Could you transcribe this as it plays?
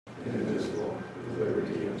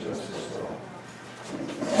justice for all.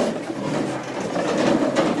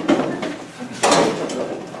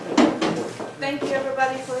 Thank you,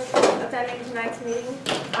 everybody, for attending tonight's meeting.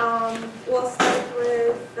 We'll start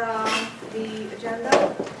with the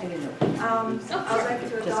agenda. I'd like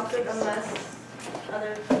to adopt it unless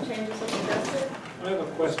other changes are suggested. I have a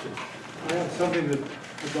question. I have something that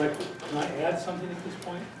would like, can I add something at this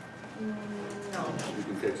point? No. You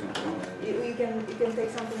can take something else. You can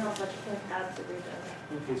take something else, but you can't add to the agenda.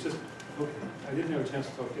 Okay, it's just, okay. I didn't have a chance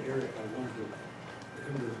to talk to Eric. I wanted to,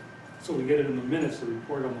 so we get it in the minutes, to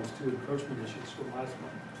report on those two encroachment issues from last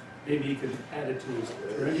month. Maybe he can add it to his.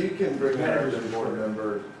 You can bring back the Matters. board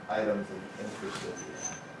member items of interest if you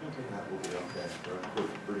want. Okay. That will be okay for a quick,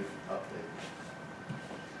 brief update.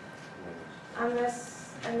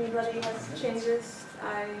 Unless anybody has changes,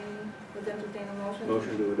 I would entertain a motion.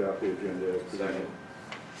 Motion to adopt the agenda as presented.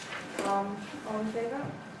 All in favor?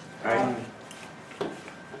 Aye.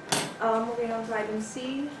 Moving on to item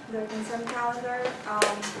C, the consent calendar. I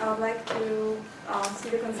would like to see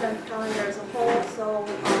the consent calendar as a whole, so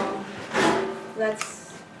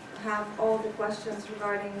let's have all the questions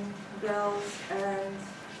regarding bills and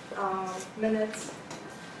minutes.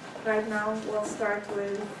 Right now, we'll start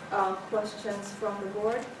with questions from the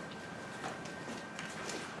board.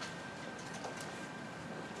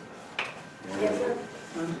 Yes, sir?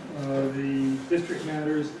 The district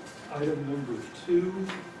matters, item number 2.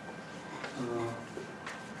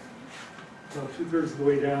 About 2/3 of the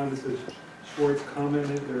way down, it says Schwartz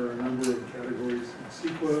commented there are a number of categories in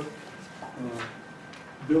CEQA.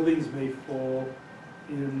 Buildings may fall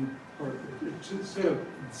in, or it should have said,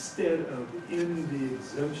 instead of in the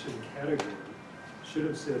exemption category, should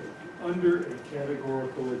have said under a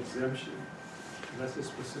categorical exemption. And that's a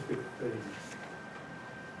specific thing.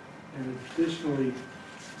 And additionally,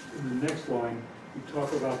 in the next line, we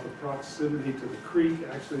talk about the proximity to the creek.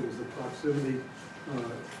 Actually, it was the proximity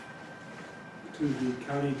to the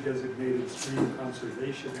county designated stream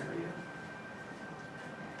conservation area,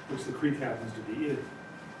 which the creek happens to be in.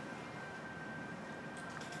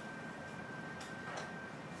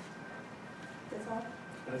 That's all?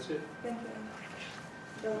 That's it. Thank you.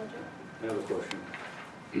 Bill, I have a question.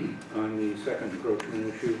 On the second encroachment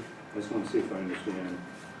issue, I just want to see if I understand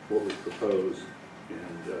what was proposed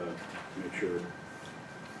and make sure it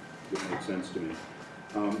makes sense to me.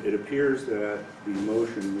 It appears that the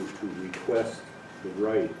motion was to request the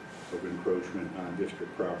right of encroachment on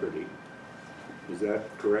district property. Is that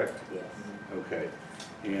correct? Yes. Okay.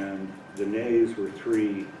 And the nays were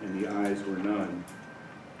 3 and the ayes were none,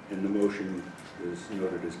 and the motion is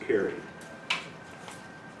noted as carried.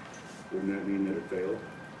 Wouldn't that mean that it failed?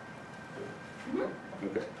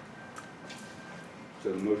 Okay.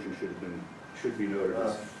 So the motion should be noted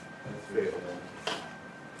as failed.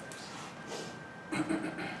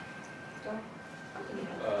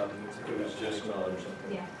 It was just on,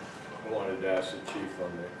 Yeah. I wanted to ask the chief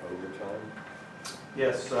on the overtime.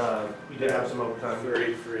 Yes, we did have some overtime.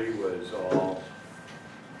 33 was all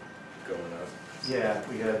going up. Yeah,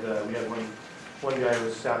 we had one guy who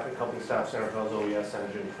was helping staff Santa Claus OES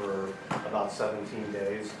engine for about 17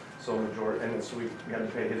 days. So so we had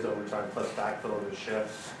to pay his overtime plus backfill of his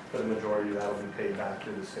shift. For the majority of that will be paid back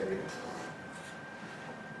to the state.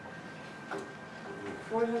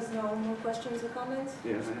 Board has no more questions or comments?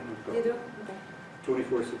 Yeah, I have a You couple. do? Okay.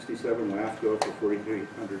 2467 LAFCO for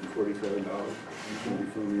 $4,347. Can you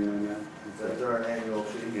fill me in on that? That's our annual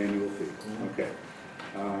fee. Annual fee, okay.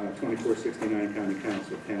 2469 County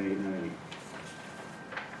Council, 10890.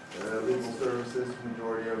 Legal services,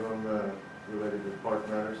 majority of them related to park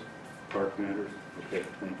matters. Park matters, okay,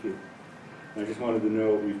 thank you. I just wanted to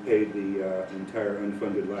know, we've paid the entire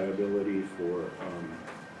unfunded liability for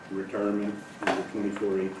retirement under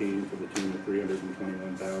 2418 for the tune of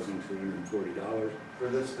 $321,340. For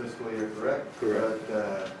this fiscal year, correct? Correct.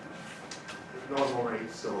 But normal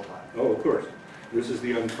rates still apply. Oh, of course. This is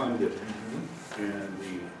the unfunded and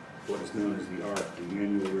what is known as the ARC, the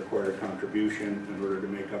annual required contribution in order to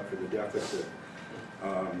make up for the deficit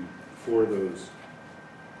for those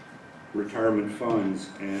retirement funds,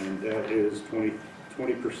 and that is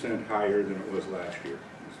 20% higher than it was last year.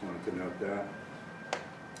 Just wanted to note that.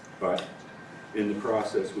 But in the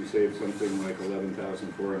process, we saved something like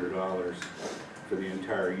 $11,400 for the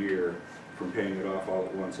entire year from paying it off all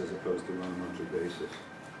at once as opposed to on a monthly basis.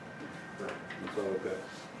 That's all I've got.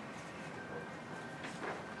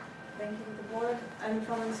 Thank you to the board. Any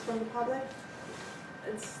comments from the public?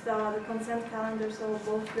 It's the consent calendar, so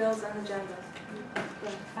both bills and agendas.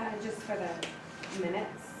 Just for the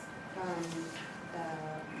minutes from the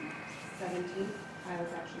 17th, I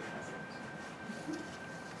was actually present.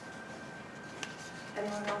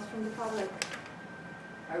 anyone else from the public?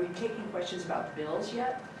 Are we taking questions about the bills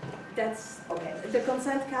yet? That's, Okay. the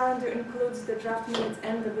consent calendar includes the draft minutes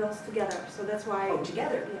and the bills together, so that's why. Oh,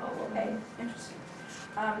 together? Yeah. Oh, okay, interesting.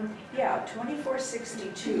 Yeah,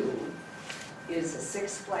 2462 is a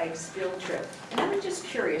Six Flags field trip. And I'm just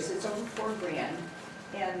curious, it's over $4,000.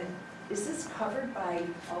 And is this covered by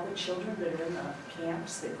all the children that are in the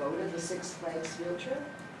camps that go to the Six Flags field trip?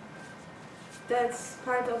 That's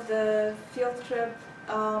part of the field trip,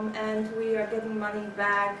 and we are getting money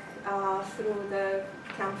back through the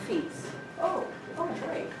camp fees. Oh,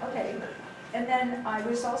 great, okay. And then I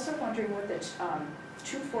was also wondering with the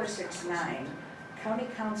 2469, County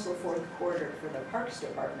Council fourth quarter for the Parks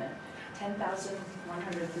Department, $10,134.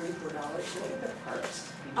 What are the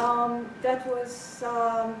parks? That was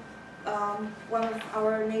one of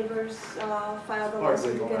our neighbors filed a Part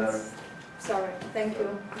lawsuit legal against. matter. Sorry, thank you.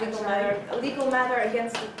 I'm Legal sorry? matter. Legal matter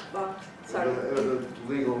against. Sorry. It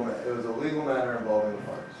was a legal matter involving the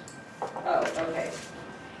parks. Oh, okay.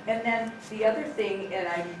 And then the other thing, and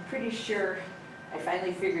I'm pretty sure I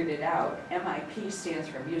finally figured it out, MIP stands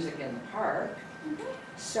for Music in the Park.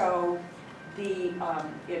 So the,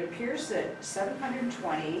 it appears that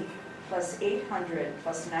 720 plus 800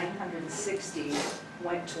 plus 960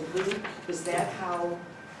 went to Luke. Is that how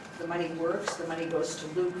the money works? The money goes to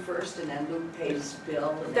Luke first and then Luke pays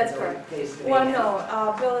Bill and That's then Bill correct. pays the Well, band?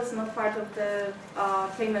 no, Bill is not part of the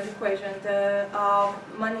payment equation. The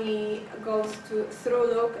money goes through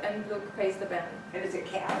Luke, and Luke pays the band. And is it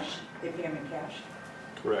cash? They pay him in cash?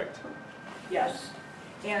 Correct. Yes.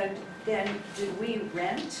 And then did we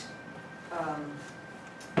rent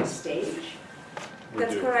a stage? We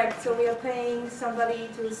That's do. correct. So we are paying somebody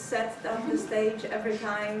to set up the stage every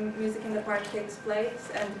time Music in the Park takes place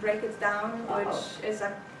and break it down, Oh. which is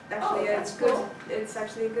actually Oh, a that's good. cool. It's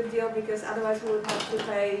actually a good deal because otherwise we would have to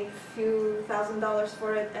pay a few $1,000s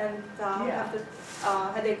for it and Yeah. have the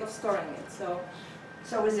headache of storing it. So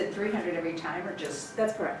So is it 300 every time or just?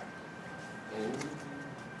 that's correct.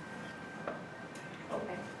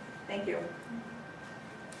 Okay, thank you.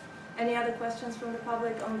 Any other questions from the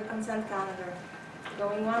public on the consent calendar?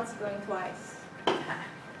 Going once, going twice.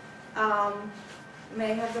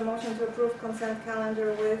 May I have the motion to approve consent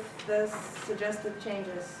calendar with the suggested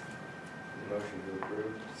changes? Motion to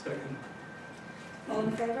approve. Second. All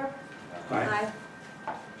in favor? Aye.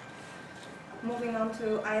 Moving on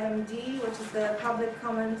to item D, which is the public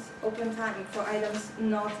comment open time for items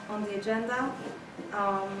not on the agenda.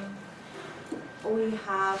 We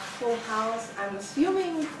have full house. I'm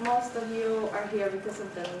assuming most of you are here because of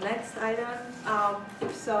the next item.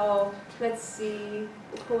 So let's see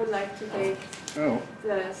who would like to take Oh,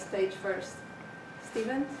 the stage first.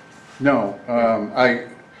 Stephen? no,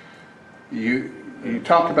 you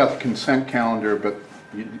talked about the consent calendar, but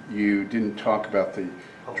you didn't talk about the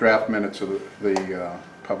draft minutes of the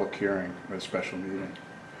public hearing or the special meeting.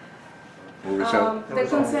 Or was that, The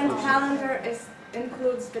consent calendar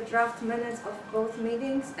includes the draft minutes of both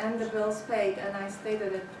meetings and the bills paid, and I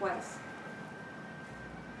stated it twice.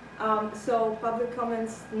 So public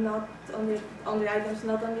comments not on the items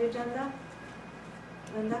not on the agenda?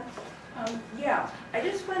 Linda? Yeah, I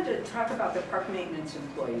just wanted to talk about the park maintenance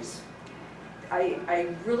employees. I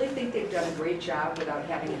really think they've done a great job without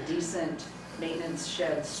having a decent maintenance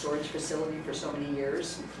shed storage facility for so many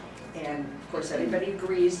years. And of course, everybody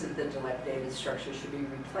agrees that the dilapidated structure should be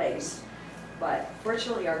replaced. But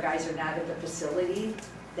fortunately, our guys are not at the facility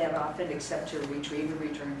that often except to retrieve and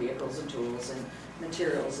return vehicles and tools and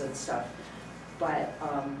materials and stuff. But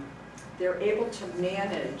they're able to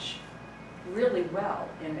manage really well,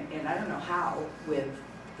 and I don't know how, with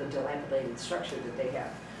the dilapidated structure that they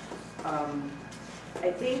have. I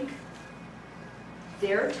think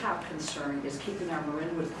their top concern is keeping our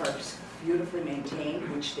Marinwood parks beautifully maintained,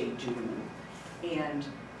 which they do. And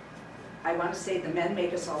I want to say the men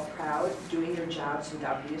make us all proud, doing their jobs with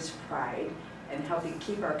obvious pride and helping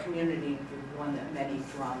keep our community the one that many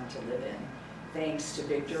throng to live in, thanks to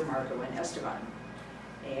Victor, Marco, and Esteban.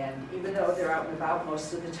 And even though they're out and about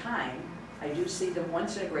most of the time, I do see them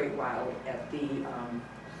once in a great while at the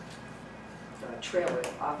trailer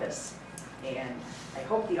office. And I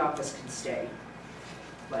hope the office can stay.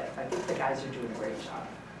 But I think the guys are doing a great job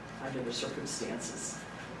under the circumstances.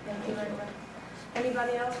 Thank you very much.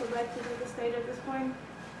 Anybody else would like to take the stage at this point?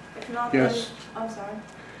 If not, Yes. then, I'm sorry.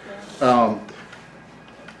 Yeah.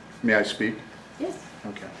 may I speak? Yes.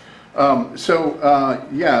 Okay.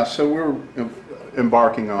 So we're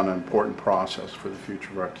embarking on an important process for the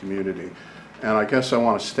future of our community. And I guess I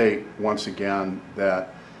want to state once again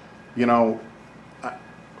that,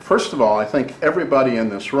 first of all, I think everybody in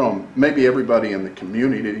this room, maybe everybody in the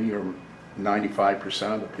community or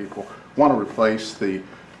 95% of the people want to replace the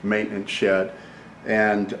maintenance shed.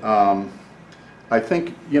 And I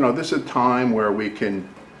think, this is a time where we can,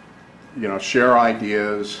 share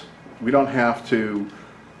ideas. We don't have to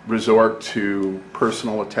resort to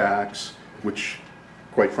personal attacks, which,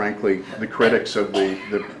 quite frankly, the critics of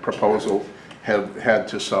the proposal have had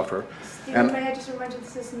to suffer. Stephen, And may I just remind you,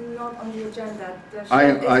 this is not on the agenda. The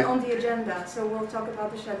shed is on the agenda, so we'll talk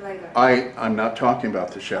about the shed later. I'm not talking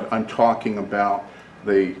about the shed. I'm talking about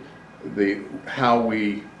how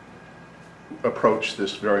we approach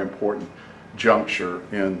this very important juncture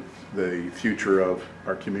in the future of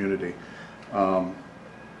our community.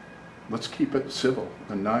 Let's keep it civil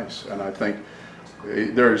and nice, and I think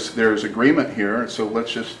there's agreement here, so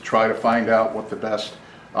let's just try to find out what the best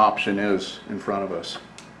option is in front of us.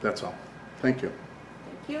 That's all. Thank you.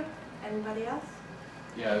 Thank you. Anybody else?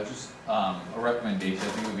 Yeah, just a recommendation. I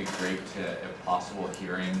think it would be great to, if possible,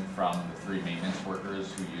 hearing from the 3 maintenance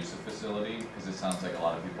workers who use the facility, because it sounds like a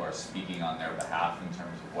lot of people are speaking on their behalf in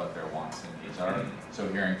terms of what their wants and needs are. So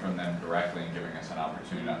hearing from them directly and giving us an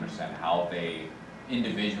opportunity to understand how they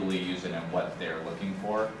individually use it and what they're looking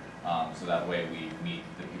for, so that way we meet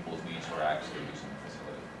the people's needs who are actually using the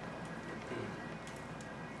facility.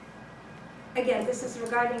 Again, this is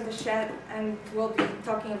regarding the shed, and we'll be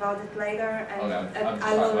talking about it later, and, Okay, and I'm just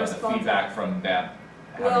I will talking about the respond. feedback from them.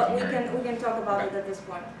 Well, we can talk about it Okay. at this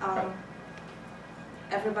point. Okay.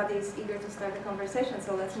 Everybody is eager to start the conversation,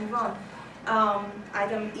 so let's move on.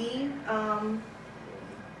 Item E.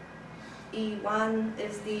 E1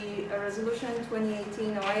 is the resolution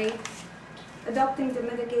 2018-08, adopting the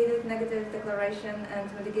mitigated negative declaration and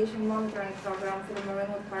mitigation monitoring program for the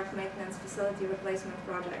Marinwood Park Maintenance Facility Replacement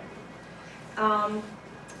Project.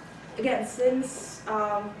 Again, since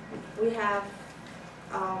we have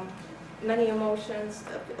many emotions,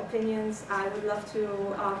 opinions, I would love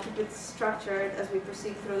to keep it structured as we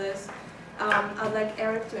proceed through this. I'd like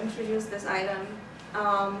Eric to introduce this item.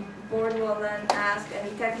 Board will then ask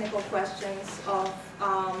any technical questions of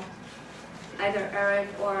either Eric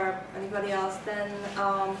or anybody else. Then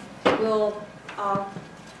we'll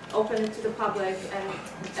open it to the public, and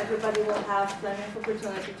everybody will have plenty of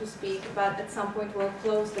opportunity to speak, but at some point we'll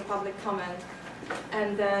close the public comment,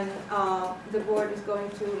 and then the board is going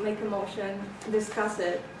to make a motion, discuss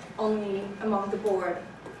it only among the board,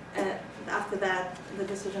 and after that the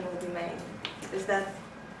decision will be made. Is that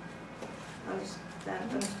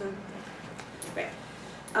understood? Great.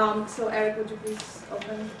 So Eric, would you please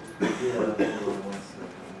open?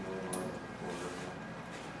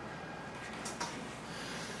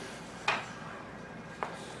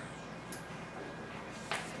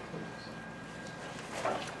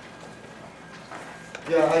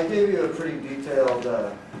 Yeah, I gave you a pretty detailed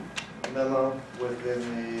memo within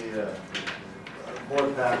the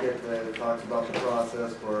board packet that talks about the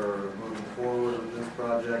process for moving forward with this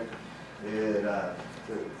project. It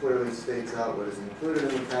clearly states out what is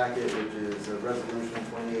included in the packet, which is Resolution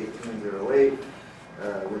 2018-08,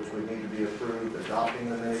 which would need to be approved, adopting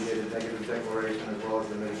the mitigated negative declaration as well as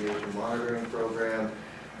the mitigation monitoring program.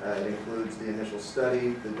 It includes the initial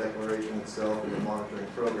study, the declaration itself, and the monitoring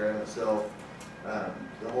program itself.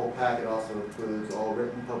 The whole packet also includes all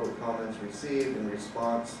written public comments received in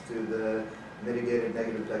response to the mitigated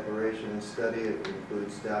negative declaration study. It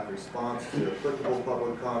includes staff response to applicable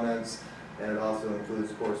public comments, and it also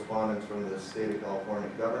includes correspondence from the State of California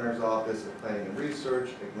Governor's Office of Planning and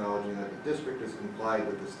Research, acknowledging that the district has complied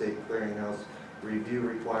with the state clearinghouse review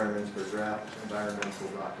requirements for draft environmental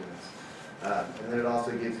documents. And then it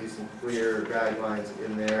also gives you some clear guidelines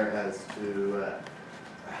in there as to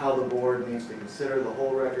how the board needs to consider the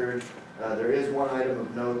whole record. There is one item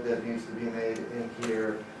of note that needs to be made in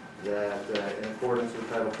here, that in accordance with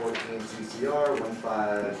Title 14 CCR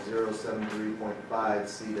 15073.5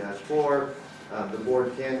 C-4, the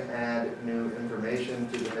board can add new information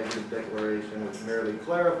to the negative declaration which merely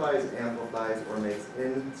clarifies, amplifies, or makes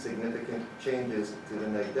insignificant changes to the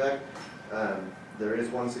neg deck. There is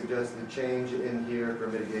one suggested change in here for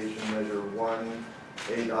mitigation measure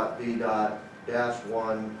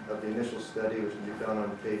 1A.B.-1 of the initial study, which can be found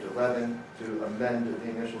on page 11, to amend the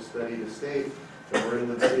initial study to state the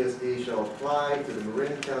Marinwood CSD shall apply to the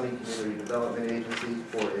Marin County Community Development Agency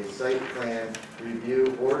for a site plan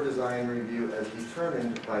review or design review as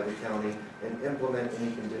determined by the county and implement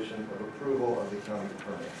any condition of approval of the county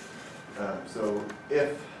permit. So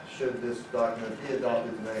should this document be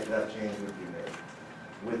adopted tonight, that change would be made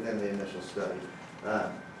within the initial study.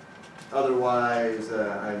 Otherwise,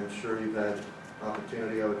 I'm sure you've had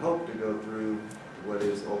opportunity, I would hope, to go through what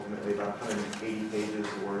is ultimately about 180 pages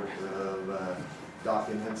worth of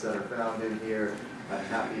documents that are found in here. I'm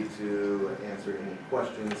happy to answer any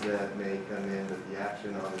questions that may come in, but the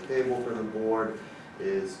action on the table for the board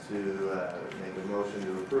is to make a motion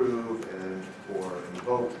to approve and for a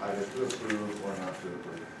vote either to approve or not to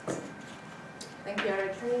approve. Thank you,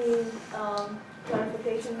 Eric. Any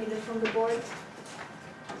clarification needed from the board?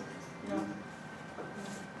 No.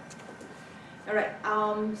 All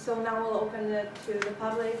right, so now we'll open it to the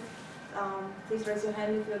public. Please raise your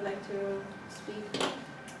hand if you'd like to speak.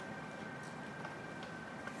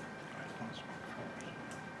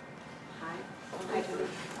 Hi. Hi, Julie.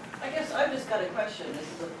 I guess I've just got a question, this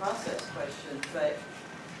is a process question, but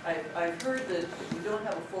I've heard that we don't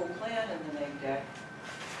have a full plan in the neg deck.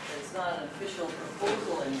 It's not an official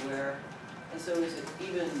proposal anywhere, and so is it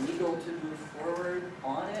even legal to move forward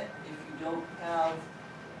on it if you don't have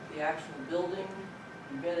the actual building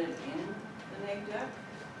embedded in the neg deck?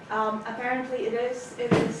 Apparently it is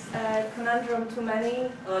a conundrum to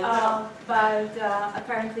many, Yeah. but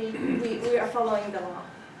apparently we are following the law.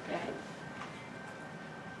 Yeah.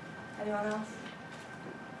 Anyone else?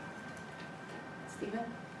 Stephen?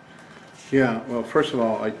 Yeah, well, first of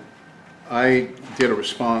all, I did a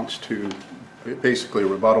response to, basically a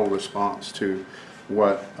rebuttal response to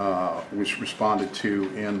what was responded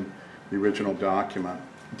to in the original document.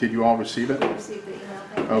 Did you all receive it? We received the email.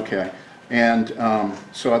 Thank you. Okay, and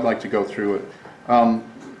so I'd like to go through it.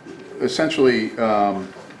 Essentially,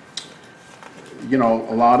 you know,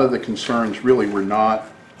 a lot of the concerns really were not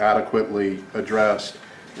adequately addressed,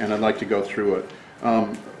 and I'd like to go through it.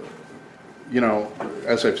 You know,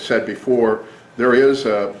 as I've said before, there is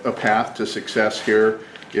a path to success here.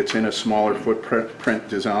 It's in a smaller footprint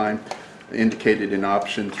design indicated in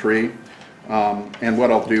option 3. And what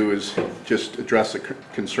I'll do is just address the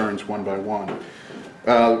concerns one by one.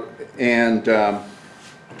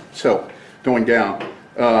 So, going down,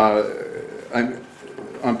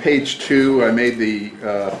 on page 2, I made the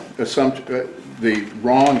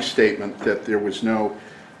wrong statement that there was no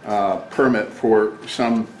permit for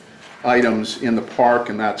some items in the park,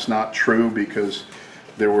 and that's not true because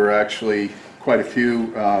there were actually quite a few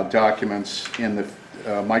documents in the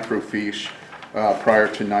microfiche prior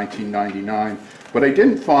to 1999. What I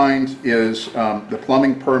didn't find is the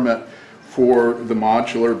plumbing permit for the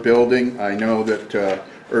modular building. I know that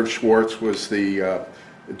Irv Schwartz was the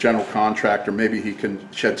general contractor. Maybe he can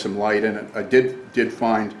shed some light in it. I did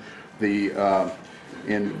find the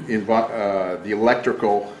the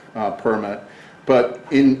electrical permit, but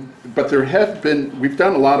there have been, we've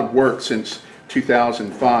done a lot of work since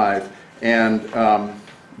 2005, and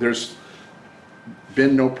there's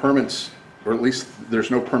been no permits, or at least there's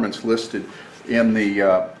no permits listed in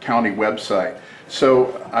the county website.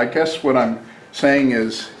 So I guess what I'm saying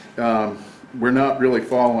is we're not really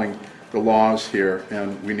following the laws here,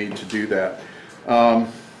 and we need to do that.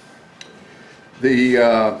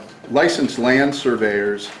 The licensed land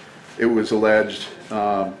surveyors, it was alleged,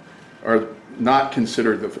 are not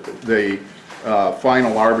considered the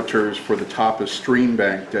final arbiters for the top of stream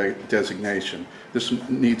bank designation. This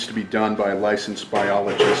needs to be done by a licensed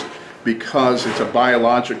biologist because it's a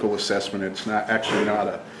biological assessment. It's not actually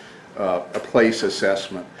not a place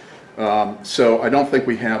assessment. So I don't think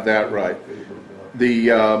we have that right.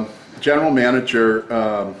 The general manager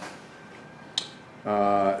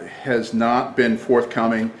has not been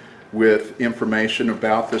forthcoming with information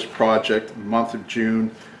about this project. The month of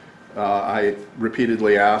June, I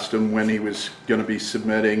repeatedly asked him when he was going to be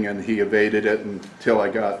submitting, and he evaded it until I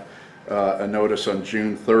got a notice on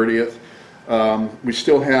June 30th. We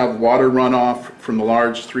still have water runoff from the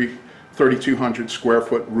large 3,200 square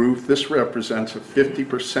foot roof. This represents a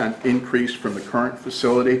 50% increase from the current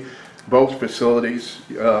facility. Both facilities,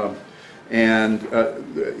 and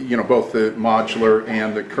you know, both the modular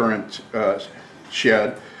and the current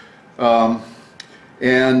shed. I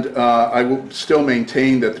will still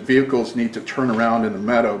maintain that the vehicles need to turn around in the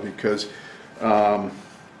meadow because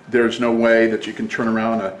there's no way that you can turn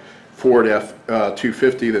around a Ford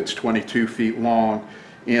F-250 that's 22 feet long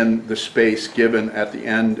in the space given at the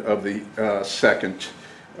end of the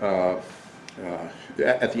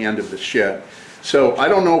at the end of the shed. So I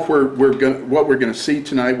don't know if what we're going to see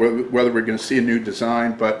tonight, whether we're going to see a new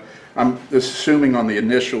design, but I'm assuming on the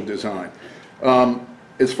initial design.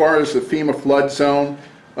 As far as the FEMA flood zone,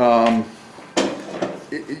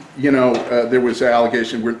 you know, there was an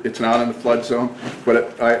allegation it's not in the flood zone,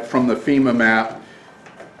 but from the FEMA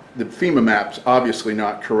map's obviously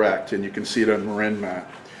not correct, and you can see it on the Marin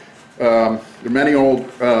map. There are many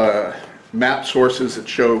old map sources that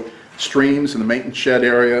show streams in the maintenance shed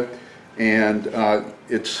area, and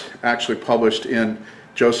it's actually published in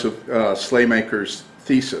Joseph Slaymaker's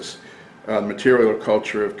thesis, Material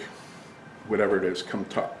Culture of whatever it is,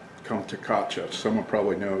 contemptuously. Someone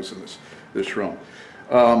probably knows in this room.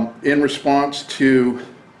 In response to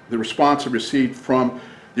the response I received from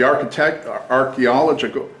the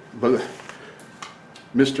archaeological,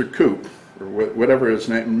 Mr. Coop, or whatever his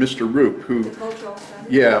name, Mr. Roop, who, Cultural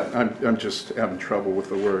studies. yeah, I'm just having trouble with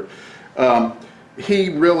the word. He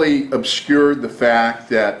really obscured the fact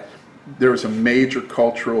that there's a major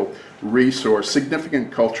cultural resource,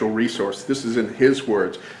 significant cultural resource, this is in his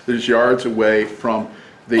words, that is yards away from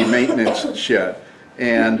the maintenance shed.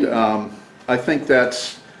 And I think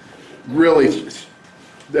that's really,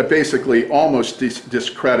 that basically almost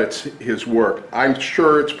discredits his work. I'm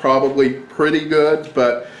sure it's probably pretty good,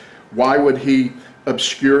 but why would he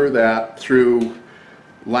obscure that through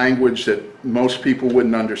language that most people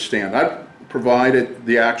wouldn't understand? I've provided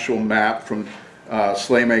the actual map from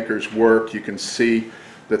Slaymaker's work. You can see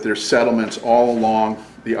that there's settlements all along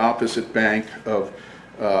the opposite bank of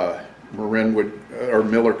Marinwood or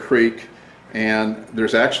Miller Creek, and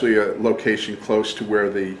there's actually a location close to where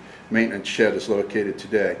the maintenance shed is located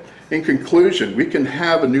today. In conclusion, we can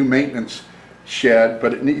have a new maintenance shed,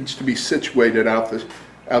 but it needs to be situated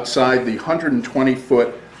outside the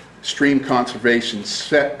 120-foot stream conservation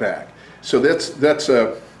setback. So that's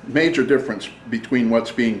a major difference between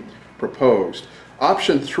what's being proposed.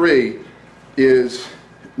 Option 3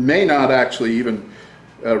 may not actually even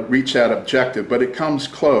reach that objective, but it comes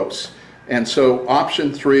close. And so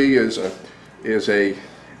option 3 is a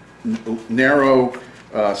narrow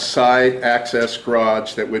side access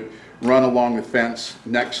garage that would run along the fence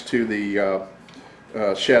next to the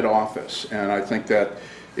shed office. And I think that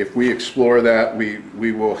if we explore that,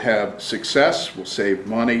 we will have success, we'll save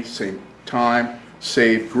money, save time,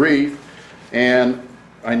 save grief, and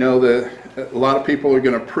I know that a lot of people are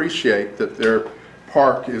going to appreciate that their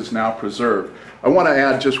park is now preserved. I want to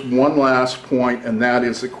add just one last point, and that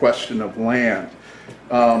is the question of land.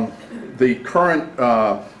 The current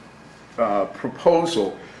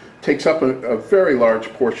proposal takes up a very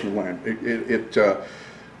large portion of land.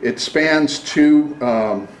 It spans 2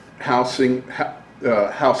 house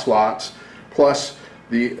lots, plus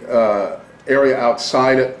the area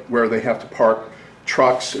outside it where they have to park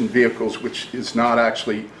trucks and vehicles, which is not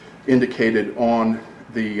actually indicated on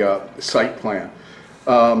the site plan.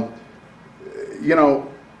 You know,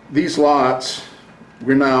 these lots,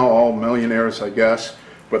 we're now all millionaires, I guess,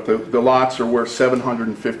 but the lots are worth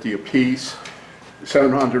 $750 apiece,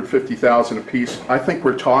 $750,000 apiece. I think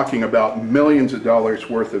we're talking about millions of dollars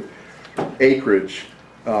worth of acreage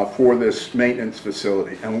for this maintenance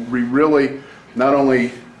facility. And we really, not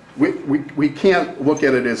only, we can't look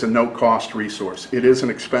at it as a no-cost resource. It is an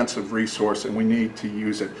expensive resource, and we need to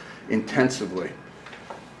use it intensively.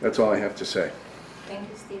 That's all I have to say. Thank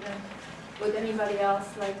you, Stephen. Would anybody else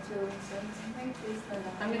like to say something? Please stand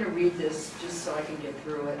up. I'm going to read this just so I can get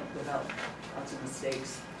through it without lots of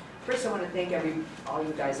mistakes. First, I want to thank all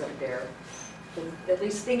you guys up there for at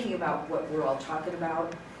least thinking about what we're all talking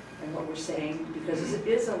about and what we're saying, because it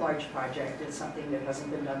is a large project. It's something that hasn't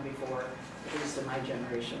been done before, at least in my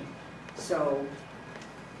generation. So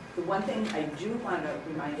the one thing I do want to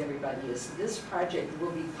remind everybody is this project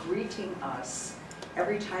will be greeting us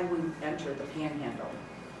every time we enter the Panhandle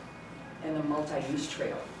and the multi-use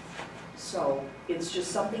trail. So it's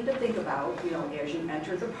just something to think about, you know, as you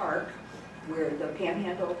enter the park, where the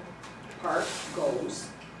Panhandle Park goes.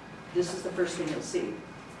 This is the first thing you'll see.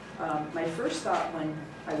 My first thought when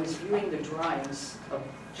I was viewing the drawings of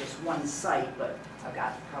just one site, but I've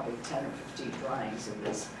got probably 10 or 15 drawings of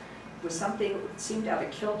this, was something that seemed out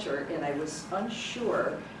of kilter, and I was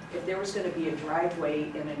unsure if there was going to be a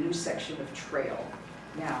driveway in a new section of trail.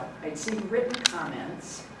 Now, I'd seen written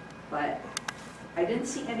comments, but I didn't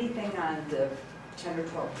see anything on the 10 or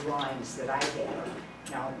 12 drawings that I had.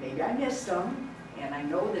 Now, maybe I missed them, and I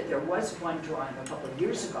know that there was one drawing a couple of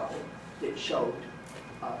years ago that showed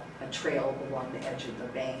a trail along the edge of the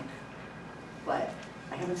bank, but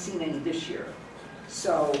I haven't seen any this year.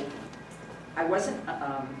 So I wasn't,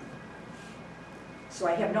 so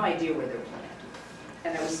I have no idea where they're planned.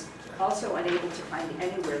 And I was also unable to find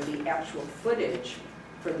anywhere the actual footage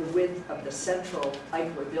for the width of the central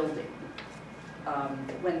Eichler building.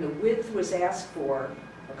 When the width was asked for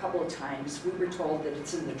a couple of times, we were told that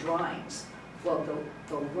it's in the drawings. Well,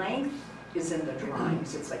 the length is in the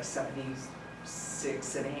drawings. It's like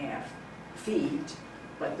 76.5 feet,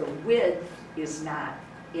 but the width is not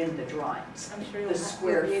in the drawings. I'm sure the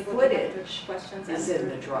square footage is in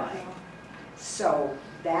the drawing. So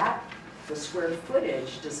the square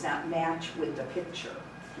footage does not match with the picture.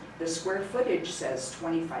 The square footage says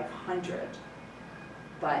 2,500,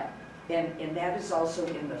 but And that is also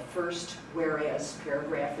in the first whereas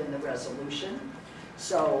paragraph in the resolution.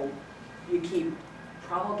 So you keep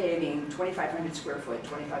promulgating 2,500 square foot,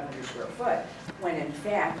 2,500 square foot, when in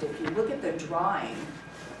fact, if you look at the drawing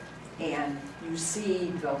and you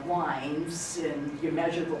see the lines and you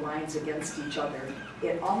measure the lines against each other,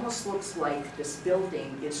 it almost looks like this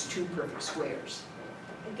building is two perfect squares.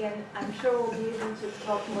 Again, I'm sure we'll be able to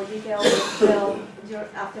talk more detail with Bill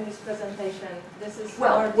after his presentation. This is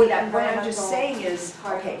Well, more what I'm environmental just saying is,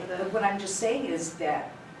 part okay, of the- but what I'm just saying is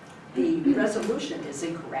that the resolution is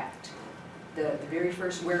incorrect. The very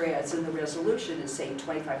first whereas in the resolution is saying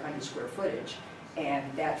 2,500 square footage, and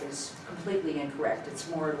that is completely incorrect. It's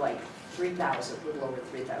more like 3,000, a little over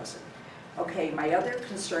 3,000. Okay, my other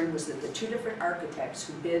concern was that the two different architects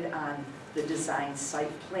who bid on the design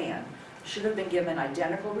site plan should have been given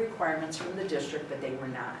identical requirements from the district, but they were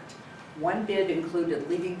not. One bid included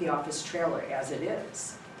leaving the office trailer as it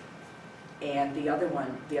is, and the other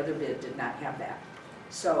bid did not have that.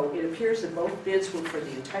 So it appears that both bids were for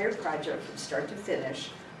the entire project from start to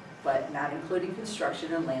finish, but not including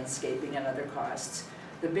construction and landscaping and other costs.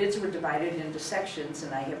 The bids were divided into sections,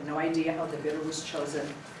 and I have no idea how the bidder was chosen,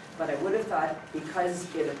 but I would have thought because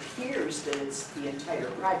it appears that it's the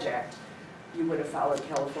entire project, you would have followed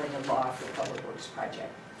California law for public works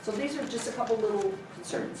project. So these are just a couple little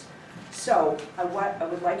concerns. So I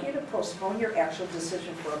would like you to postpone your actual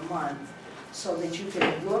decision for a month so that you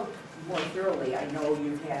can look more thoroughly. I know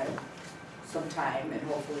you've had some time and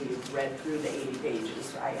hopefully you've read through the 80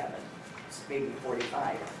 pages. I haven't, it's maybe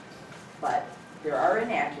 45. But there are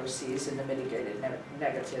inaccuracies in the mitigated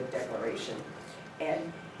negative declaration.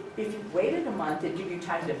 And if you waited a month, it'd give you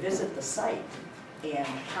time to visit the site and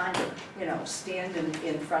kind of, you know, stand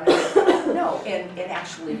in front of it, no, and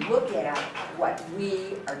actually look at what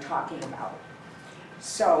we are talking about.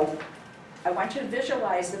 So I want you to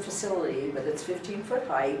visualize the facility with its 15-foot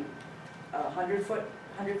height, 100-foot,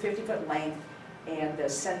 150-foot length, and the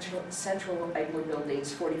central Eichler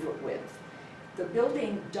building's 40-foot width. The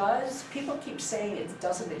building does, people keep saying it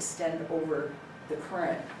doesn't extend over the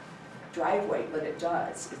current driveway, but it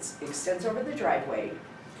does. It extends over the driveway.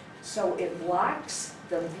 So it blocks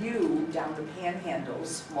the view down the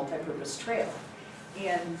Panhandle's multi-purpose trail.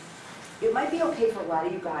 And it might be okay for a lot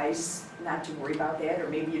of you guys not to worry about that, or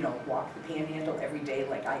maybe you don't walk the Panhandle every day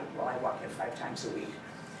like I walk it 5 times a week.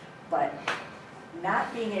 But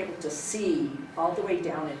not being able to see all the way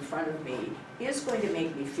down in front of me is going to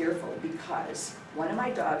make me fearful, because one of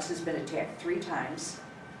my dogs has been attacked 3 times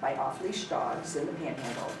by off-leash dogs in the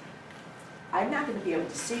Panhandle. I'm not going to be able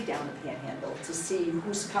to see down the Panhandle to see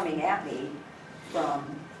who's coming at me from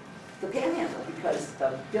the Panhandle, because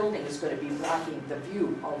the building is going to be blocking the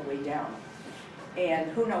view all the way down.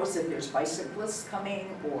 And who knows if there's bicyclists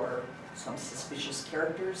coming or some suspicious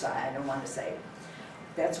characters, I don't want to say.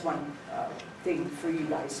 That's one thing for you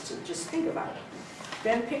guys to just think about.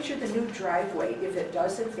 Then picture the new driveway. If it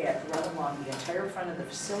does in fact run along the entire front of the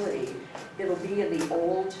facility, it'll be in the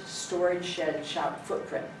old storage shed shop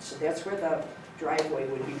footprint. So that's where the driveway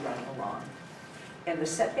would be running along. And the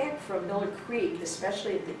setback from Miller Creek,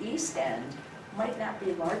 especially at the east end, might not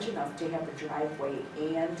be large enough to have a driveway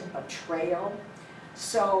and a trail.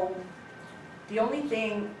 So the only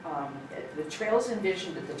thing, the trail's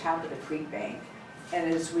envisioned at the top of the creek bank.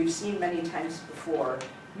 And as we've seen many times before,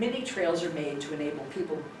 mini trails are made to enable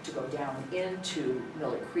people to go down into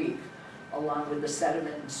Miller Creek, along with the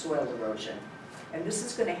sediment and soil erosion. And this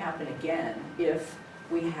is going to happen again if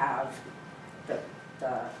we have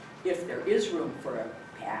if there is room for a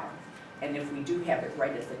path, and if we do have it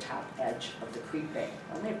right at the top edge of the creek bank.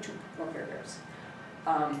 I only have 2 more paragraphs.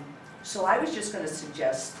 So I was just going to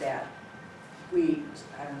suggest that we,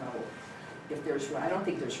 I don't know if there's room, I don't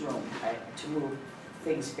think there's room to move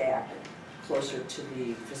things back closer to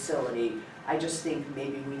the facility. I just think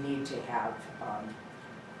maybe we need to have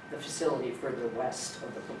the facility further west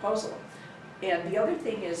of the proposal. And the other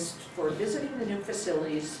thing is, for visiting the new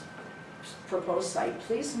facility's proposed site,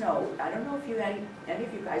 please note, I don't know if any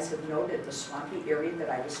of you guys have noted the swampy area that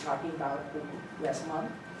I was talking about last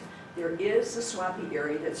month. There is a swampy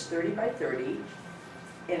area that's 30 by 30,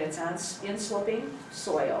 and it's on in-sloping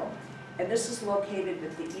soil. And this is located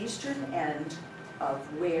at the eastern end of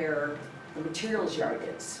where the materials yard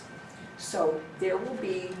is. So there will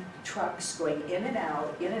be trucks going in and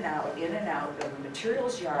out, in and out, in and out of the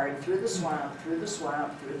materials yard, through the swamp, through the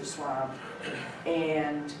swamp, through the swamp.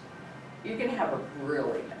 And you're gonna have a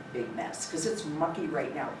really big mess, because it's mucky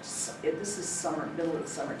right now. This is summer, middle of the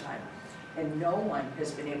summertime. And no one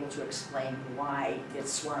has been able to explain why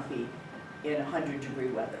it's swampy in 100-degree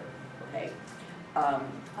weather, okay?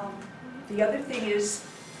 The other thing is,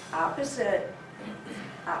 opposite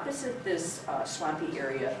this swampy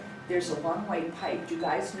area, there's a long white pipe. Do you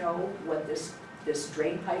guys know what this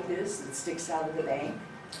drain pipe is that sticks out of the bank?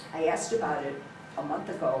 I asked about it a month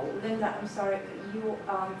ago. Linda, I'm sorry, you're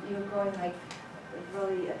going like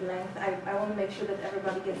really at length. I want to make sure that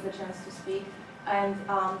everybody gets the chance to speak. And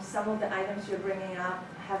some of the items you're bringing up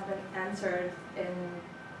have been answered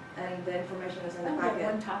and the information is in the I have packet.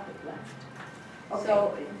 one topic left. Okay.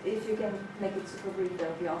 So if you can make it super brief, that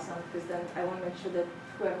would be awesome, because then I want to make sure that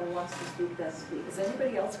whoever wants to speak does speak. Is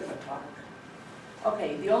anybody else going to talk?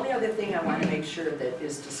 Okay, the only other thing I want to make sure that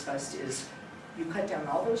is discussed is you cut down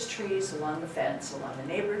all those trees along the fence, along the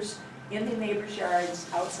neighbors, in the neighbors' yards,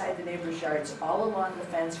 outside the neighbors' yards, all along the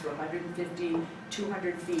fence for 150,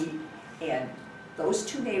 200 feet, and those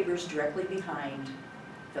two neighbors directly behind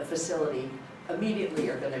the facility immediately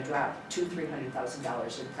are going to drop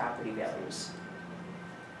 $200,000–300,000 in property values.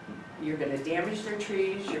 You're going to damage their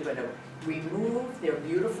trees, you're going to remove their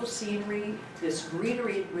beautiful scenery. This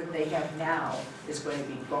greenery that they have now is going to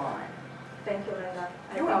be gone. Thank you, Linda.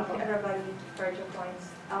 I You're think welcome. everybody heard your points.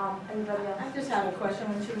 Anybody else? I just have a question.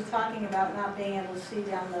 When she was talking about not being able to see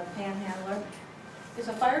down the panhandler, is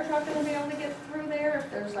a fire truck going to be able to get through there if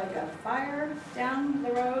there's like a fire down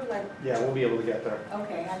the road? Like, Yeah, we'll be able to get there.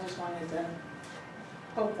 okay, I just wanted to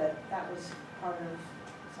hope that that was part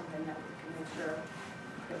of something that we can make sure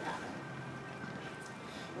could happen.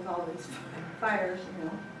 With all these fires, you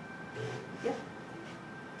know. Yeah.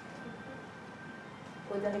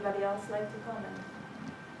 Would anybody else like to comment?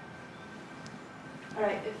 All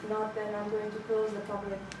right, if not, then I'm going to close the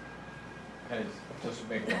public. Can I just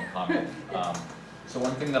make one comment? So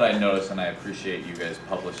one thing that I noticed, and I appreciate you guys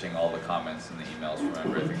publishing all the comments and the emails,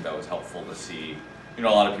 remember, I think that was helpful to see, you know,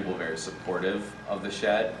 a lot of people very supportive of the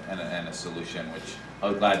shed and a solution, which I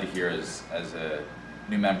was glad to hear as a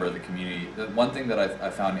new member of the community. The one thing that I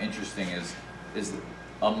found interesting is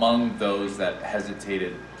among those that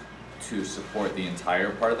hesitated to support the entire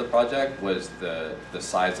part of the project was the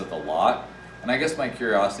size of the lot. And I guess my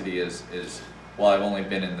curiosity is while I've only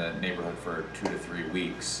been in the neighborhood for 2 to 3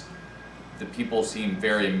 weeks, the people seem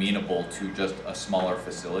very amenable to just a smaller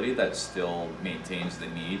facility that still maintains the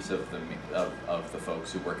needs of the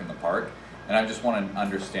folks who work in the park. And I just want to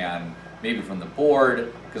understand, maybe from the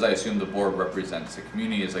board, because I assume the board represents the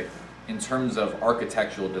community, is like, in terms of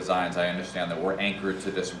architectural designs, I understand that we're anchored to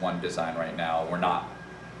this one design right now. We're not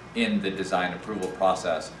in the design approval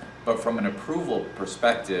process. But from an approval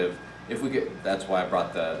perspective, if we get, that's why I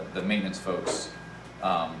brought the maintenance folks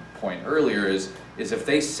point earlier, is if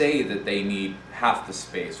they say that they need half the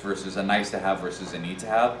space versus a nice to have versus a need to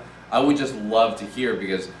have, I would just love to hear,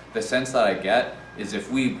 because the sense that I get is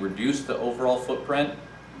if we reduce the overall footprint,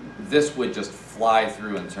 this would just fly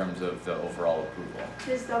through in terms of the overall approval.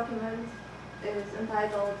 This document is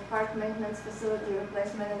entitled Park Maintenance Facility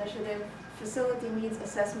Replacement Initiative, Facility Needs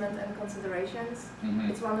Assessment and Considerations.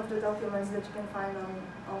 It's one of the documents that you can find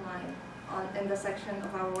online in the section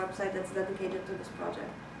of our website that's dedicated to this project.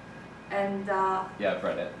 And Yeah, I've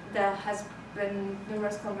read it. there has been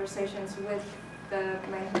numerous conversations with the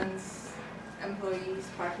maintenance employees,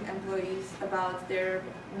 parking employees, about their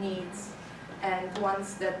needs. And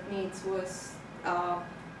once that needs was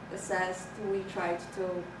assessed, we tried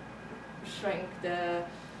to shrink the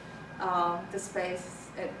space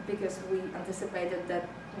because we anticipated that,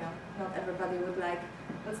 you know, not everybody would like,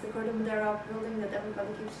 what's the Corte Madera building that everybody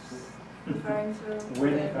keeps referring to?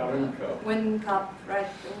 Wind cup, right?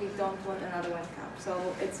 We don't want another wind cup.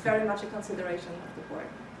 So it's very much a consideration of the board.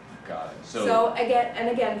 Got it. So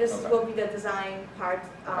again, this Okay. will be the design part,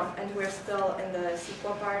 and we're still in the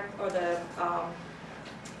sequel part, or the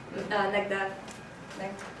neck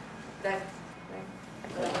deck.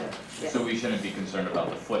 So we shouldn't be concerned about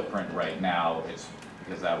the footprint right now, it's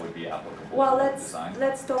because that would be applicable Well, to the design?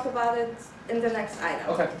 let's talk about it in the next item.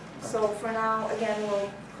 Okay. So for now, again,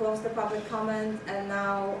 we'll close the public comment, and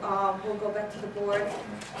now we'll go back to the board.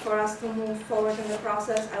 For us to move forward in the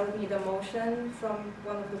process, I would need a motion from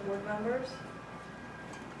one of the board members.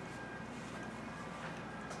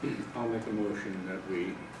 I'll make a motion that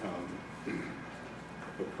we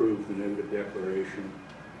approve the negative declaration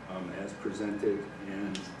as presented,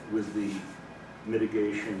 and with the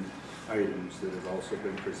mitigation items that have also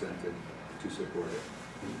been presented to support it.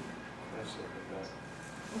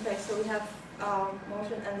 Okay, so we have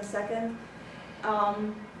motion and a second.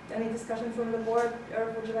 Any discussion from the board?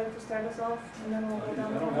 Eric, would you like to start us off, and then we'll go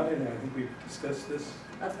down? I don't have anything. I think we've discussed this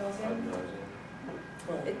Ad nauseam?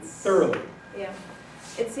 It's thoroughly. Yeah,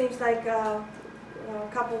 it seems like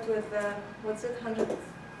coupled with what's it, 100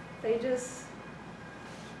 pages?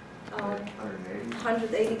 180.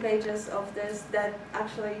 180 pages of this that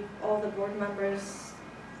actually all the board members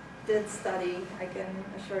did study. I can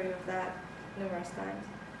assure you of that numerous times.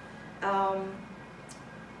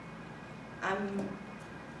 I'm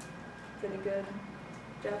pretty good.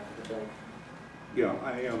 Jeff, would you like? Yeah,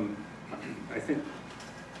 I think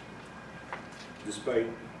despite,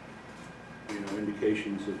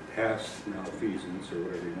 indications of past malfeasance, or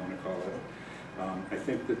whatever you want to call it, I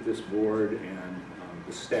think that this board and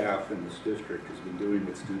the staff in this district has been doing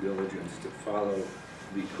its due diligence to follow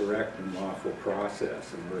the correct and lawful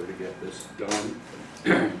process in order to get this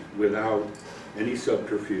done without any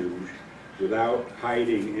subterfuge, without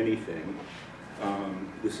hiding anything.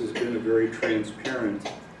 This has been a very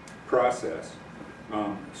transparent process.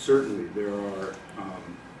 Certainly,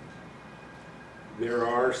 there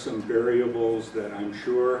are some variables that I'm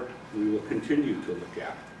sure we will continue to look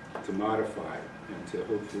at, to modify, and to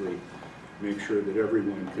hopefully make sure that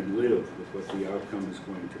everyone can live with what the outcome is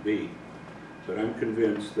going to be. But I'm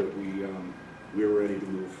convinced that we're ready to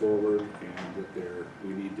move forward, and that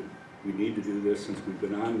we need to do this since we've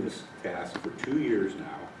been on this task for 2 years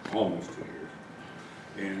now, almost 2 years,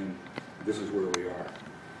 and this is where we are.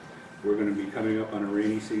 We're going to be coming up on a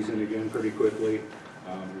rainy season again pretty quickly.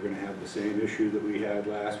 We're going to have the same issue that we had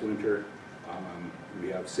last winter. We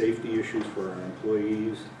have safety issues for our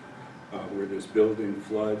employees where this building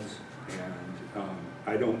floods, and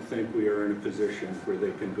I don't think we are in a position where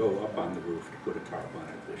they can go up on the roof to put a tarp on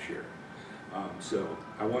it this year. So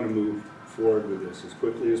I want to move forward with this as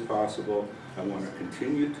quickly as possible. I want to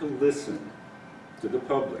continue to listen to the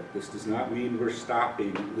public. This does not mean we're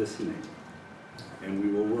stopping listening, and we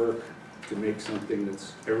will work to make something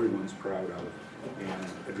that's everyone's proud of and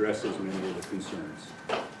addresses many of the concerns.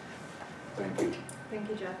 Thank you. Thank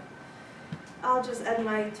you, Jeff. I'll just add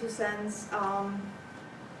my 2 cents.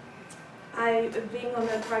 Being on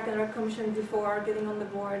the Park and Rec Commission before getting on the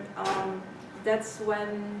board, that's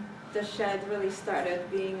when the shed really started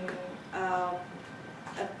being a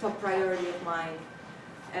top priority of mine.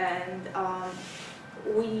 And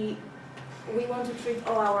we want to treat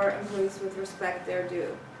all our employees with respect they're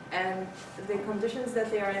due. And the conditions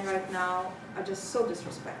that they are in right now are just so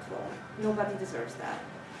disrespectful. Nobody deserves that.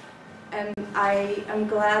 And I am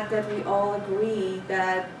glad that we all agree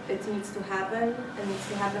that it needs to happen, and needs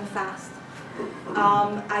to happen fast.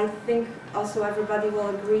 I think also everybody will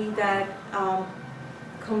agree that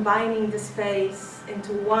combining the space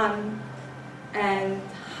into one and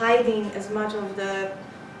hiding as much of the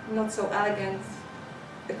not so elegant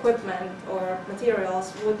equipment or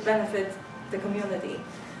materials would benefit the community.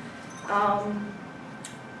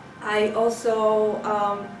 I also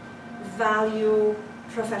value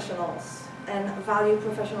professionals and value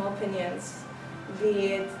professional opinions,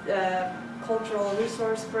 be it the cultural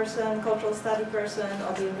resource person, cultural study person,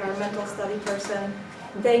 or the environmental study person.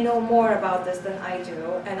 They know more about this than I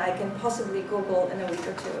do, and I can possibly Google in a week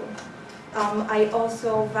or 2. I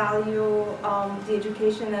also value the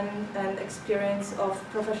education and experience of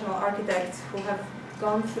professional architects who have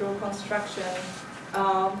gone through construction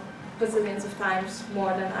bazillions of times more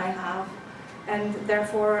than I have, and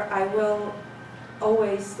therefore I will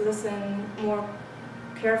always listen more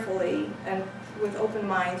carefully and with open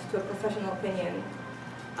mind to a professional opinion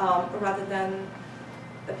rather than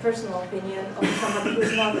a personal opinion of somebody who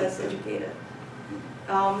is not as educated.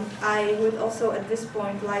 I would also at this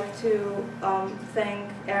point like to thank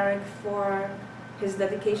Eric for his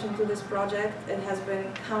dedication to this project. It has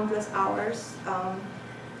been countless hours.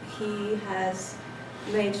 He has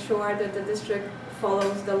made sure that the district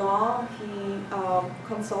follows the law. He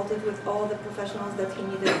consulted with all the professionals that he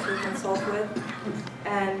needed to consult with.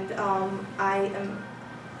 And I am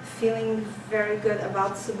feeling very good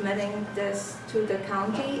about submitting this to the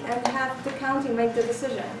county and have the county make the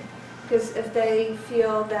decision. Because if they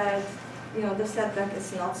feel that the setback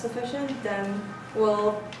is not sufficient, then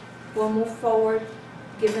we'll move forward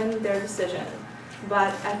given their decision.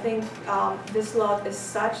 But I think this lot is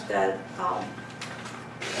such that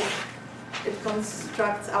it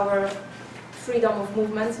constructs our freedom of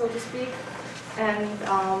movement, so to speak, and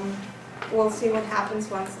we'll see what happens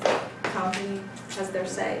once the county has their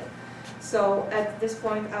say. So at this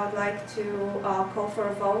point, I would like to call for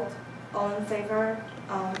a vote. All in favor,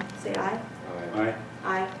 say aye. Aye.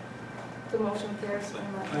 Aye. The motion carries.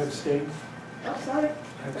 I abstain. Oh, sorry.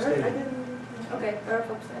 I abstain. I didn't. Okay,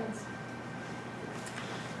 Irv abstains.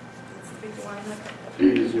 It's 3 to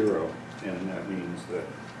 1. 3-0, and that means that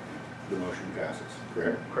the motion passes,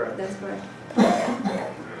 correct? Correct. That's correct.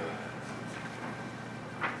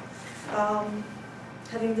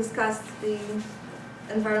 Having discussed the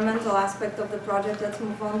environmental aspect of the project, let's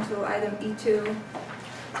move on to item E2.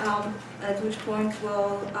 at which point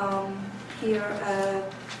we'll hear a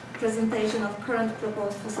presentation of current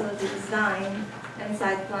proposed facility design and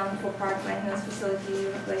site plan for park maintenance facility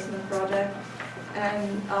replacement project.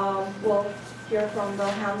 And we'll hear from Bill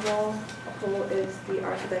Handel, who is the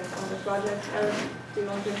architect on the project. Eric, do you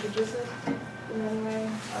want to introduce it in any way? I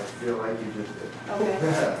feel like you just did. Okay.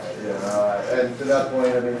 Yeah, and to that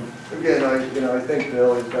point, I mean, again, I think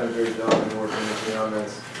Bill has done a great job in working with me on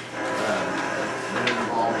this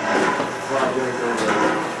project over the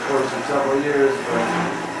course of several years, but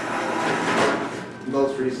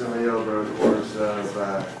most recently over the course of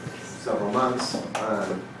several months.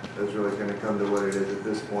 It's really going to come to what it is at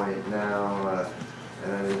this point now,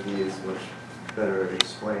 and I think he is much better at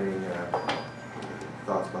explaining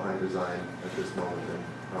thoughts behind design at this moment than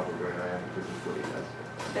probably where I am, because it's what he does.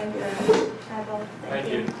 Thank you, Eric. Michael, Thank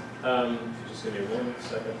you. Just give me 1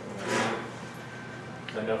 second.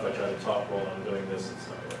 I know if I try to talk while I'm doing this, it's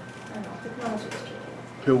not working. I know, technology is tricky.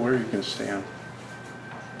 Bill, where are you going to stand?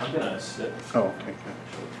 I'm gonna sit. Oh, okay, good.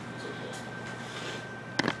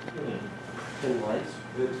 Pin lights.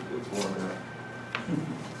 It's warm enough.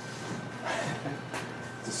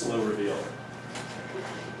 It's a slow reveal.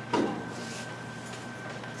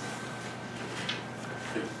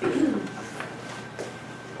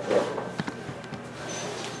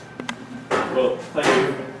 Well, thank you.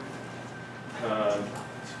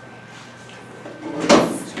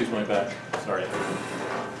 Excuse my back. Sorry.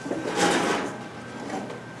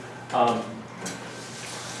 I'm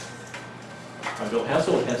Bill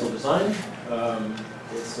Hansel with Hansel Design.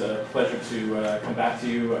 It's a pleasure to come back to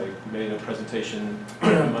you. I made a presentation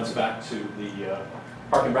months back to the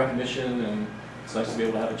Park and Rec Commission, and it's nice to be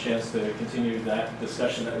able to have a chance to continue that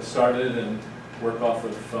discussion that was started and work off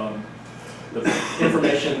of the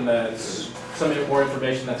information that's, some more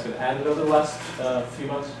information that's been added over the last few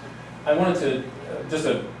months. I wanted to, just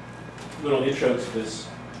a little intro to this.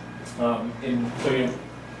 So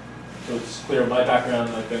it's clear my background,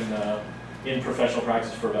 I've been in professional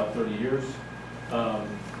practice for about 30 years.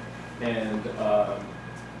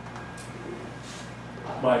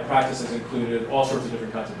 My practice has included all sorts of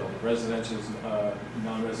different kinds of building, residential,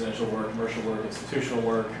 non-residential work, commercial work, institutional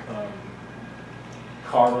work,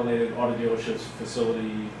 car-related, auto dealerships,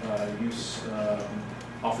 facility use,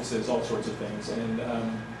 offices, all sorts of things. And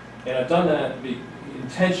I've done that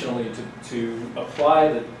intentionally to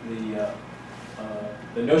apply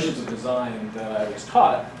the notions of design that I was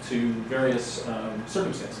taught to various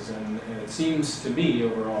circumstances. And it seems to me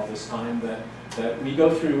over all this time that we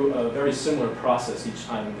go through a very similar process each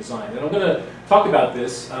time in design. And I'm going to talk about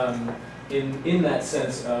this in that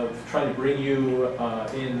sense of trying to bring you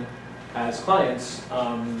in as clients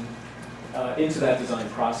into that design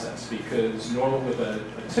process, because normally with a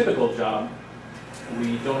typical job,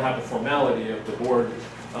 we don't have the formality of the board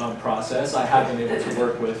process. I have been able to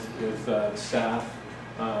work with staff,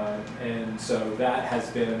 and so that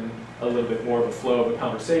has been a little bit more of a flow of a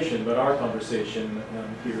conversation, but our conversation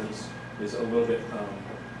here is a little bit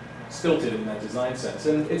stilted in that design sense.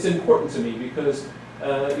 And it's important to me because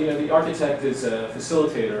the architect is a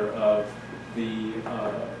facilitator of the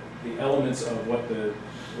elements of what the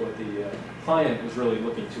client is really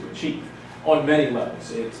looking to achieve on many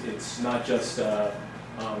levels. It's not just the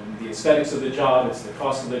aesthetics of the job, it's the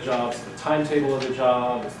cost of the job, it's the timetable of the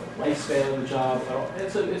job, it's the lifespan of the job.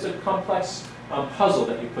 It's a complex puzzle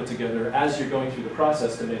that you put together as you're going through the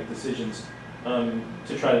process to make decisions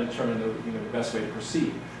to try to determine the best way to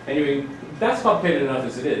proceed. Anyway, that's complicated enough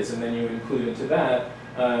as it is, and then you include into that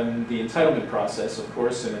the entitlement process. Of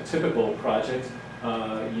course, in a typical project,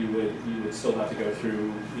 you would still have to go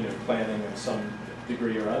through planning of some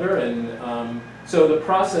degree or other, and so the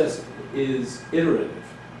process is iterative.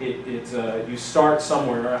 You start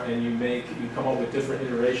somewhere and you come up with different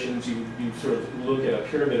iterations. You sort of look at a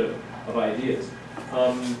pyramid of ideas.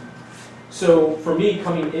 So for me,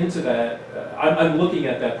 coming into that, I'm looking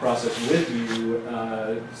at that process with you,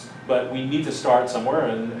 but we need to start somewhere,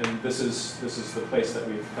 and this is the place that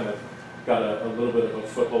we've kind of got a little bit of a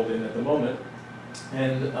foothold in at the moment.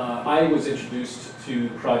 And I was introduced to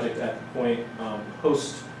the project at the point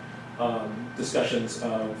post discussions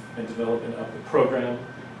of and development of the program,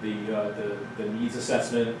 the needs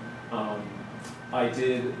assessment. I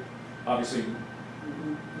did obviously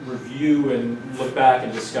review and look back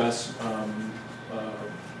and discuss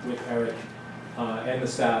with Eric and the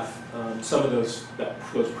staff some of those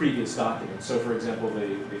previous documents. So for example,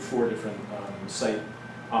 the 4 different site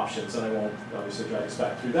options, and I won't obviously drag us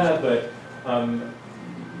back through that, but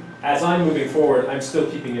as I'm moving forward, I'm still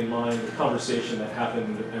keeping in mind the conversation that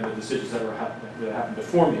happened and the decisions that happened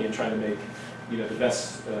before me, and trying to make the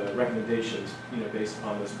best recommendations, based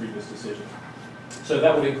upon those previous decisions. So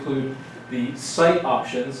that would include the site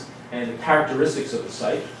options and the characteristics of the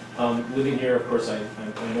site. Living here, of course, I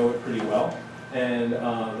know it pretty well. And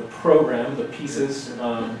the program, the pieces,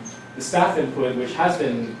 the staff input, which has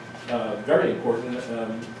been very important.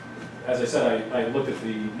 As I said, I looked at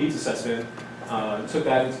the needs assessment, took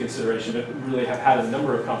that into consideration, but really have had a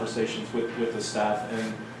number of conversations with the staff.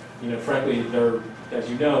 And frankly, as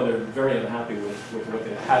you know, they're very unhappy with what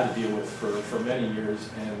they had to deal with for many years,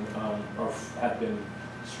 and have been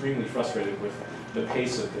extremely frustrated with the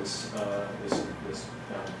pace of this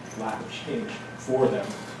lack of change for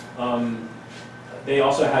them. They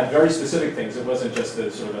also had very specific things. It wasn't just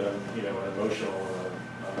a sort of an emotional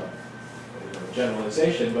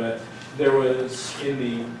generalization, but there was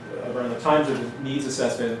around the times of the needs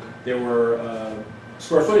assessment, there were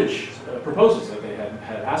square footage proposals that they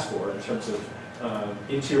had asked for in terms of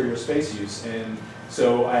interior space use. And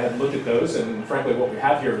so I had looked at those, and frankly, what we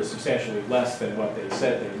have here is substantially less than what they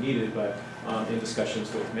said they needed. But in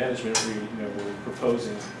discussions with management, we were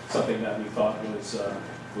proposing something that we thought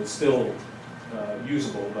was still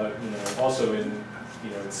usable, but also it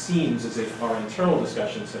seems as if our internal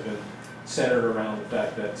discussions have been centered around the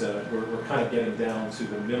fact that we're kind of getting down to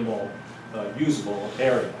the minimal usable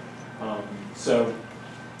area.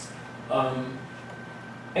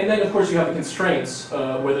 And then, of course, you have the constraints,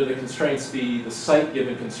 whether the constraints be the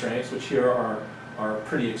site-given constraints, which here are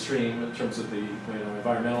pretty extreme in terms of the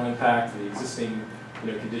environmental impact, the existing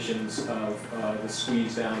conditions of the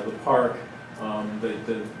squeeze down of the park,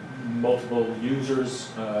 the multiple users,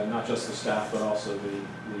 not just the staff, but also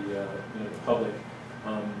the public.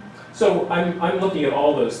 So I'm looking at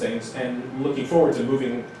all those things and looking forward to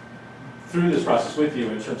moving through this process with you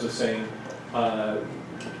in terms of saying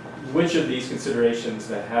which of these considerations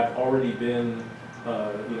that have already been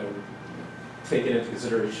taken into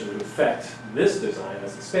consideration to affect this design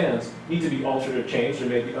as it stands need to be altered or changed, or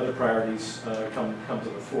maybe other priorities come to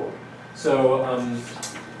the fore. So I'm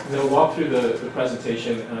going to walk through the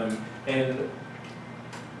presentation and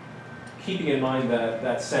keeping in mind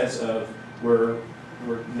that sense of we're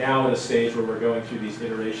now at a stage where we're going through these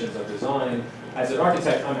iterations of design. As an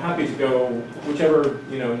architect, I'm happy to go whichever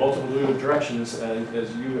multitude of directions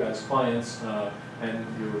as you as clients and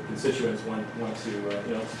your constituents want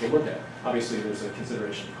to look at. Obviously, there's a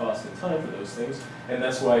consideration of cost and time for those things, and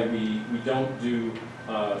that's why we don't do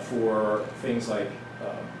for things like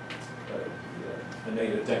a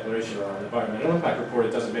negative declaration or an environmental impact report.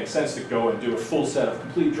 It doesn't make sense to go and do a full set of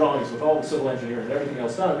complete drawings with all the civil engineering and everything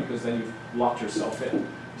else done, because then you've locked yourself in.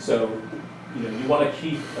 So you want to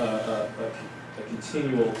keep a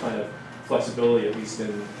continual kind of flexibility, at least to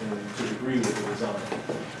a degree, with the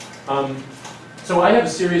design. So I have a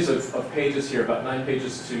series of pages here, about 9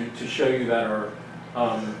 pages, to show you that are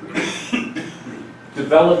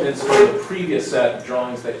developments from the previous set of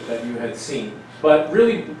drawings that you had seen. But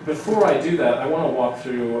really, before I do that, I want to walk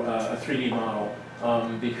through a 3D model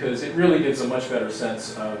because it really gives a much better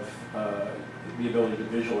sense of the ability to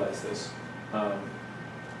visualize this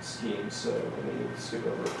scheme. So let me skip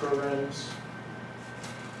over programs.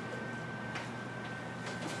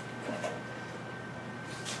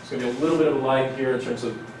 It's going to be a little bit of a lag here in terms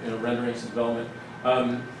of renderings and development.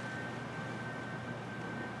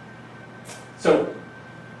 So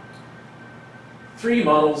 3D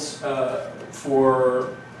models for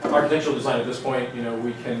architectural design at this point,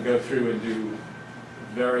 we can go through and do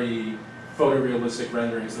very photorealistic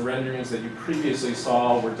renderings. The renderings that you previously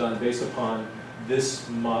saw were done based upon this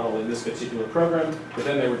model in this particular program, but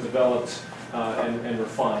then they were developed and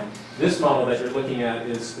refined. This model that you're looking at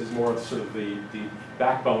is more of sort of the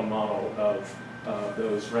backbone model of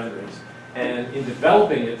those renderings. And in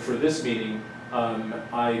developing it for this meeting,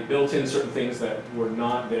 I built in certain things that were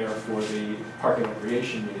not there for the park and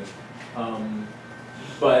recreation meeting.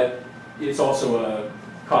 But it's also a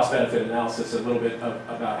cost-benefit analysis, a little bit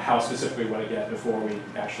about how specifically we want to get before we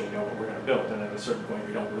actually know what we're going to build. And at a certain point,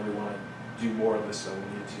 we don't really want to do more of this than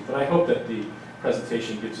we need to. But I hope that the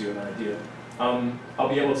presentation gives you an idea. I'll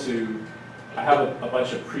be able to, I have a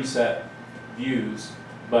bunch of preset views,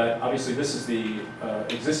 but obviously this is the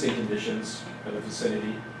existing conditions of the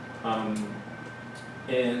vicinity.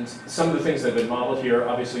 And some of the things that have been modeled here,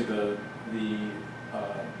 obviously the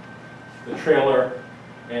trailer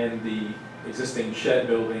and the existing shed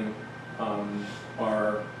building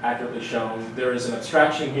are accurately shown. There is an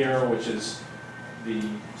abstraction here, which is the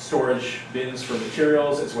storage bins for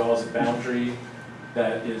materials, as well as a boundary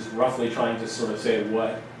that is roughly trying to sort of say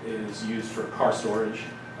what is used for car storage.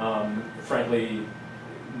 Frankly,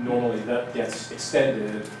 normally that gets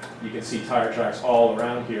extended. You can see tire tracks all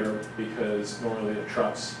around here because normally the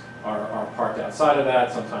trucks are parked outside of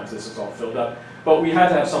that. Sometimes this is all filled up. But we had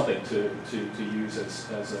to have something to use as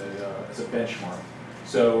a benchmark.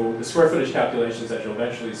 So the square footage calculations that you'll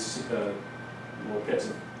eventually we'll get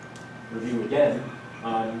to review again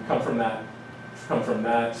come from that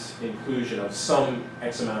inclusion of some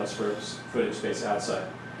X amount of square footage space outside.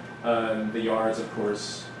 The yards, of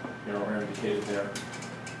course, are indicated there.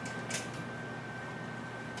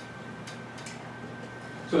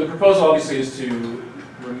 So the proposal obviously is to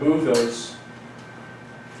remove those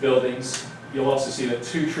buildings. You'll also see that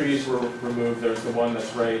 2 trees were removed. There's the one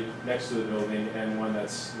that's right next to the building and one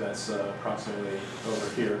that's approximately over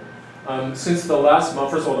here. Since the last model,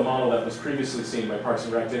 first of all, the model that was previously seen by Parks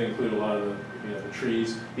and Rec did include a lot of the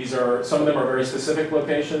trees. These are, some of them are very specific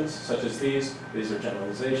locations, such as these. These are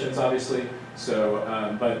generalizations, obviously. So,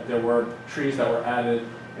 but there were trees that were added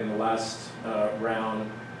in the last round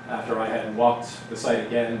after I had walked the site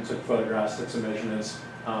again, took photographs, took some measurements,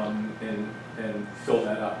 and filled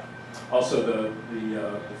that up. Also,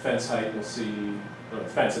 the fence height, you'll see, the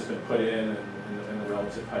fence has been put in, and the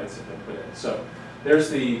relative heights have been put in. So there's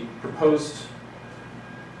the proposed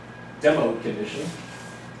demo condition.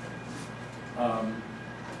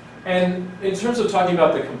 And in terms of talking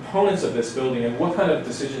about the components of this building and what kind of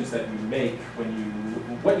decisions that you make when you,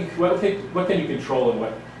 what can you control and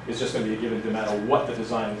what is just going to be a given no matter what the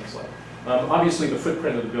design looks like. Obviously, the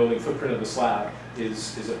footprint of the building, footprint of the slab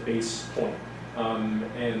is a base point.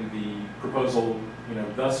 And the proposal,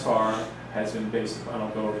 thus far has been based upon, I'll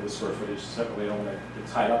go over the square footage separately, I don't want to get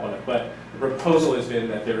tied up on it, but the proposal has been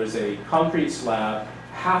that there is a concrete slab,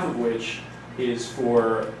 half of which is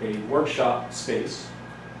for a workshop space,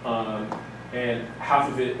 and half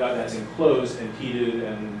of it that's enclosed and heated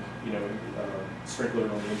and sprinklered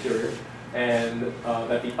on the interior, and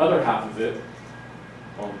that the other half of it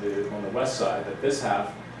on the west side, that this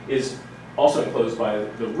half is also enclosed by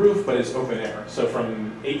the roof, but is open air. So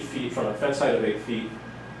from 8 feet, from a fence height of 8 feet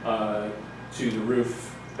to the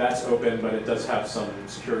roof, that's open, but it does have some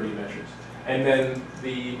security measures. And then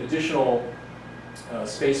the additional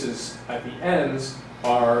spaces at the ends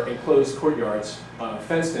are enclosed courtyards,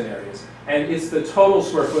 fenced-in areas. And it's the total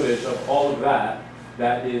square footage of all of that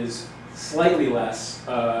that is slightly less,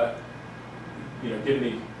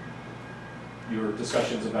 given your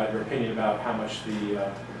discussions about your opinion about how much the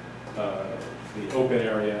open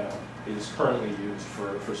area is currently used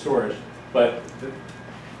for storage. But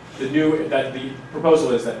the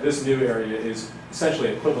proposal is that this new area is essentially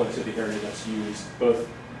equivalent to the area that's used both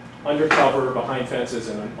undercover, behind fences,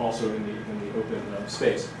 and then also in the open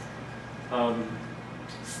space.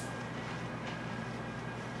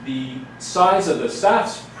 The size of the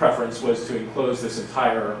staff's preference was to enclose this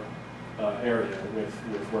entire area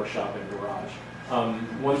with workshop and garage.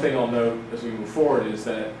 One thing I'll note as we move forward is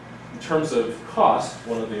that in terms of cost,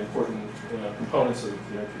 one of the important components of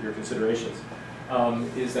your considerations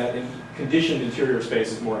is that conditioned interior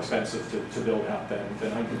space is more expensive to build out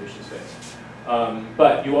than unconditioned space.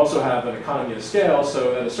 But you also have an economy of scale,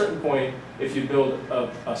 so at a certain point, if you build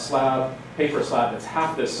a slab, pay for a slab that's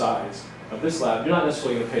half this size of this slab, you're not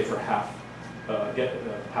necessarily going to pay for half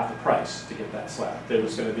the price to get that slab.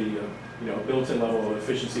 There's going to be a built-in level of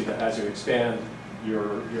efficiency that as you expand,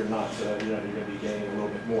 you're going to be gaining a little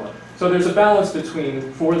bit more. So there's a balance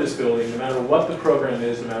between, for this building, no matter what the program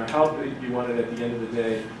is, no matter how big you want it at the end of the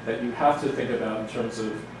day, that you have to think about in terms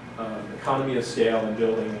of economy of scale and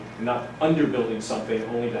building, not underbuilding something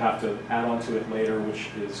only to have to add on to it later,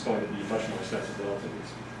 which is going to be much more expensive relatively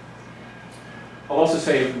speaking. I'll also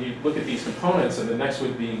say when you look at these components, and the next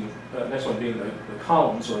one being the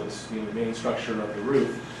columns or the main structure of the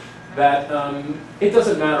roof, that it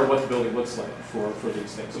doesn't matter what the building looks like for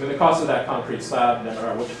these things. I mean, the cost of that concrete slab, no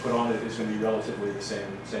matter what you put on it, is going to be relatively the same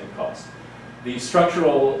cost. The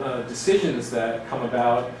structural decisions that come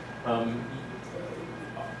about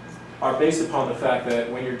are based upon the fact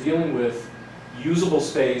that when you're dealing with usable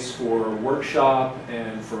space for workshop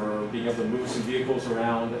and for being able to move some vehicles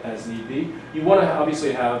around as need be, you want to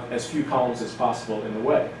obviously have as few columns as possible in the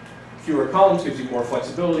way. Fewer columns gives you more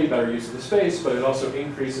flexibility, better use of the space, but it also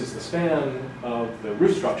increases the span of the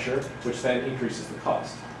roof structure, which then increases the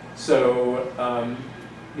cost. So,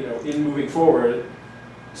 in moving forward,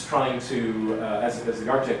 it's trying to, as the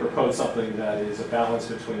architect, propose something that is a balance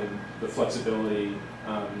between the flexibility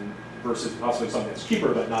versus possibly something that's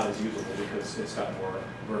cheaper but not as usable because it's got more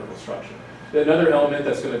vertical structure. Another element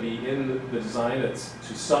that's going to be in the design that's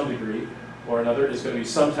to some degree or another is going to be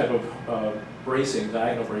some type of bracing,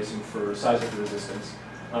 diagonal bracing for seismic resistance.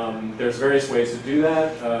 There's various ways to do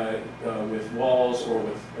that with walls or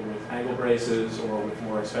with angle braces or with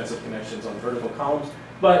more expensive connections on vertical columns.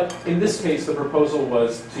 But in this case, the proposal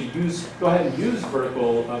was to go ahead and use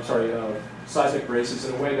seismic braces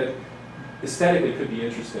in a way that aesthetically could be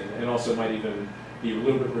interesting and also might even be a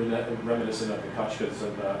little bit reminiscent of the Kachkas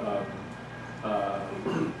and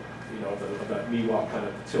of that Miwok kind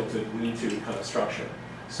of tilted lean-to kind of structure.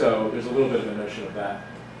 So there's a little bit of a notion of that.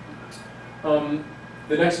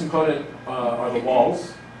 The next component are the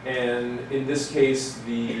walls, and in this case,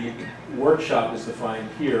 the workshop is defined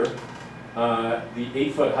here. The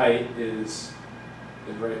 8-foot height is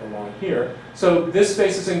right along here. So this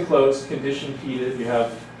space is enclosed, conditioned, heated. You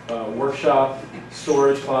have workshop,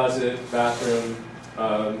 storage closet, bathroom,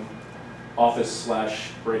 office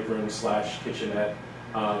 / break room / kitchenette,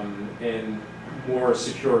 and more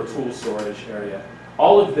secure tool storage area.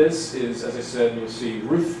 All of this is, as I said, you'll see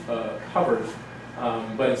roof covered,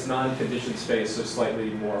 but it's non-conditioned space, so slightly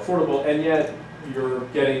more affordable, and yet you're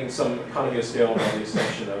getting some economy of scale by the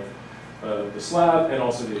extension of the slab and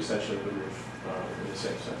also the extension of the roof in the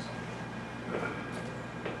same sense.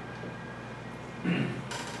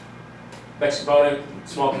 Next component,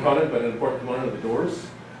 small component, but an important component of the doors.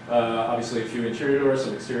 Obviously a few interior doors,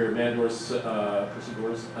 some exterior man doors, person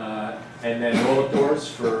doors, and then roll-up doors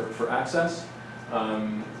for access.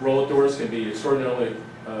 Roll-up doors can be extraordinarily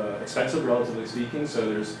expensive, relatively speaking, so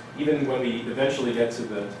there's, even when we eventually get to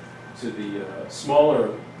the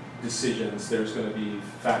smaller decisions, there's going to be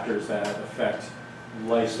factors that affect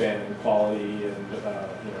lifespan and quality and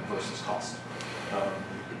versus cost.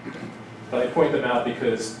 But I point them out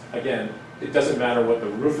because, again, it doesn't matter what the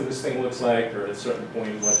roof of this thing looks like, or at a certain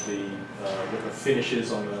point what the finish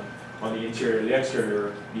is on the interior or the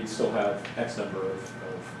exterior. You'd still have X number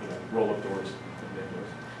of roll-up doors.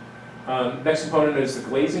 Next component is the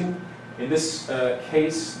glazing. In this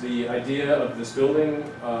case, the idea of this building,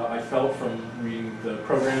 I felt from reading the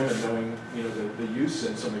program and knowing the use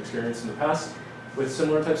and some experience in the past with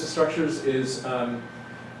similar types of structures, is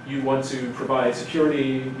you want to provide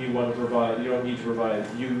security. You don't need to provide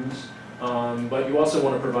views. But you also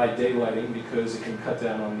want to provide daylighting because it can cut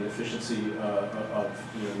down on the efficiency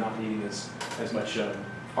of not needing as much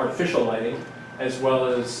artificial lighting, as well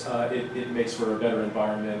as it makes for a better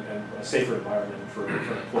environment and a safer environment for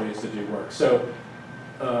employees to do work. So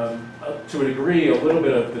to a degree, a little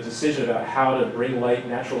bit of the decision about how to bring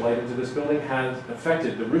natural light into this building has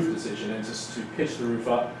affected the roof decision, and just to pitch the roof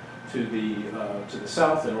up to the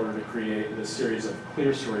south in order to create this series of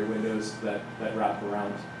clear story windows that wrap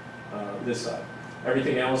around this side.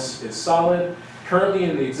 Everything else is solid. Currently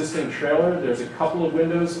in the existing trailer, there's a couple of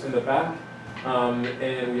windows in the back,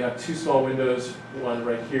 and we have 2 small windows, one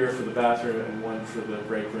right here for the bathroom and one for the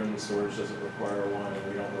break room. The storage doesn't require one, and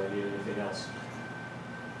we don't really need anything else.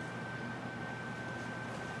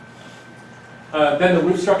 Then the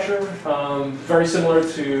roof structure, very similar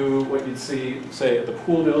to what you'd see, say, at the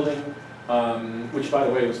pool building, which, by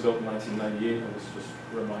the way, was built in 1998. I was just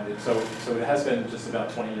reminded. So it has been just about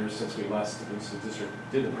 20 years since the district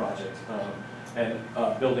did the project, and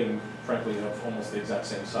building, frankly, of almost the exact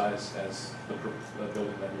same size as the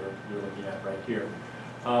building that you're looking at right here.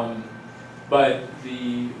 But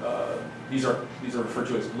these are referred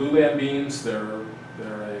to as glulam beams. They're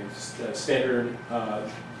a standard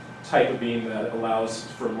type of beam that allows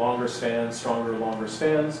for longer spans, longer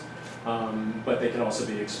spans. But they can also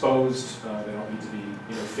be exposed. They don't need to be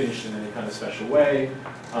finished in any kind of special way.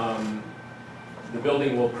 The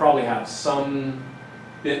building will probably have some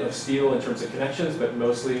bit of steel in terms of connections, but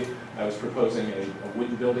mostly I was proposing a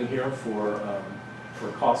wooden building here for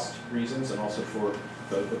cost reasons and also for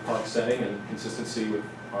the park setting and consistency with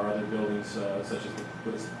our other buildings, such as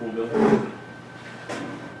the pool building.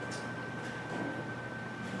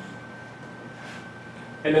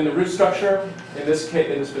 And then the roof structure, in this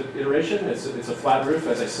iteration, it's a flat roof.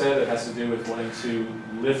 As I said, it has to do with wanting to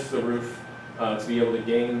lift the roof to be able to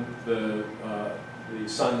gain the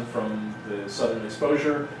sun from the southern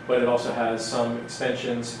exposure, but it also has some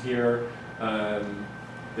extensions here. I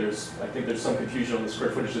think there's some confusion on the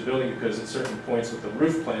square footage of the building because at certain points with the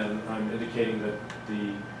roof plan, I'm indicating that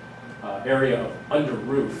the area of under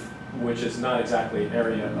roof, which is not exactly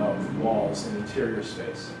area of walls and interior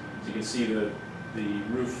space. So you can see the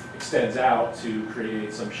roof extends out to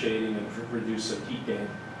create some shading and reduce some heat gain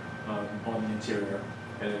on the interior,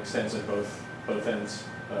 and it extends at both ends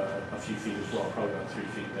a few feet as well, probably about 3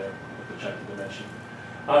 feet there with the checked dimension.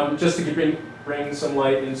 Just to bring some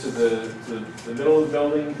light into the middle of the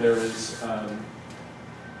building, there is a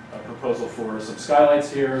proposal for some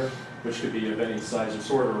skylights here, which could be of any size or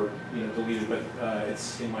sort, or deleted. But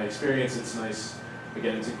it's, in my experience, it's nice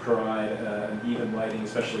again, to provide an even lighting,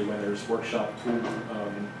 especially when there's workshop tool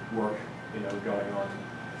work, going on.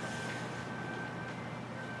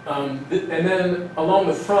 And then along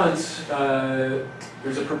the front,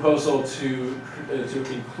 there's a proposal to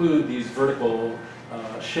include these vertical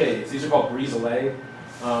shades. These are called brise-soleil.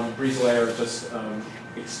 Brise-soleil are just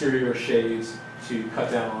exterior shades to cut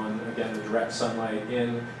down on, again, the direct sunlight.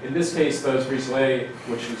 In this case, those brise-soleil,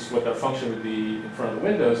 which is what their function would be in front of the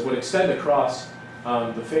windows, would extend across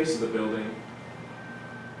the face of the building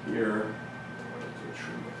here,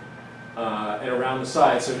 and around the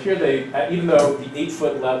side. So here even though the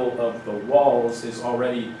 8-foot level of the walls is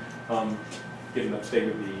already, given that they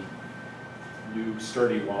would be new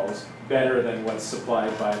sturdy walls, better than what's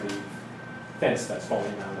supplied by the fence that's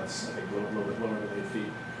falling down. That's, I think, a little bit lower than 8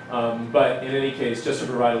 feet. But in any case, just to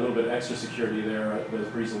provide a little bit of extra security there, those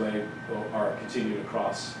brise-soleil are continued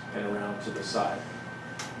across and around to the side.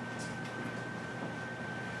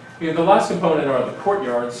 The last component are the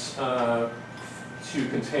courtyards to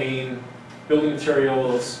contain building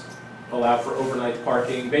materials, allow for overnight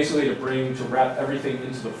parking, basically to wrap everything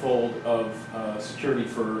into the fold of security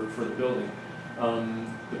for the building.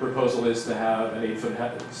 The proposal is to have an 8-foot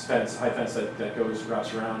high fence that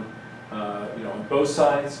wraps around, on both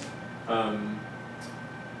sides, and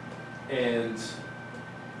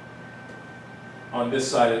on this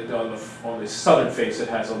side, on the southern face, it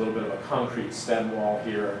has a little bit of a concrete stem wall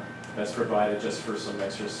here that's provided just for some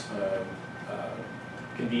extra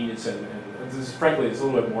convenience, and this is, frankly, it's a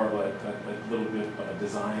little bit more of a little bit of a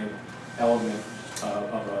design element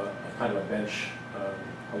of a kind of a bench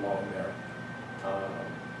along there.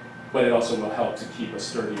 But it also will help to keep a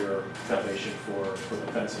sturdier foundation for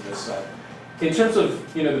the fence on this side. In terms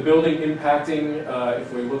of the building impacting,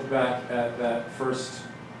 if we look back at that first,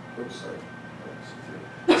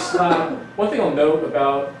 slab, one thing I'll note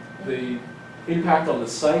about the impact on the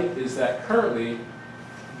site is that currently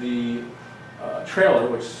the trailer,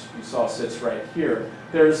 which you saw sits right here,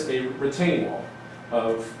 there's a retaining wall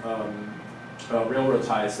of railroad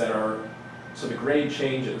ties that are, so the grade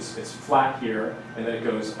changes. It's flat here, and then it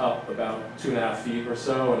goes up about 2.5 feet or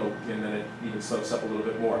so, and then it even slopes up a little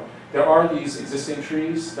bit more. There are these existing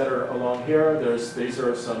trees that are along here. These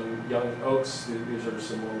are some young oaks. These are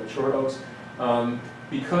some more mature oaks.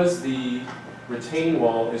 Because the retaining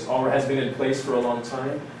wall has been in place for a long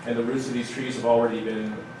time, and the roots of these trees have already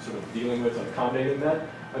been sort of dealing with and accommodating that,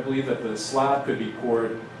 I believe that the slab could be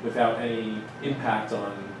poured without any impact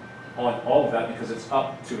on all of that, because it's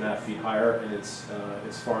up 2.5 feet higher, and it's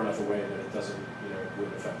far enough away that it doesn't,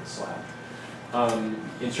 wouldn't affect the slab. And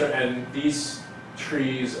these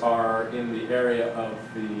trees are in the area of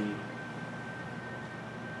the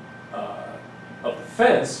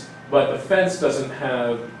fence, but the fence doesn't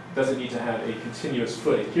need to have a continuous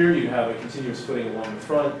footing. Here you have a continuous footing along the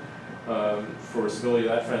front for stability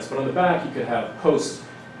of that fence, but on the back you could have post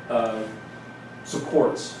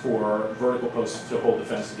supports for vertical posts to hold the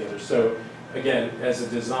fence together. So again, as a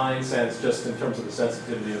design sense, just in terms of the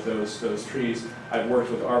sensitivity of those trees, I've worked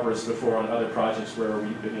with arborists before on other projects where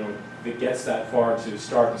it gets that far to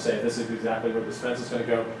start to say this is exactly where this fence is going to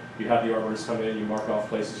go. You have the arborists come in, you mark off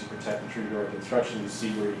places, you protect the tree during construction, you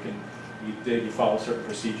see where you dig, you follow certain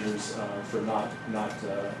procedures for not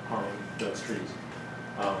harming those trees.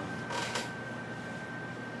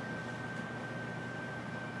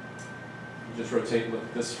 Just rotate, look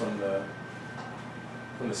at this from the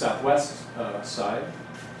southwest side.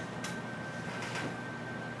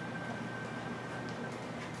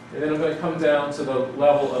 And then I'm going to come down to the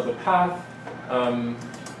level of the path. I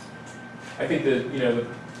think that the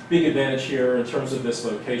big advantage here in terms of this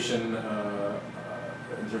location,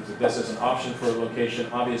 in terms of this as an option for a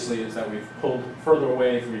location, obviously, is that we've pulled further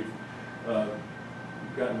away. We've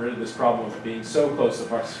gotten rid of this problem of being so close to the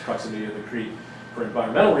proximity of the creek for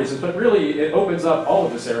environmental reasons, but really it opens up all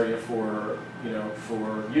of this area for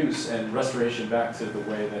use and restoration back to the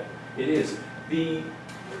way that it is.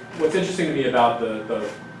 What's interesting to me about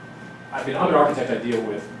I'm an architect, I deal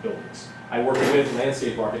with buildings. I work with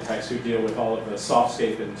landscape architects who deal with all of the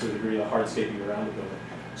softscape and to a degree the hardscaping around the building.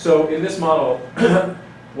 So in this model,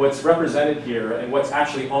 what's represented here and what's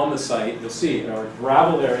actually on the site, you'll see, are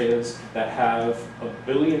gravel areas that have 1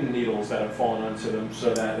 billion needles that have fallen onto them,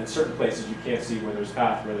 so that in certain places you can't see where there's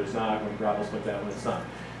path, where there's not, when gravel's put down, when it's not.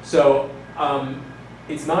 So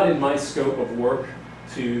it's not in my scope of work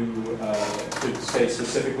to say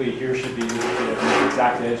specifically here should be the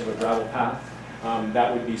exact edge of a gravel path.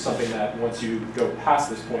 That would be something that once you go past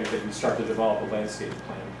this point, that you start to develop a landscape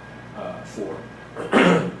plan for.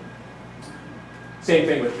 Same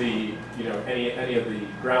thing with any of the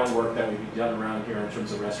groundwork that would be done around here in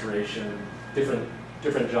terms of restoration, different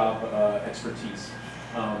different job expertise.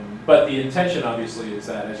 But the intention, obviously, is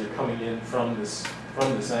that as you're coming in from this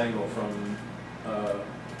angle, from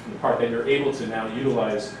the park, that you're able to now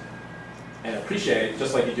utilize and appreciate,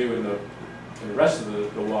 just like you do in the rest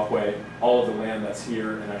of the walkway, all of the land that's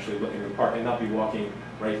here, and actually looking at the park, and not be walking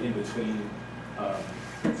right in between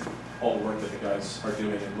all the work that the guys are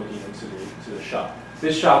doing and looking into the shop.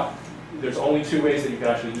 This shop, there's only two ways that you can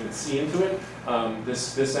actually even see into it,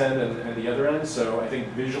 this end and the other end. So I think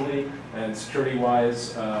visually and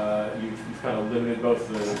security-wise, you've kind of limited both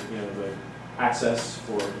the access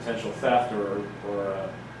for potential theft or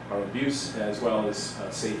abuse, as well as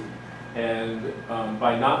safety. And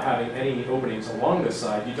by not having any openings along this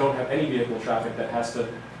side, you don't have any vehicle traffic that has to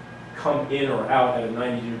come in or out at a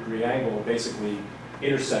 90-degree angle, basically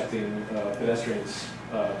intersecting pedestrians,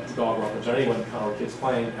 dog walkers, or anyone or kids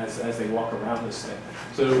playing as they walk around this thing.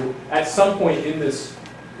 So at some point in this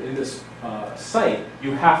site,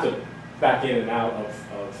 you have to back in and out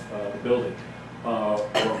of the building or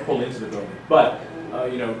pull into the building. But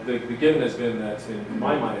the given has been that, in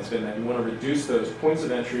my mind, it's been that you want to reduce those points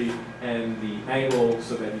of entry and the angle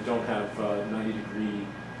so that you don't have 90-degree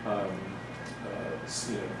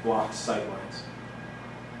blocked sight lines.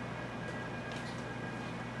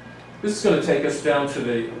 This is going to take us down to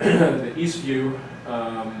the east view.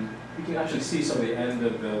 You can actually see some of the end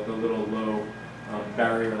of the little low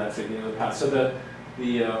barrier that's at the end of the path. So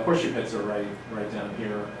the horseshoe pits are right down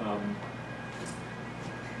here.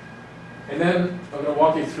 And then I'm going to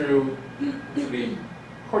walk you through the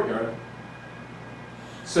courtyard.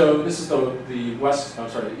 So this is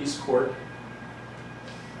the east court.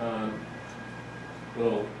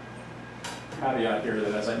 Little caveat here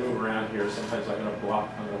that as I move around here, sometimes I'm going to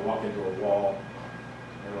walk into a wall,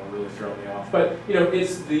 and it'll really throw me off. But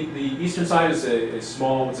it's the eastern side is a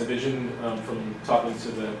small. It's envisioned from talking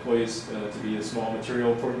to the employees to be a small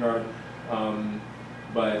material courtyard,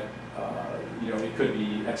 but it could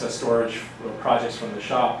be excess storage projects from the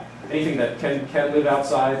shop. Anything that can live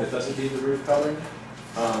outside that doesn't need the roof covering,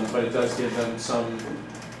 but it does give them some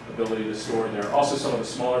ability to store there. Also, some of the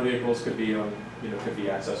smaller vehicles could be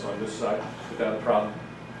accessed on this side without a problem.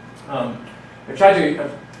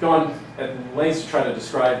 I've gone at lengths to try to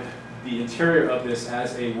describe the interior of this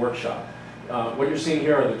as a workshop. What you're seeing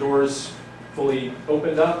here are the doors fully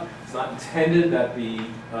opened up. It's not intended that the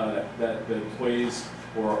employees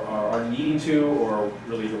are needing to or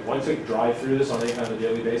really want to drive through this on any kind of a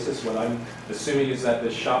daily basis. What I'm assuming is that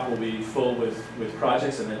this shop will be full with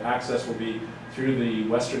projects, and then access will be through the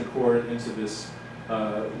western court into this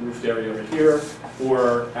roofed area over here,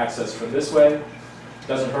 or access from this way.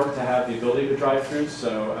 Doesn't hurt to have the ability to drive through,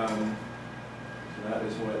 so that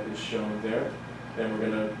is what is shown there. Then we're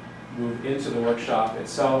going to move into the workshop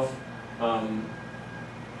itself. And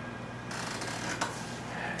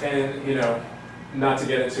not to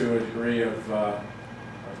get into a degree of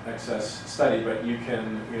excess study, but you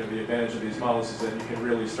can, the advantage of these models is that you can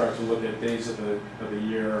really start to look at days of the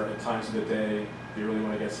year and times of the day if you really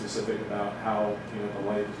want to get specific about how the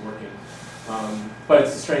light is working. But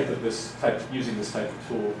it's the strength of using this type of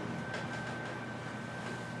tool.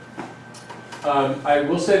 I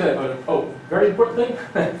will say that, very important thing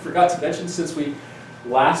I forgot to mention since we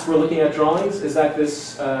last were looking at drawings, is that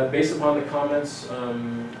this, based upon the comments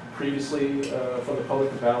previously from the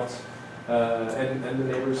public about, and the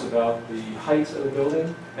neighbors about the height of the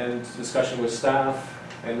building, and discussion with staff,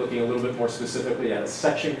 and looking a little bit more specifically at a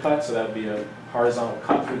section cut, so that would be a horizontal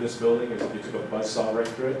cut through this building as if you took a buzzsaw right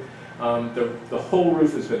through it. The whole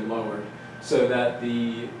roof has been lowered so that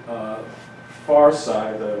the far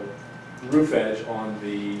side, the roof edge on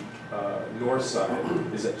the north side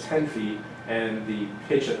is at 10 feet, and the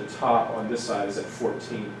pitch at the top on this side is at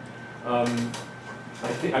 14.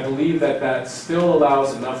 I believe that still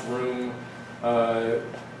allows enough room.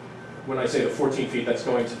 When I say the 14 feet, that's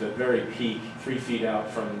going to the very peak, 3 feet out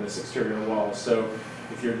from this exterior wall. So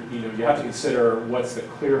if you have to consider what's the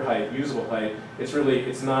clear height, usable height.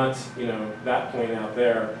 It's not that point out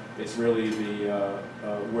there. It's really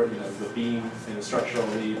where the beam and the structural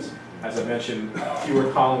needs. As I mentioned,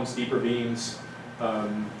 fewer columns, deeper beams,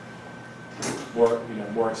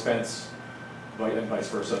 more expense, and vice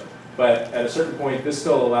versa. But at a certain point, this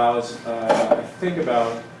still allows, I think,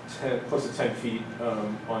 about close to 10 feet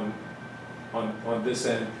on this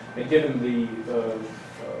end. And given the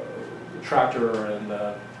tractor and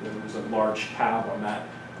there's a large cab on that,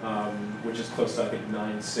 which is close to, I think,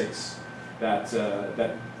 9.6,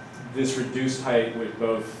 that this reduced height would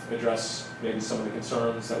both address maybe some of the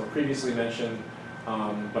concerns that were previously mentioned,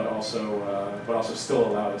 but also still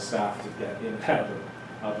allow the staff to get in and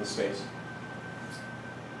out of the space.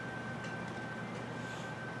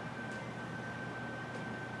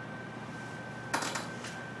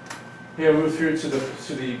 move through to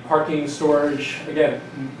the parking storage. Again,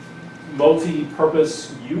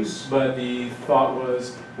 multi-purpose use, but the thought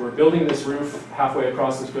was we're building this roof halfway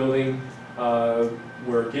across this building.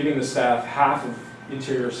 We're giving the staff half of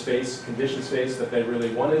interior space, conditioned space that they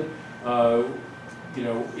really wanted. You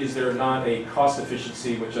know, is there not a cost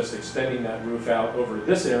efficiency with just extending that roof out over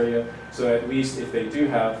this area, so at least if they do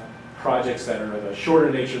have projects that are of a shorter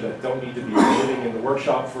nature that don't need to be living in the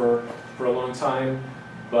workshop for a long time,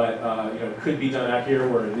 but you know, could be done out here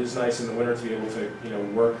where it is nice in the winter to be able to, you know,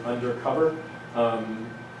 work under cover,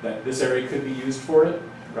 that this area could be used for it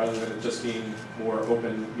rather than it just being more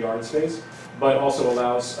open yard space, but also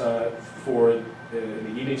allows for in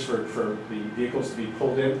the evenings for the vehicles to be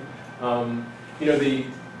pulled in. You know, the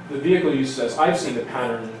vehicle use, as I've seen the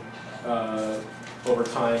pattern over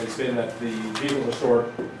time, has been that the vehicles are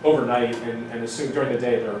stored overnight, and as soon during the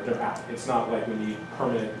day they're out. It's not like we need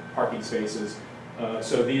permanent parking spaces.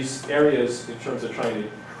 So these areas, in terms of trying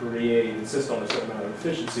to insist on a certain amount of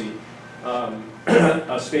efficiency,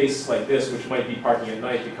 a space like this, which might be parking at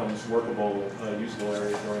night, becomes workable, usable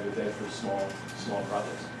area during the day for small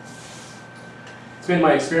projects. It's been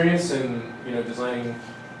my experience in, you know, designing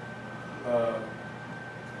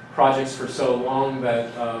projects for so long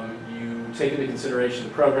that you take into consideration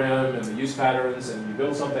the program and the use patterns, and you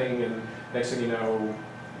build something, and next thing you know,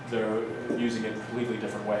 they're using it in completely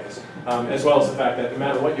different ways. As well as the fact that no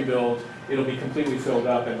matter what you build, it'll be completely filled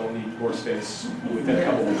up and they'll need more space within a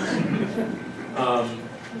couple weeks.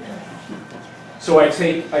 So I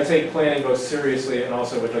take planning both seriously and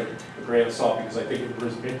also with a grain of salt, because I think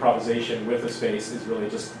improvisation with a space is really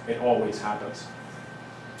just, it always happens.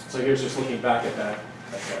 So here's just looking back at that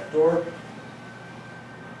door.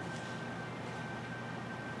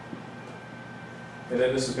 And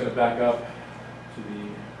then this is going to back up to the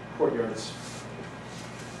courtyards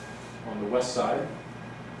on the west side.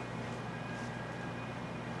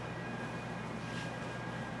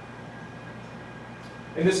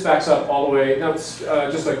 And this backs up all the way. Now, it's,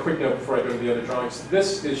 just a quick note before I go to the other drawings.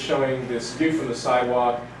 This is showing this view from the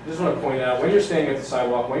sidewalk. I just want to point out, when you're standing at the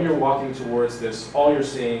sidewalk, when you're walking towards this, all you're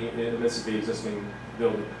seeing, and this is the existing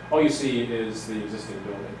building, all you see is the existing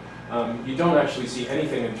building. You don't actually see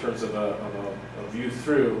anything in terms of a view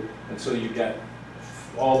through until you get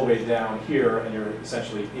all the way down here, and you're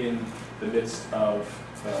essentially in the midst of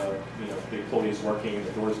you know, the employees working,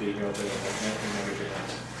 the doors being open, and everything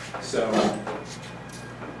else. So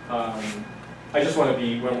I just want to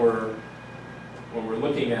be, when we're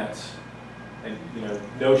looking at, and you know,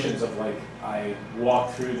 notions of like, I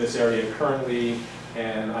walk through this area currently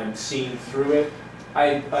and I'm seeing through it. I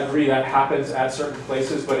agree that happens at certain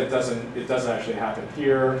places, but it doesn't actually happen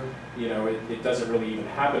here. You know, it doesn't really even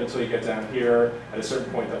happen until you get down here. At a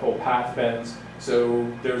certain point, the whole path bends. So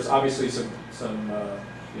there's obviously some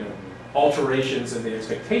you know, alterations in the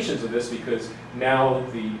expectations of this, because now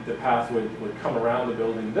the path would come around the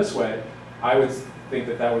building this way. I would think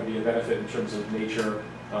that that would be a benefit in terms of nature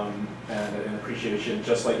and appreciation,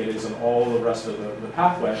 just like it is in all the rest of the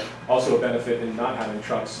pathway. Also a benefit in not having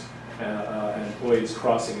trucks and employees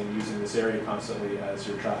crossing and using this area constantly as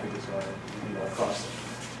your traffic is going, you know, across it.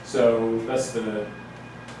 So that's the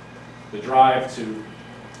drive to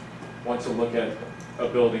want to look at a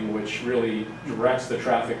building which really directs the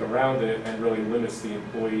traffic around it and really limits the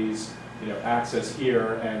employees, you know, access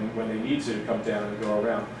here, and when they need to come down and go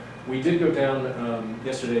around. We did go down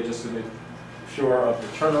yesterday just to make sure of the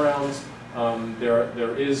turnarounds.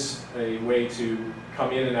 There is a way to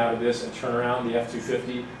come in and out of this and turn around the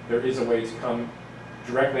F-250. There is a way to come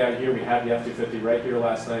directly out of here. We had the F-250 right here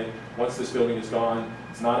last night. Once this building is gone,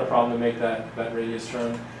 it's not a problem to make that radius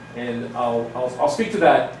turn. And I'll speak to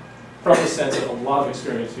that from the sense of a lot of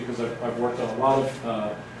experience, because I've worked on a lot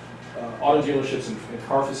of auto dealerships and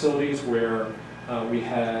car facilities where we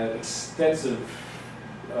had extensive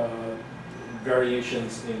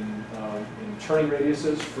variations in turning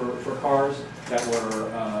radiuses for cars that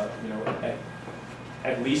were you know,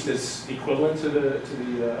 at least as equivalent to the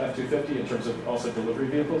F-250 in terms of also delivery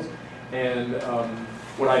vehicles. And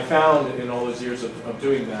what I found in all those years of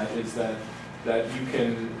doing that is that you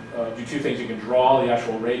can do two things. You can draw the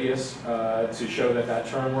actual radius to show that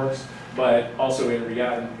turn works, but also in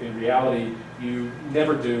reality, you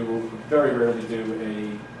never do, very rarely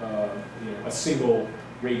do you know, a single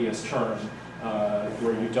radius turn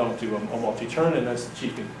where you don't do a multi-turn, and as the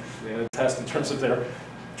chief can attest in terms of their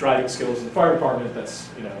driving skills in the fire department, that's,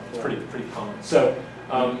 you know, pretty common. So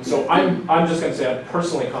so I'm just going to say I'm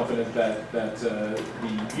personally confident that the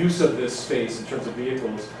use of this space in terms of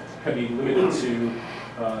vehicles can be limited to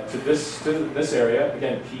this area.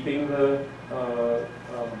 Again, keeping the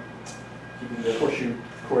horseshoe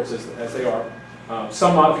courts as they are.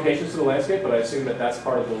 Some modifications to the landscape, but I assume that that's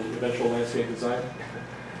part of the eventual landscape design.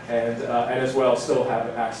 And as well, still have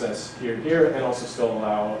access here and here, and also still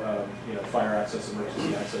allow fire access,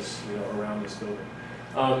 emergency access around this building.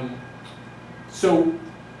 So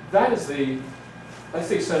that is that's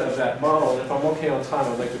the extent of that model. And if I'm okay on time,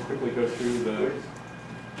 I'd like to quickly go through the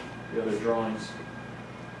other drawings.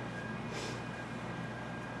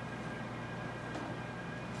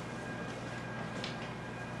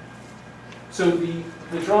 So the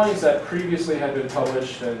drawings that previously had been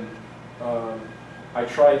published, and I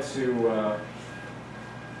tried to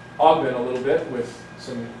augment a little bit with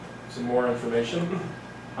some more information.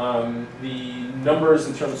 The numbers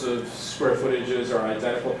in terms of square footages are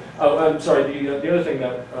identical. Oh, I'm sorry, the other thing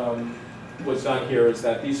that was done here is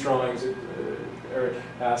that these drawings, Eric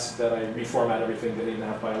asked that I reformat everything to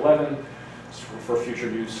 8.5 by 11 for future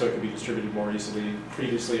use so it could be distributed more easily.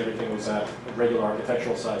 Previously, everything was at regular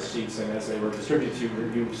architectural size sheets, and as they were distributed to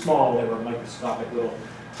you small, they were microscopic little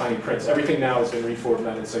tiny prints. Everything now has been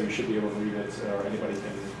reformatted, so you should be able to read it, or anybody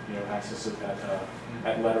can access it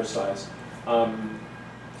at letter size. So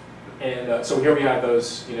here we have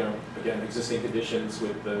those, again, existing conditions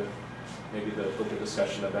with maybe the open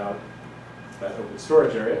discussion about that open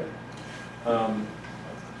storage area.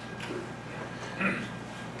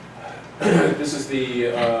 This is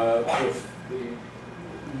the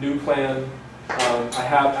new plan. I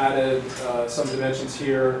have added some dimensions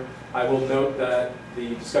here. I will note that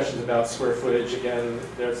the discussions about square footage, again,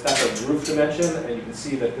 that's a roof dimension, and you can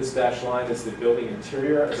see that this dashed line is the building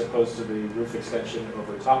interior as opposed to the roof extension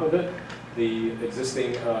over top of it. The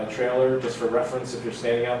existing trailer, just for reference, if you're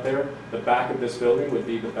standing out there, the back of this building would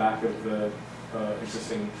be the back of the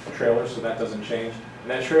existing trailer, so that doesn't change.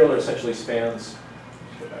 And that trailer essentially spans,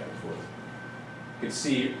 go back and forth. You can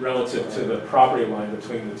see relative to the property line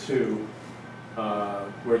between the two,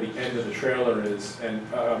 where the end of the trailer is, and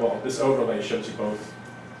well, this overlay shows you both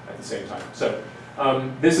at the same time. So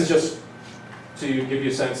this is just to give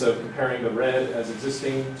you a sense of comparing the red as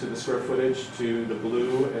existing to the square footage to the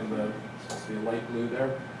blue and the light blue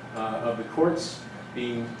there of the courts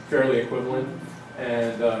being fairly equivalent,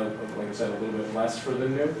 and like I said, a little bit less for the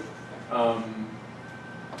new.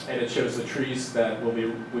 And it shows the trees that would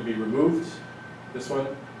be removed, this one,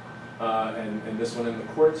 and this one in the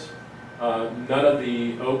court. None of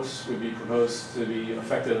the oaks would be proposed to be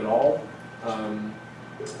affected at all.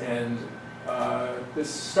 This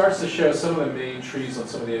starts to show some of the main trees on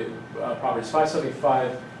some of the properties.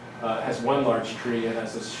 575 has one large tree and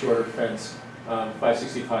has a shorter fence.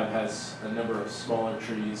 565 has a number of smaller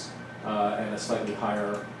trees and a slightly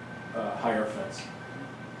higher fence.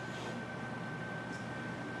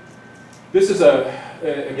 This is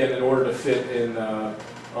again, in order to fit in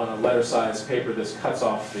on a letter-sized paper, this cuts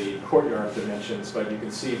off the courtyard dimensions, but you can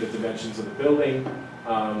see the dimensions of the building,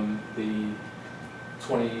 the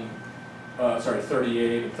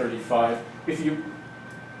 38 and 35.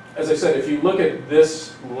 As I said, if you look at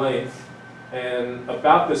this length and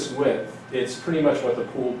about this width, it's pretty much what the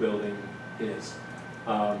pool building is,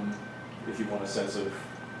 if you want a sense of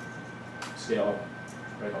scale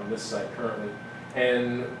right on this site currently.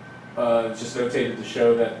 And just notated to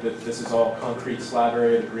show that this is all concrete slab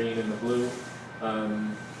area, the green and the blue,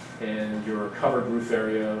 and your covered roof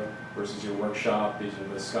area versus your workshop. These are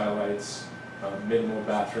the skylights, minimal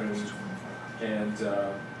bathrooms, and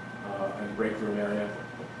break room area.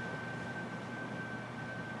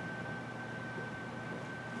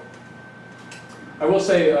 I will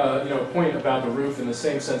say, a point about the roof in the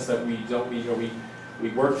same sense that we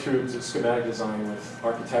work through schematic design with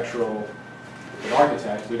an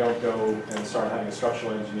architect. We don't go and start having a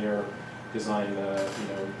structural engineer design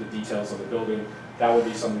the details of the building. That would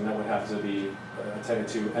be something that would have to be attended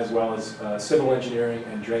to, as well as civil engineering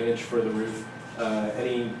and drainage for the roof.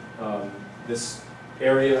 This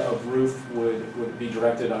area of roof would be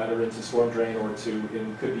directed either into storm drain or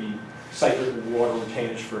could be site water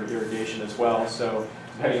retainage for irrigation as well. So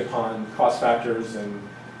depending upon cost factors and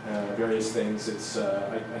various things, it's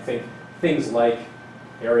I think things like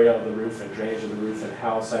area of the roof and drainage of the roof and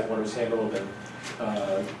how site water is handled and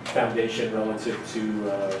foundation relative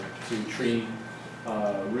to tree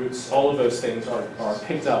roots, all of those things are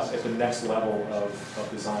picked up at the next level of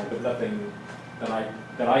design, but nothing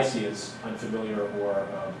that I see as unfamiliar or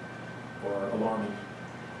alarming.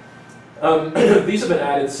 These have been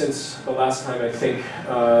added since the last time, I think,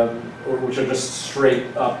 which are just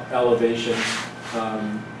straight up elevations.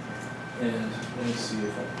 And let me see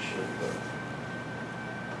if I can show you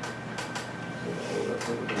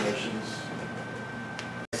the dimensions.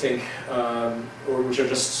 I think, which are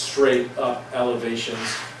just straight up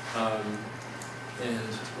elevations. And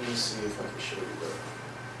let me see if I can show you the,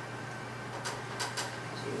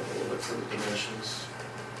 zoom in a little bit for the dimensions.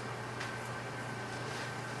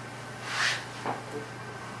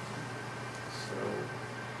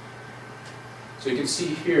 So you can see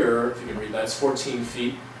here, if you can read that, it's 14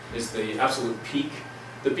 feet is the absolute peak.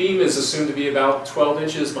 The beam is assumed to be about 12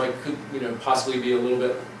 inches, could possibly be a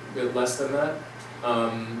little bit less than that.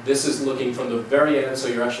 This is looking from the very end, so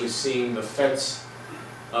you're actually seeing the fence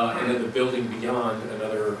and then the building beyond,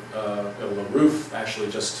 another, the roof actually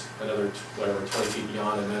just another, 20 feet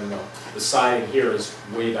beyond, and then the siding here is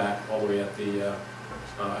way back, all the way at the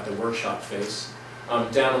workshop face.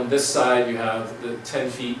 Down on this side, you have the 10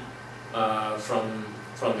 feet from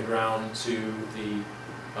the ground to the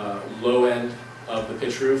low end of the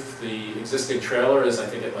pitch roof. The existing trailer is, I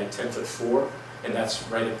think, at like 10'4", and that's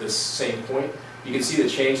right at this same point. You can see the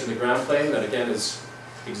change in the ground plane that again is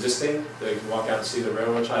existing. They can walk out and see the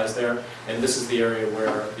railroad ties there, and this is the area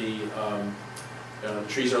where the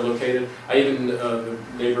trees are located. The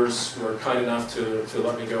neighbors were kind enough to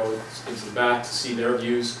let me go into the back to see their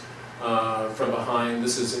views from behind.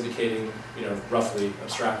 This is indicating, roughly,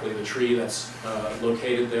 abstractly, the tree that's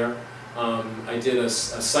located there. I did a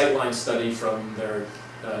sightline study from their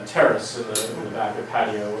terrace in the back, the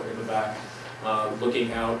patio in the back,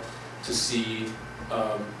 looking out to see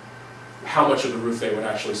how much of the roof they would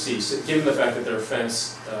actually see. So, given the fact that their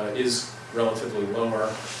fence is relatively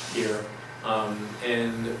lower here,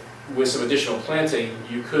 and with some additional planting,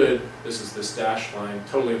 you could, this is this dashed line,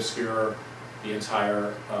 totally obscure the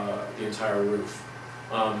entire roof.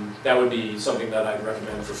 That would be something that I'd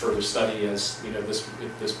recommend for further study as if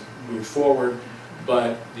this moved forward.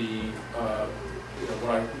 But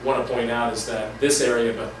what I want to point out is that this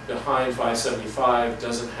area behind 575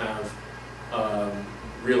 doesn't have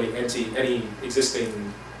really any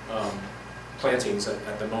existing plantings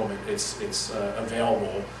at the moment. It's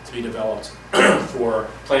available to be developed for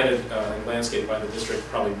planted and landscaped by the district,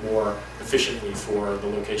 probably more efficiently for the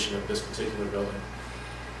location of this particular building.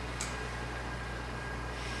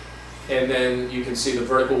 And then you can see the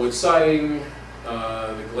vertical wood siding,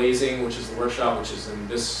 the glazing, which is the workshop, which is in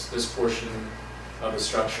this portion of the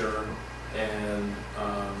structure, and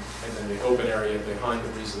then the open area behind the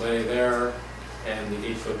brise-soleil there, and the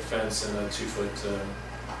 8-foot fence and a 2-foot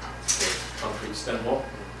concrete stem wall.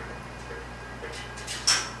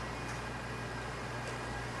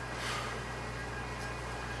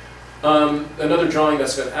 Another drawing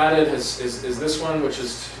that's been added is this one, which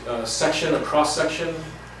is a cross-section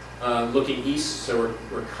looking east. So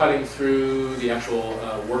we're cutting through the actual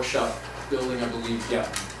workshop building, I believe,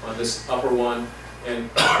 on this upper one, and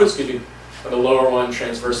excuse me, on the lower one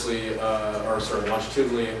transversely, or sort of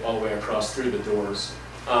longitudinally, all the way across through the doors.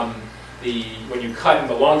 When you cut in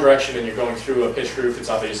the long direction and you're going through a pitched roof, it's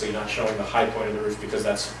obviously not showing the high point of the roof because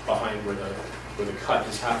that's behind where the cut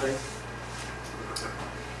is happening.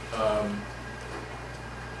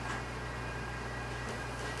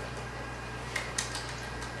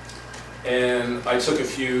 And I took a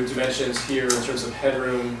few dimensions here in terms of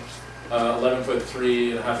headroom, 11 foot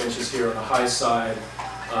 3.5 inches here on the high side,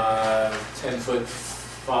 10 foot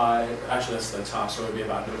 5, actually that's the top, so it would be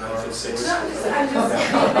about 9 foot 6.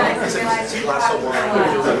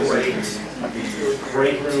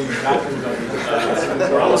 Break room, bathroom,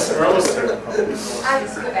 we're almost there.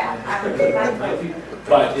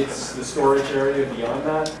 But it's the storage area beyond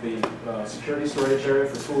that, the security storage area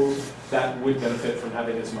for tools, that would benefit from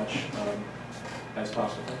having as much as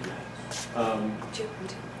possible. Am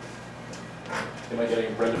I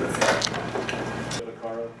getting Brenda?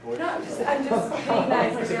 No, I'm just being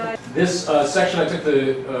nice. This section, I took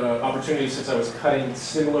the opportunity, since I was cutting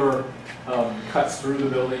similar cuts through the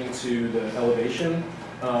building to the elevation,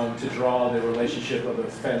 to draw the relationship of the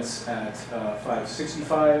fence at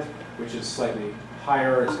 565, which is slightly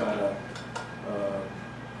higher. It's got a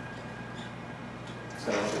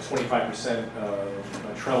 25%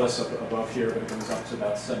 trellis above here, but it goes up to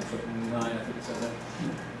about 7'9", I think it said that.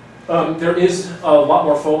 There is a lot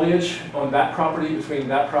more foliage on that property, between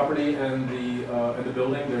that property and the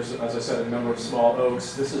building. There's, as I said, a number of small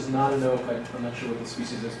oaks. This is not an oak. I'm not sure what the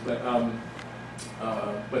species is, but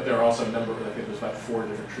there are also a number. I think there's about 4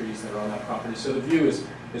 different trees that are on that property. So the view is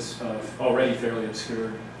already fairly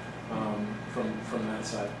obscured from that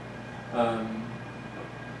side.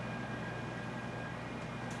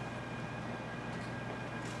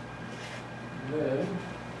 Then,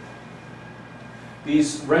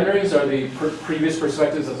 these renderings are the previous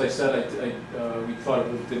perspectives. As I said, we thought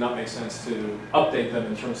it did not make sense to update them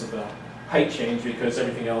in terms of the height change because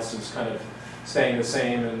everything else is kind of staying the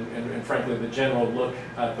same, and frankly, the general look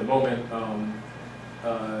at the moment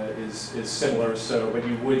is similar. So, but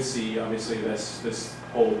you would see obviously this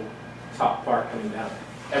whole top part coming down.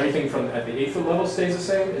 Everything from at the 8-foot level stays the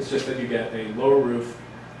same. It's just that you get a lower roof,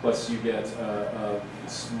 plus you get a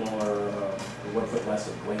smaller, 1 foot less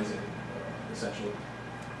of glazing, essentially.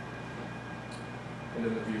 And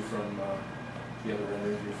then the view from the other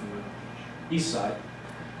rendering view from the east side.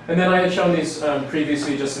 And then I had shown these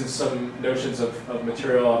previously just in some notions of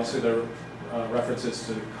material. Obviously, there are references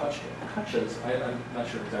to kachas. I'm not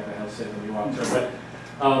sure exactly how to say the Miwok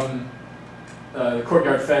term, but the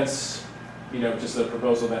courtyard fence, you know, just a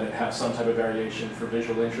proposal that it have some type of variation for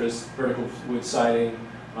visual interest, vertical wood siding.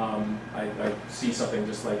 I see something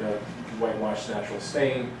just like a whitewashed natural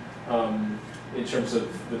stain. In terms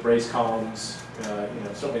of the brace columns, you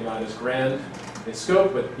know, certainly not as grand in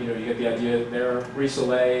scope, but you know, you get the idea there.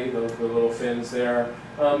 Brise-soleil, the little fins there,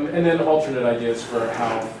 and then alternate ideas for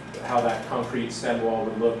how that concrete stem wall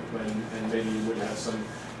would look, and maybe you would have some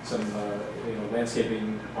you know,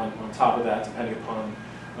 landscaping on top of that, depending upon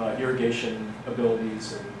irrigation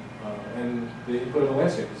abilities and the input of a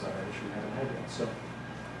landscape designer, which we haven't had yet.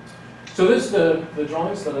 So this is the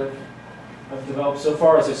drawings that I've developed so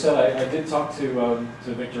far. As I said, I did talk to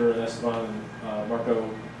Victor and Esteban and Marco.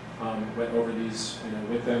 Went over these, you know,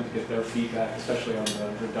 with them to get their feedback, especially on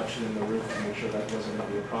the reduction in the roof, to make sure that wasn't going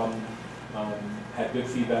to be a problem. Had good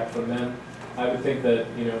feedback from them. I would think that,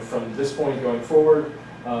 you know, from this point going forward,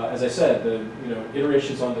 as I said, the, you know,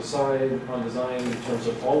 iterations on design in terms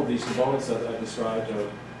of all of these components that I've described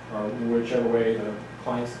are whichever way the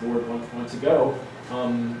clients, the board want to go.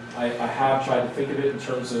 I have tried to think of it in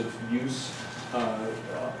terms of use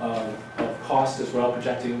of cost as well,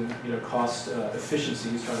 projecting, you know, cost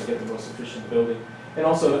efficiencies, trying to get the most efficient building, and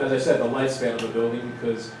also, as I said, the lifespan of a building,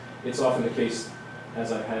 because it's often the case,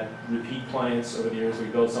 as I've had repeat clients over the years, we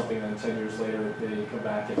build something and then 10 years later they come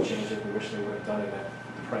back and change it and wish they would have done it at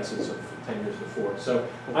the prices of 10 years before. So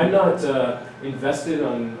I'm not invested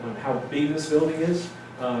on how big this building is.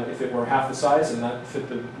 If it were half the size and that fit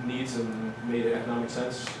the needs and made economic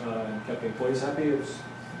sense and kept the employees happy, it's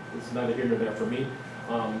neither here nor there for me.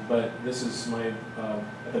 But this is my,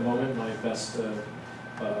 at the moment, my best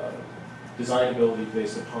design ability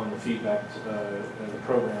based upon the feedback and the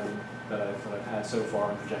program that I've had so far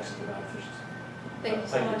and projections about efficiency. Thank you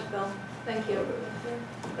so much, Bill. Thank you.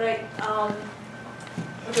 Great.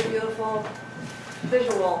 What a beautiful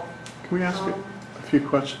visual. Can we ask a few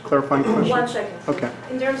questions, clarifying questions? 1 second. Okay.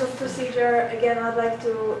 In terms of procedure, again, I'd like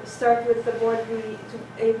to start with the board to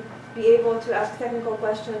be able to ask technical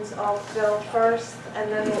questions of Bill first,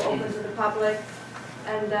 and then we'll open to the public.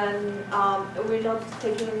 And then we're not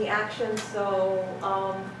taking any action, so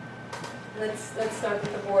let's start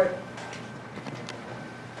with the board.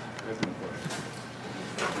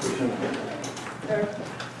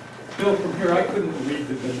 Bill, from here, I couldn't read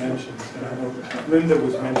the dimensions, and I know Linda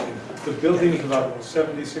was mentioning, the building is about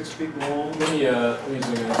 76 feet long. Let me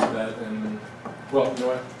zoom into that, and, well, you know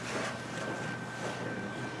what?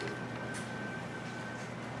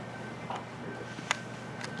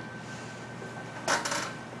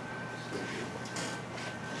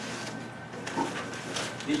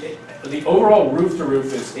 The overall roof to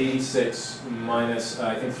roof is 86 minus,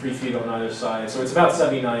 I think, 3 feet on either side. So it's about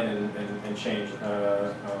 79 and change,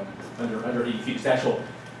 under 80 feet. It's actual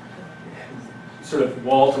sort of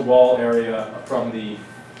wall-to-wall area from the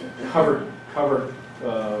covered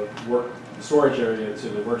storage area to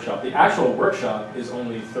the workshop. The actual workshop is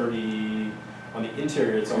only 30, on the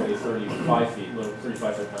interior it's only 35 feet,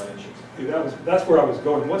 35 foot 9 inches. Yeah, that's where I was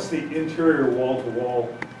going. What's the interior wall-to-wall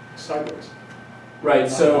sideways?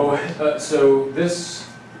 Right, so this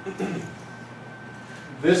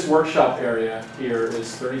workshop area here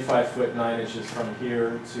is 35 foot 9 inches from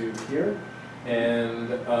here to here, and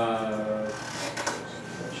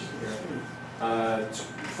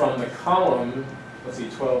from the column, let's see,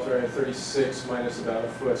 36 minus about a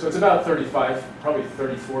foot, so it's about 35, probably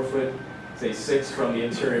 34 foot, say 6 from the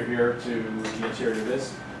interior here to the interior of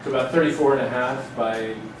this, so about 34.5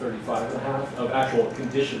 by 35.5 of actual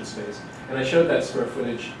conditioned space. And I showed that square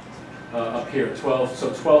footage up here, so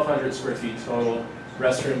 1,200 square feet total,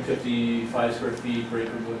 restroom 55 square feet, break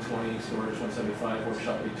room 120, storage 175,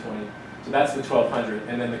 workshop 820. So that's the 1,200,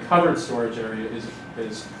 and then the covered storage area is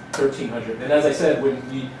 1,300. And as I said, when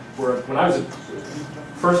I was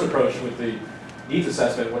first approached with the needs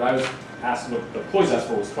assessment, what I was asked, what the employees asked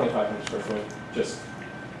for was 2,500 square foot, just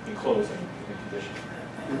enclosed and conditioned.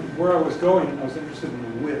 Where I was going, I was interested in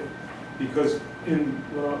the width, because in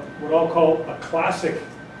what I'll call a classic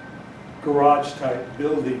garage type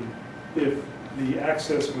building, if the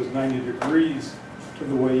access was 90 degrees to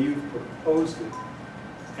the way you proposed it,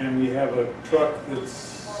 and we have a truck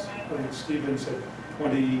that's, I think Stephen said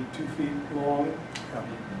 22 feet long,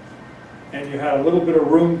 and you had a little bit of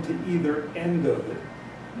room to either end of it,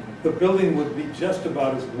 the building would be just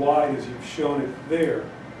about as wide as you've shown it there.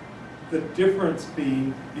 The difference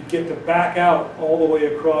being you get to back out all the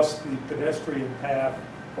way across the pedestrian path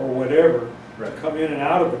or whatever to come in and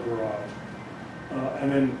out of the garage,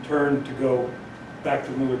 and then turn to go back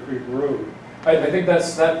to Miller Creek Road. I think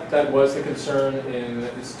that was the concern in,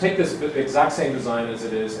 is take this exact same design as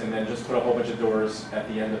it is and then just put a whole bunch of doors at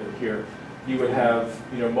the end of it here. You would have,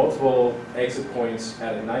 you know, multiple exit points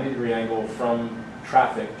at a 90-degree angle from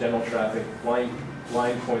traffic, general traffic, line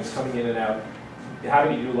points coming in and out,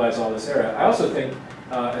 having to utilize all this area. I also think,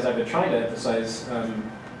 as I've been trying to emphasize,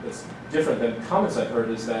 it's different than comments I've heard,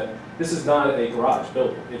 is that this is not a garage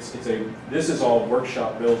building. This is all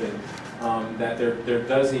workshop building. That there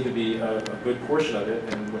does need to be a good portion of it,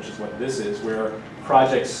 and which is what this is, where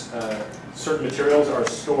projects, certain materials are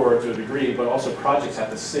stored to a degree, but also projects have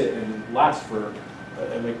to sit and last for,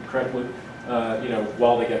 correctly, you know,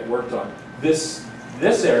 while they get worked on. This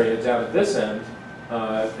area down at this end,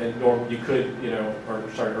 and you could, you know, or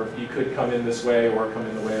you could come in this way or come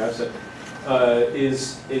in the way I've said,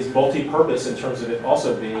 is multi-purpose in terms of it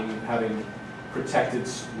also having protected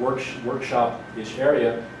workshop-ish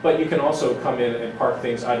area, but you can also come in and park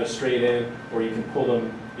things either straight in, or you can pull them,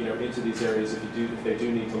 you know, into these areas if they do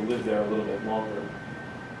need to live there a little bit longer.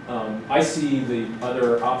 I see the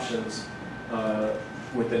other options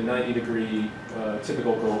with the 90-degree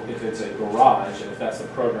typical, if it's a garage, and if that's the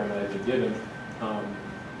program that I've been given,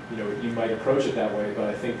 you know, you might approach it that way, but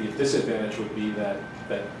I think the disadvantage would be that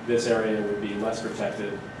this area would be less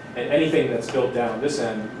protected. And anything that's built down this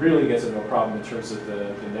end really gets into a problem in terms of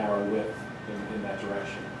the narrow width in that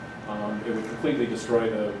direction. It would completely destroy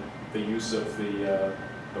the use of the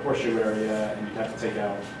horseshoe area, and you'd have to take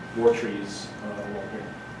out more trees along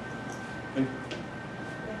here.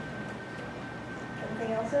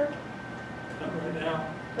 Anything else, sir? Not right now.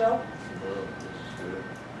 Bill? Well, this is good.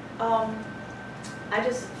 I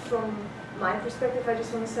just, from my perspective, I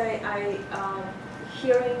just want to say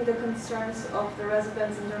hearing the concerns of the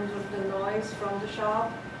residents in terms of the noise from the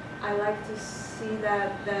shop, I like to see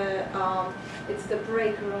that it's the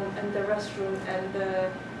break room and the restroom and the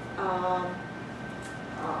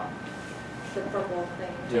purple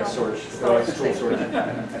thing. Yeah, storage thing.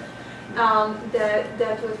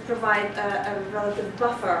 That would provide a relative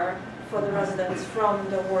buffer for the residents from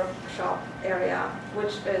the workshop area,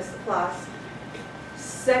 which is a plus.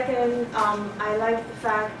 Second, I like the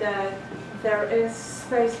fact that there is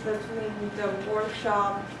space between the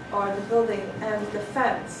workshop or the building and the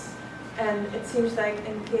fence. And it seems like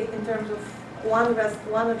in terms of one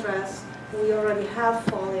address, we already have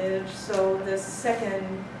foliage, so the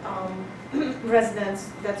second residence,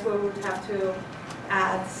 that's where we would have to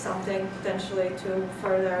add something potentially to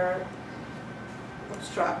further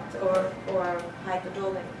obstruct or hide the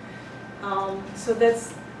building. So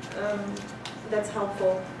that's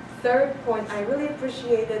helpful. Third point, I really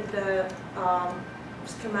appreciated the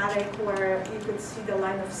schematic where you could see the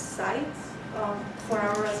line of sight for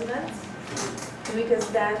our residents, because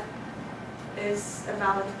that is a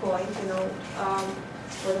valid point, you know,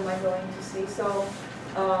 what am I going to see? So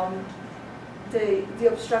the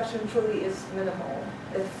obstruction truly is minimal,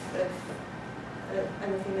 if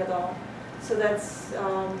anything at all. So that's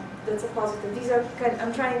a positive. These are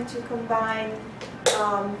I'm trying to combine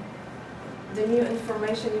the new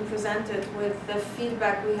information you presented with the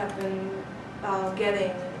feedback we have been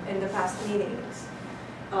getting in the past meetings.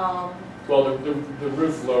 Well, the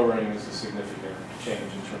roof lowering is a significant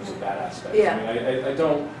change in terms of that aspect. Yeah. I mean, I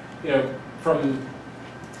don't, you know, from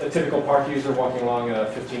a typical park user walking along a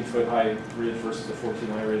 15-foot high ridge versus a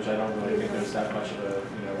 14-high ridge, I don't really think there's that much of a,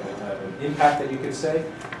 you know, an impact that you could say.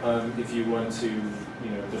 If you want to,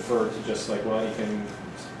 you know, defer to just like, well, anything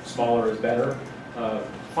smaller is better,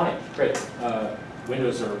 fine, great.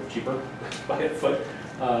 Windows are cheaper by a foot.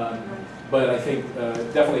 But I think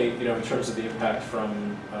definitely, you know, in terms of the impact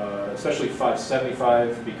from, especially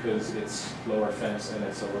 575, because it's lower fence and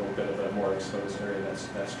it's a little bit of a more exposed area,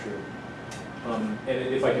 that's true. And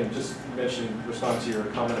if I can just respond to your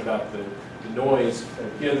comment about the noise,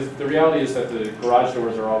 you know, the reality is that the garage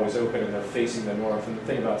doors are always open and they're facing the north. And the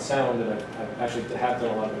thing about sound, and I've actually have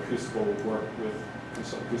done a lot of acoustical work with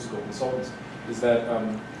acoustical consultants, is that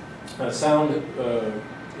sound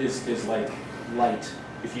is like light.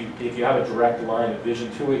 If you have a direct line of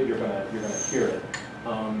vision to it, you're gonna hear it.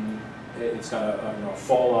 It's got a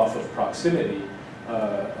fall off of proximity.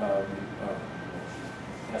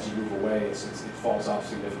 As you move away, it falls off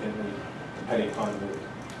significantly, depending upon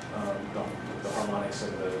the harmonics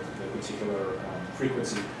and the particular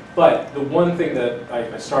frequency. But the one thing that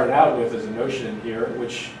I started out with as a notion in here,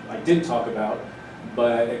 which I didn't talk about,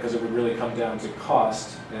 but because it would really come down to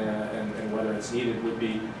cost and whether it's needed, would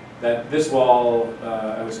be that this wall,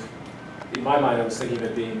 in my mind, I was thinking of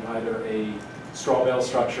it being either a straw bale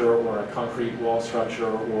structure or a concrete wall structure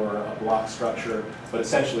or a block structure, but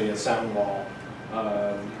essentially a sound wall.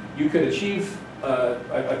 You could achieve,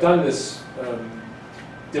 I've done this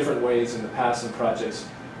different ways in the past in projects.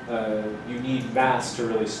 You need mass to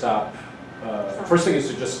really stop. First thing is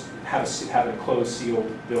to just have a closed, sealed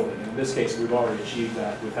building. In this case, we've already achieved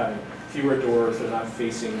that with having fewer doors that are not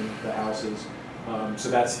facing the houses. So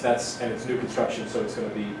that's and it's new construction, so it's going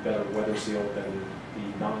to be better weather sealed than the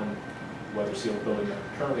non-weather sealed building that we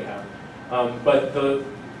currently have. But the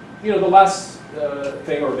last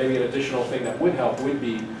thing, or maybe an additional thing that would help, would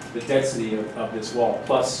be the density of this wall,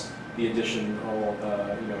 plus the additional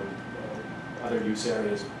other use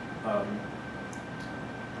areas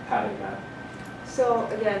padding that. So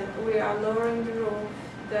again, we are lowering the roof.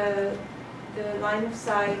 The line of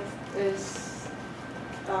sight is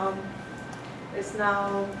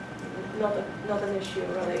now not an issue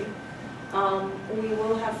really. We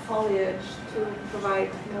will have foliage to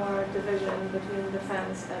provide more division between the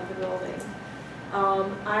fence and the building.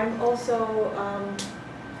 I'm also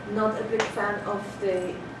not a big fan of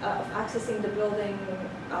accessing the building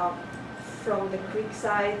from the creek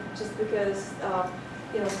side, just because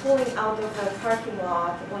pulling out of the parking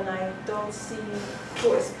lot when I don't see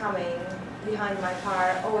who is coming behind my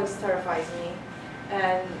car always terrifies me.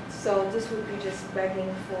 And so this would be just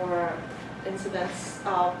begging for incidents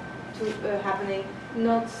happening,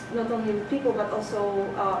 not only with people but also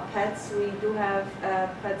pets. We do have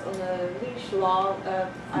pets on a leash law.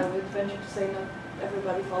 I would venture to say not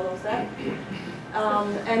everybody follows that.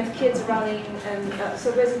 And kids running, and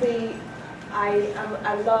so basically I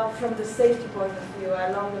love, from the safety point of view, I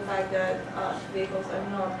love the fact that vehicles are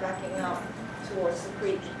not backing up towards the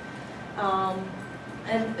creek.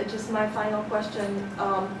 And just my final question,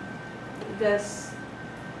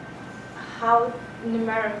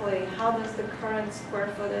 numerically, how does the current square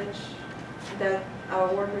footage that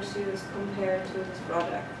our workers use compare to this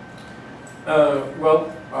project?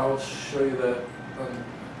 Well, I'll show you that on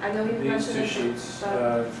I know you've these mentioned two it, sheets.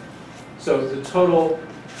 but So the total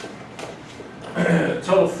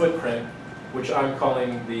footprint, which I'm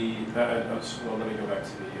calling the, well, let me go back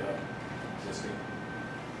to the existing.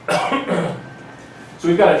 So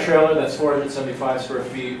we've got a trailer that's 475 square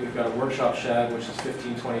feet. We've got a workshop shed, which is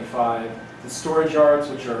 1525. The storage yards,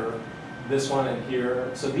 which are this one and here.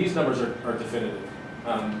 So these numbers are definitive.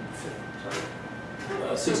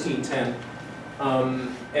 1610.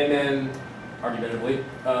 And then, argumentatively,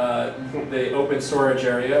 the open storage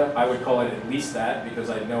area, I would call it at least that, because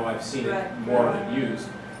I know I've seen it more of it used.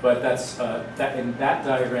 But that's that in that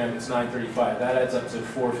diagram, it's 935. That adds up to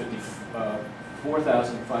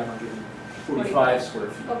 4,545 square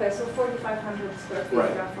feet. okay, so 4,500 square feet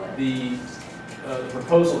Right. roughly. The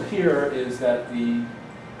proposal here is that the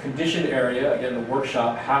conditioned area, again, the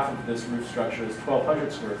workshop, half of this roof structure is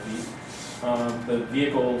 1,200 square feet. The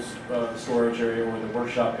vehicles storage area, or the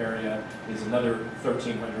workshop area, is another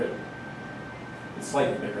 1,300. It's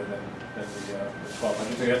slightly bigger than the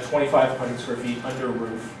 1,200. So you have 2,500 square feet under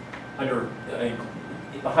roof,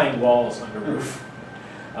 behind walls under roof,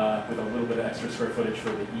 with a little bit of extra square footage for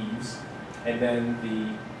the eaves. And then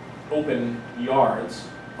the open yards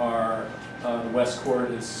are, the west court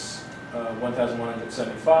is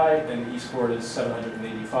 1,175, and the east court is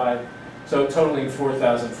 785. So totaling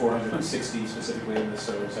 4,460 specifically in this,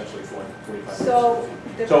 so essentially 4,500 So square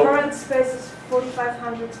feet. the current space is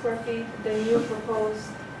 4,500 square feet. The new proposed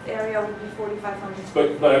area would be 4,500 square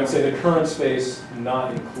feet. But I would say the current space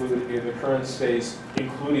not included, the current space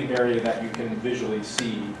including area that you can visually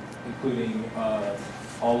see, including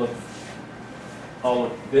all of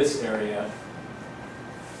this area.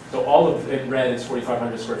 So all of it red is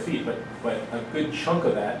 4,500 square feet, but a good chunk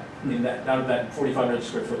of that, out of that 4,500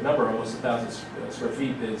 square foot number, almost 1,000 square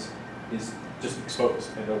feet is just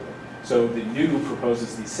exposed and open. So the new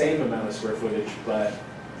proposes the same amount of square footage, but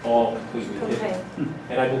all completely hidden.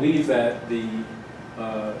 And I believe that the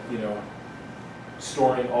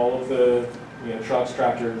storing all of the trucks,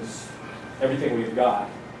 tractors, everything we've got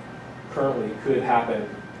currently could happen,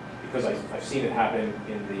 because I've seen it happen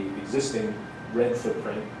in the existing red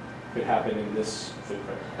footprint, could happen in this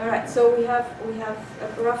footprint. All right, so we have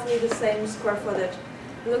roughly the same square footage.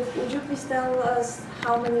 Look, would you please tell us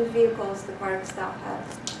how many vehicles the park staff has?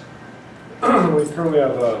 We currently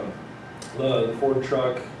have the Ford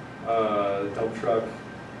truck, dump truck,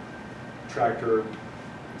 tractor,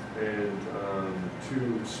 and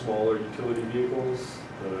 2 smaller utility vehicles,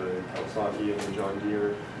 the Kawasaki and the John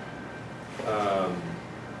Deere,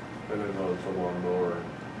 and then the lawnmower.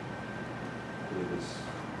 It is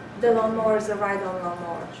The lawnmower is a ride-on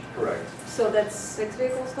lawnmower. correct. So that's 6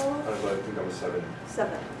 vehicles total? I think that was 7.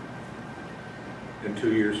 7. In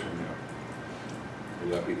 2 years from now?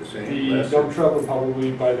 Will that be the same? The less? dump truck would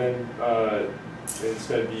probably by then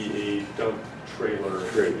instead be a dump trailer,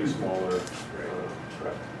 it would be smaller.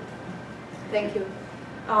 Correct. Thank you.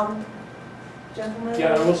 Gentlemen?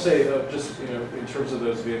 Yeah, I will say, just, in terms of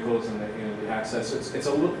those vehicles and the access, it's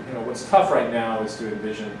a little, what's tough right now is to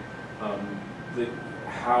envision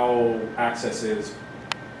how access is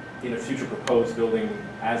in a future proposed building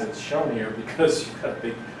as it's shown here, because you've got a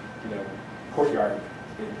big, courtyard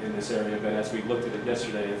in this area. But as we looked at it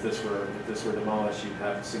yesterday, if this were demolished, you'd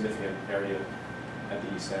have significant area at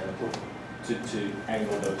the east end to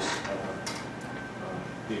angle those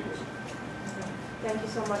vehicles. Thank you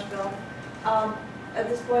so much, Bill. At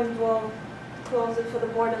this point, we'll close it for the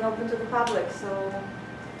board and open to the public, so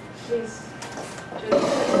please. Judy.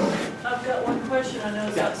 I've got one question, I know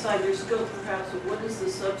it's outside your scope perhaps, but what is the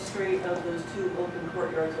substrate of those 2 open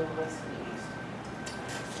courtyards on the west and the east?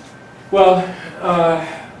 Well,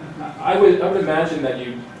 I would imagine that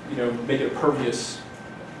you make it a pervious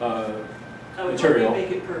material.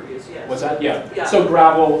 Make it pervious, yes. What's that? Yeah. Yeah. So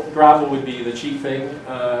gravel would be the cheap thing,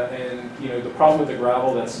 and the problem with the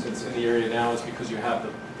gravel that's in the area now is because you have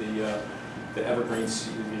the evergreens.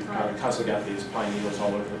 You constantly got these pine needles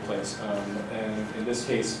all over the place, and in this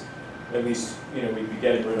case, at least we'd be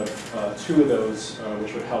getting rid of 2 of those,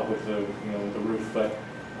 which would help with the the roof.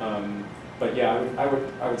 But yeah,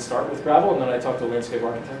 I would start with gravel, and then I talk to a landscape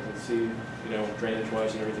architect and see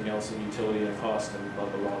drainage-wise and everything else, and utility and cost, and blah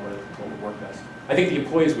blah blah, what would work best. I think the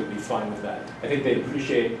employees would be fine with that. I think they'd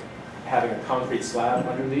appreciate having a concrete slab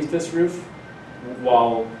underneath this roof,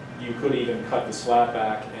 while you could even cut the slab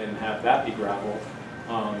back and have that be gravel.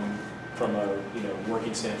 From a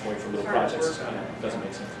working standpoint for little projects, it doesn't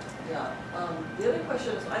make sense. Yeah. The other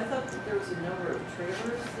question is, I thought that there was a number of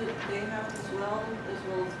trailers that they have as well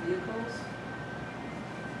as vehicles.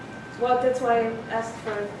 Well, that's why I asked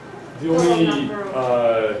for The only,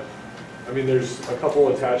 I mean, there's a couple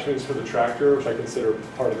attachments for the tractor, which I consider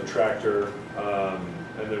part of the tractor,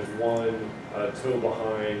 and there's one tow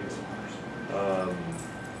behind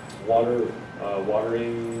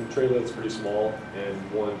watering trailer that's pretty small,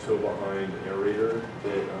 and one tow behind aerator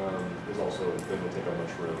that is also going to take up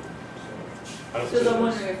much room. So I'm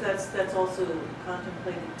wondering if that's also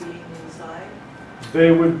contemplated being inside?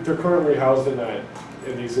 They're currently housed in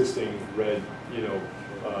the existing red,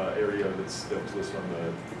 area that's listed on the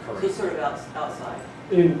current. So sort of outside?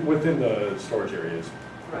 Within the storage areas.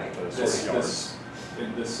 Right.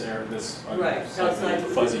 In this area, outside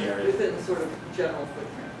fuzzy area. Within sort of general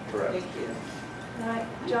footprint. Correct. Thank you. All right,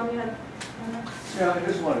 John, you had. Yeah, I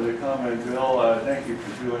just wanted to comment, Bill, thank you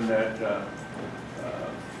for doing that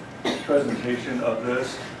presentation of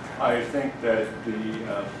this. I think that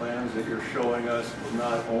the plans that you're showing us will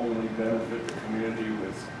not only benefit the community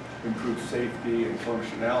with improved safety and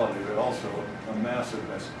functionality, but also a massive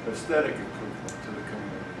aesthetic improvement to the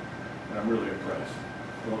community. And I'm really impressed.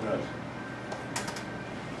 Well done.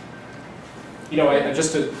 Can I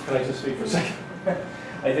just speak for a second?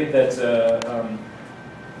 I think that,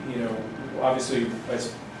 obviously,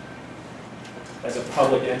 as a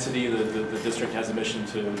public entity, the district has a mission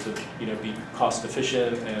to be cost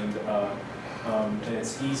efficient, and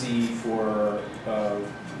it's easy for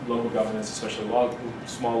local governments, especially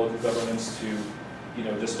small local governments, to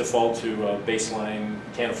just default to a baseline,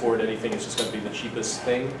 can't afford anything, it's just going to be the cheapest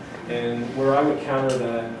thing. And where I would counter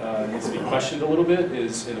that needs to be questioned a little bit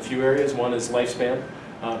is in a few areas. One is lifespan,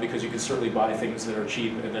 because you can certainly buy things that are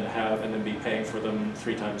cheap and then be paying for them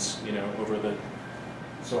 3 times over the.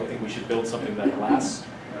 So I think we should build something that lasts.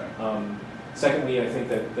 Secondly, I think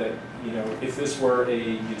that if this were a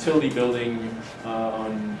utility building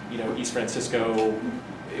on East Francisco,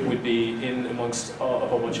 it would be in amongst a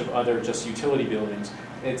whole bunch of other just utility buildings.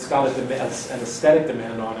 It's got an aesthetic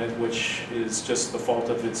demand on it, which is just the fault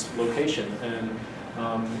of its location. And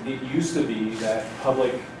it used to be that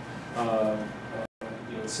public,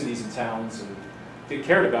 cities and towns, and they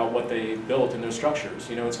cared about what they built in their structures.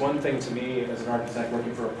 It's one thing to me as an architect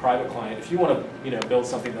working for a private client. If you want to, build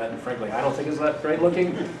something that, frankly, I don't think is that great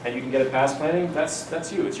looking, and you can get it past planning, that's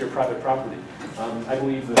you. It's your private property. I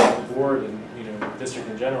believe that the board and the district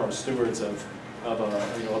in general are stewards of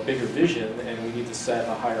a bigger vision, and we need to set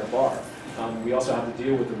a higher bar. We also have to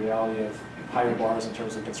deal with the reality of higher bars in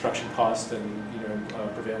terms of construction cost and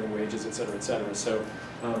prevailing wages, et cetera, et cetera. So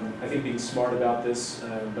I think being smart about this,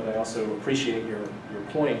 but I also appreciate your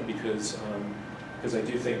point because I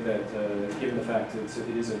do think that given the fact that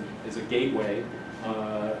it is a gateway,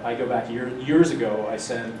 I go back years ago. I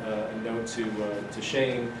sent a note to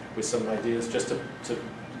Shane with some ideas just to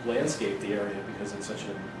landscape the area because it's such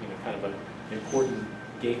a kind of an important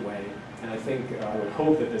gateway. And I think I would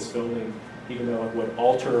hope that this building, even though it would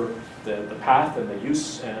alter the path and the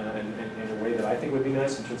use in a way that I think would be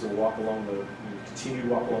nice in terms of continued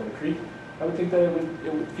walk along the creek, I would think that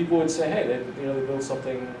people would say, hey, they built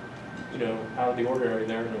something out of the ordinary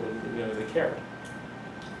there, and they care.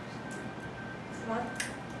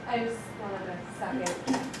 I just wanted to second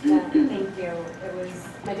thank you. It was,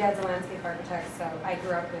 my dad's a landscape architect, so I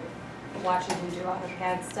grew up with watching him do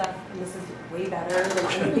AutoCAD stuff, and this is way better than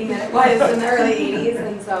anything that it was in the early 80s,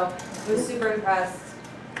 and so I was super impressed.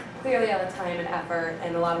 Clearly a lot of time and effort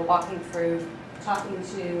and a lot of walking through, talking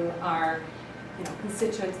to our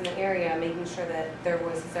constituents in the area, making sure that their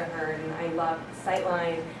voices are heard, and I love the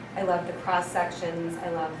sightline, I love the cross sections, I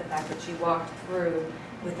love the fact that you walked through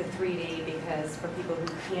with the 3D because for people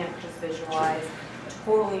who can't just visualize,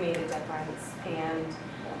 totally made a difference. And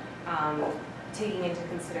taking into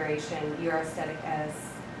consideration your aesthetic as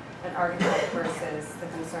an architect versus the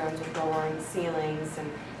concerns with lowering ceilings and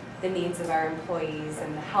the needs of our employees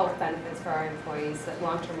and the health benefits for our employees, that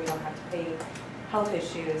long term we don't have to pay health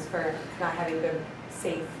issues for not having good,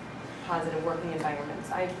 safe, positive working environments.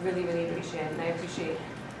 I really, really appreciate it, and I appreciate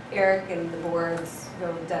Eric and the board's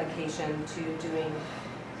real dedication to doing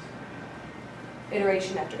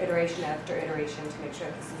iteration after iteration after iteration to make sure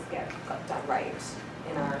that this is get done right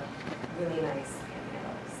in our really nice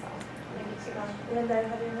panhandle. So thank you so much. Linda,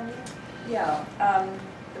 have you done that? Yeah,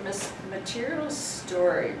 the materials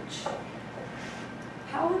storage.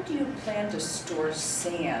 How do you plan to store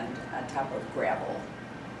sand on top of gravel?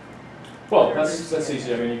 Well, that's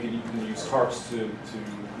easy. I mean, you can use tarps to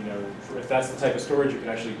if that's the type of storage, you can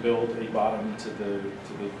actually build a bottom to the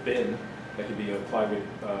bin. That could be a plywood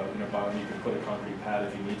bottom. You can put a concrete pad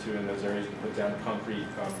if you need to in those areas. You can put down concrete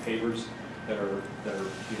pavers that are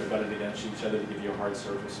butted against each other to give you a hard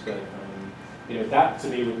surface. But that to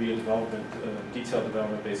me would be a development, detailed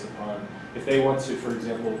development based upon if they want to, for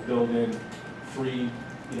example, build in 3,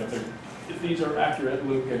 if these are accurate,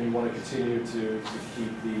 Luke, and you want to continue to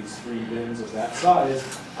keep these 3 bins of that size,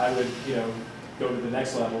 I would go to the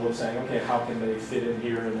next level of saying, okay, how can they fit in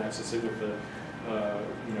here and access it with the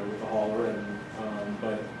with the hauler, and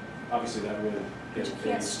but obviously that would get. But you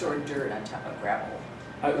can't store dirt on top of gravel.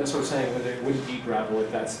 That's what I'm saying. It wouldn't be gravel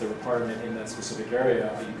if that's the requirement in that specific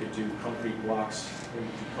area. You could do concrete blocks, you could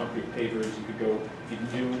do concrete pavers. You could go if you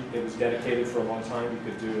knew it was dedicated for a long time. You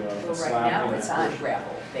could do a slab. Right now it's on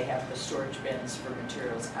gravel. They have the storage bins for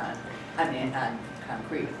materials on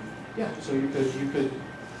concrete. Yeah, so you could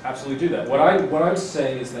absolutely do that. What I'm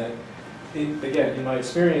saying is that. Again, in my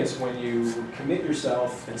experience, when you commit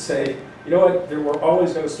yourself and say, you know what, we're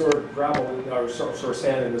always going to store gravel or store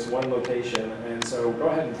sand in this one location, and so go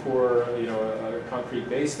ahead and pour, a concrete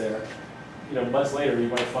base there. Months later, you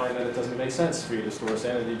might find that it doesn't make sense for you to store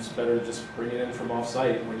sand, and it's better to just bring it in from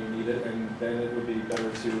off-site when you need it, and then it would be better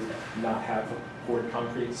to not have poured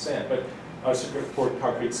concrete sand, but poured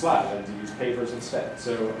concrete slab and to use pavers instead.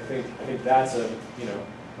 So I think that's a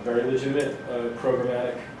very legitimate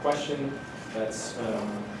programmatic question that's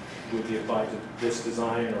would be applied to this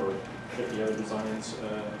design or 50 other designs.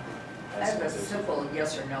 I have a simple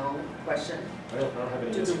yes or no question. I don't have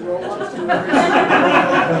any. Do the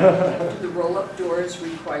roll-up doors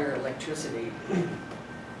require electricity?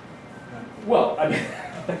 Well, I mean,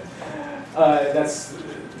 that's.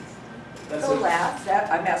 Don't laugh.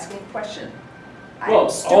 I'm asking a question. Well,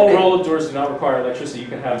 all roll-up doors do not require electricity. You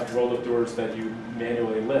can have roll-up doors that you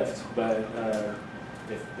manually lift, but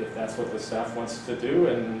if that's what the staff wants to do,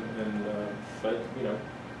 but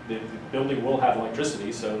the building will have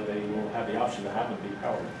electricity, so they will have the option to have them be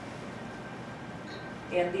powered.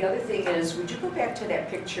 And the other thing is, would you go back to that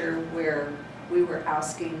picture where we were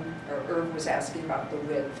asking, or Irv was asking about the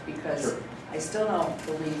width, because Sure. I still don't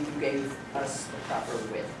believe you gave us the proper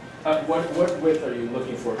width. What width are you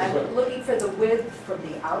looking for? I'm looking for the width from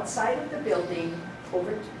the outside of the building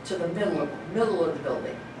over to the middle of the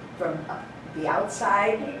building. From the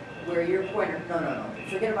outside where your pointer, no,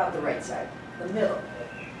 forget about the right side, the middle.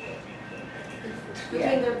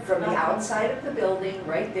 Yeah, from the outside of the building,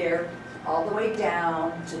 right there, all the way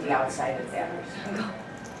down to the outside of that.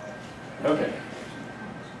 Okay.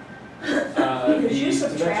 Because you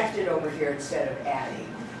subtracted over here instead of adding.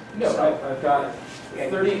 No, so, I've got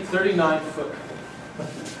 39 foot.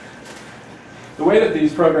 the way that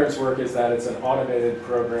these programs work is that it's an automated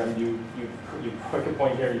program. You pick a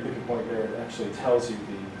point here, you pick a point there. It actually tells you the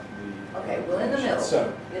Okay, well, in the middle.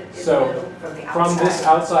 So, In the so middle, from the from this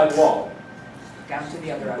outside outside wall, down to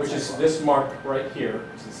the other outside which is wall. this mark right here,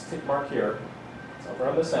 it's this tick mark here, it's over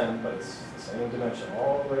on this end, but it's the same dimension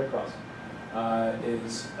all the way across,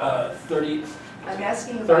 is 30, I'm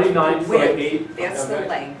asking about 39 the foot width. 8. That's the Okay.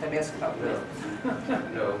 length, I'm asking about width.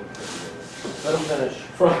 No. Let him finish.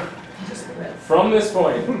 Just the width. From this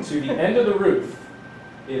point to the end of the roof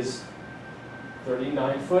is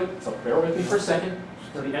 39 foot, so bear with me for a second.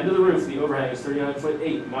 To the end of the roof, the overhang is 39 foot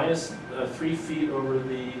 8, minus 3 feet over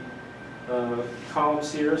the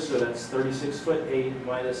columns here, so that's 36 foot 8,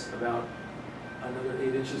 minus about another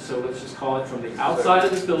 8 inches. So let's just call it from the outside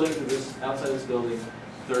of this building to this outside of this building,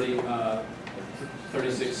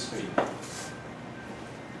 36 feet.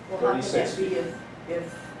 Well, how can 36 that be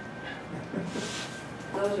if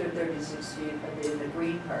those are 36 feet in the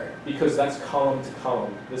green part? Because that's column to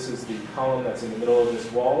column. This is the column that's in the middle of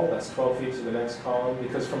this wall. That's 12 feet to the next column.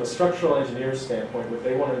 Because from a structural engineer's standpoint, what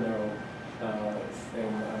they want to know,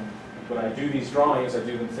 when I do these drawings, I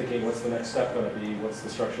do them thinking, what's the next step going to be? What's the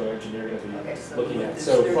structural engineer going to be Okay, so looking at? it's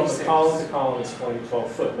So from 36. the column to column, it's only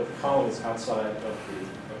 12 foot, but the column is outside of the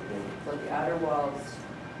So the outer wall is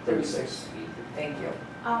 36 feet. Thank you.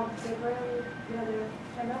 Deborah, you had your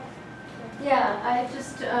hand up? Yeah, I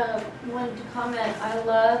just wanted to comment, I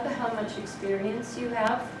love how much experience you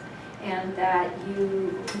have and that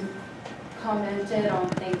you commented on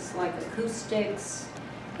things like acoustics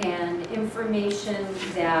and information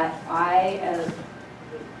that I,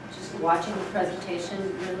 just watching the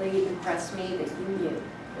presentation, really impressed me that you knew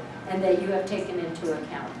and that you have taken into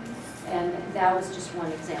account. And that was just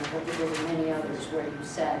one example. There were many others where you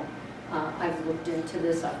said, I've looked into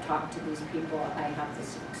this, I've talked to these people, I have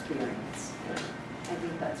this experience. I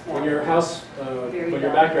think that's When your house, Very when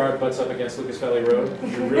your valuable. backyard butts up against Lucas Valley Road,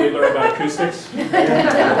 you really learn about acoustics.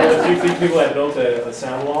 There's a few people that built a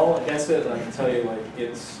sound wall against it, and I can tell you, like,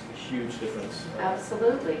 it's a huge difference.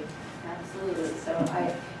 Absolutely, absolutely. So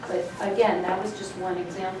but again, that was just one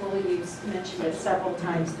example. You mentioned it several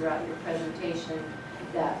times throughout your presentation,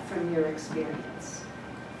 that from your experience.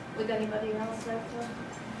 Would anybody else like to?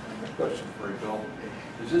 Question for you, Bill.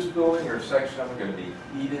 Is this building or section of it going to be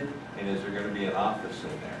heated, and is there going to be an office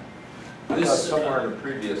in there? I thought somewhere in the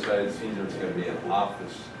previous I had seen there was going to be an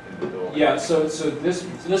office in the building. Yeah, so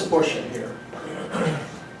this portion here.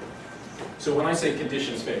 So when I say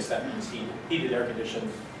conditioned space, that means heated, air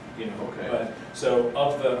conditioned, you know. Okay. But so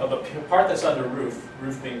of the part that's under roof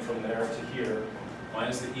being from there to here,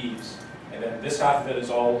 minus the eaves, and then this half of it is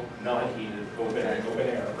all non-heated, open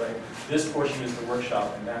air, right? This portion is the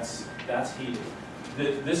workshop, and that's heated.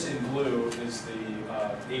 This in blue is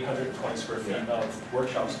the 820 square feet of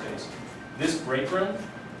workshop space. This break room,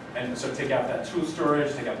 and so take out that tool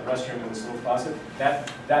storage, take out the restroom and this little closet,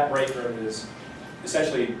 that break room is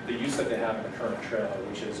essentially the use that they have in the current trailer,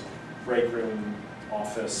 which is break room,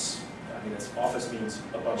 office. I mean, office means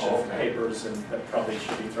a bunch of papers, and that probably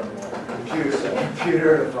should be thrown away.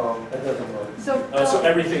 Computer and phone. That doesn't work. So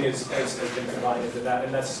everything has been combined into that,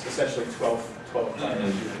 and that's essentially 12 by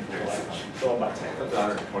 10. That's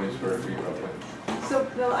 120 square feet roughly. So,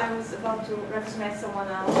 Bill, I was about to recognize someone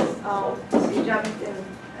else. So you jumped in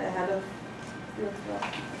ahead of you.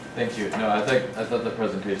 Thank you. No, I thought the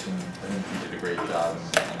presentation, I think you did a great job,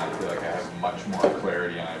 and I feel like I have much more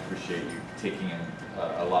clarity, and I appreciate you taking in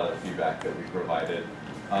a lot of the feedback that we provided.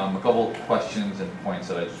 A couple questions and points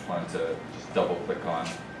that I just wanted to just double click on.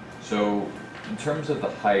 So in terms of the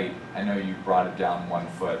height, I know you brought it down 1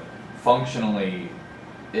 foot. Functionally,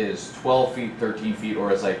 is 12 feet, 13 feet,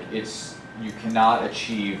 or is you cannot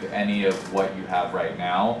achieve any of what you have right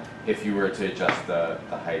now if you were to adjust the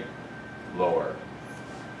height lower?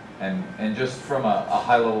 And just from a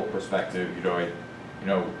high level perspective,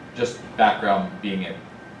 just background being it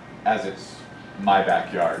as it's my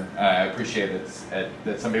backyard. I appreciate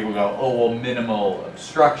that some people go, oh, well, minimal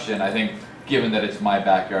obstruction. I think given that it's my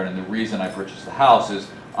backyard and the reason I purchased the house is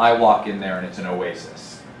I walk in there and it's an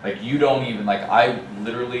oasis. Like you don't even, I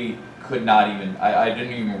literally could not even, I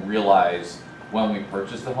didn't even realize when we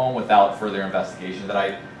purchased the home without further investigation that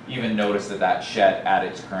I even noticed that shed at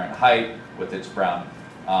its current height with its brown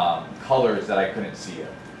colors that I couldn't see it.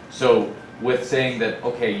 So with saying that,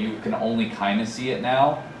 okay, you can only kind of see it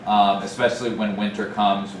now, especially when winter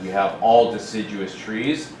comes, we have all deciduous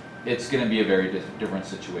trees, it's going to be a very different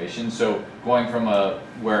situation. So going from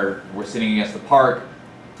where we're sitting against the park,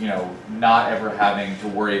 not ever having to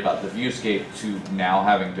worry about the viewscape to now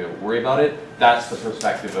having to worry about it, that's the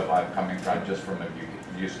perspective of I'm coming from, just from a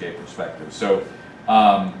viewscape perspective. So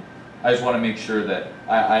I just want to make sure that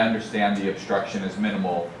I understand the obstruction is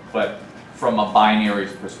minimal, but from a binary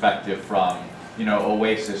perspective, from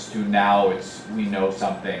Oasis to now we know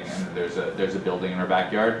something and there's a building in our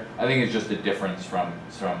backyard. I think it's just a difference from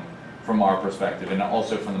our perspective, and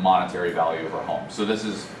also from the monetary value of our home. So this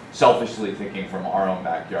is selfishly thinking from our own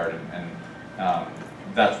backyard, and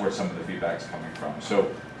that's where some of the feedback's coming from.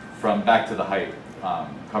 So from back to the height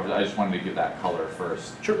coverage, I just wanted to give that color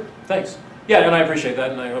first. Sure, thanks. Yeah, and I appreciate that,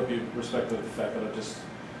 and I hope you respect the fact that I'm just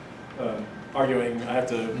arguing. I have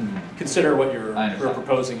to consider what you're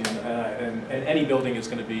proposing, and any building is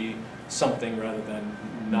going to be something rather than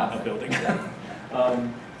not a building.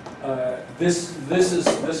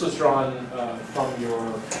 This was drawn from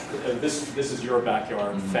your this is your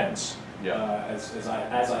backyard fence. Yeah. As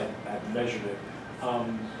I had measured it,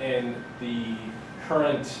 and the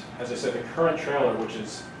current, as I said, the current trailer, which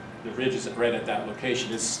is the ridge is right at that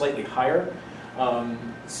location, is slightly higher.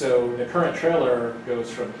 So the current trailer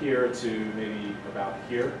goes from here to maybe about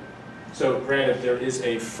here. So granted, there is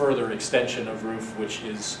a further extension of roof, which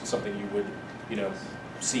is something you would,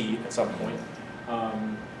 see at some point.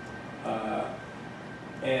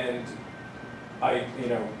 And I,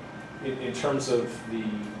 in terms of the,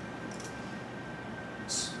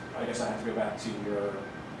 I guess I have to go back to your,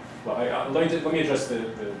 well, let me address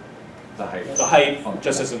the height. The height,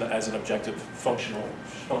 just as an objective functional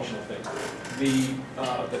thing.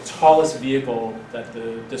 The tallest vehicle that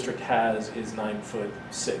the district has is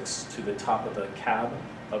 9'6" to the top of the cab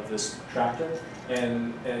of this tractor,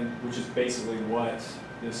 and which is basically what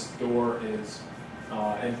this door is.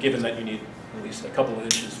 And given that you need at least a couple of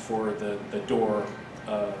inches for the door,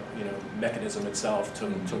 mechanism itself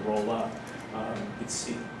to roll up, it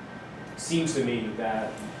seems to me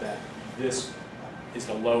that this is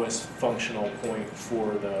the lowest functional point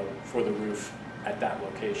for the roof at that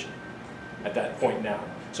location, at that point now.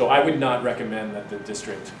 So I would not recommend that the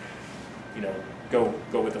district, go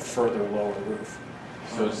with a further lower roof.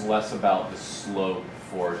 So it's less about the slope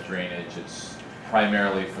for drainage, it's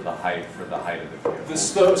primarily for the height of the vehicle.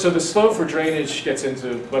 So the slope for drainage gets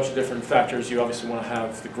into a bunch of different factors. You obviously want to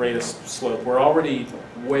have the greatest slope. We're already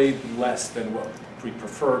way less than what we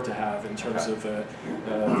prefer to have in terms of the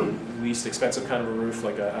least expensive kind of a roof,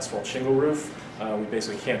 like an asphalt shingle roof. We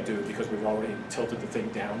basically can't do it because we've already tilted the thing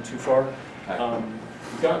down too far.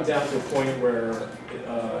 We've gotten down to a point where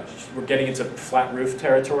we're getting into flat roof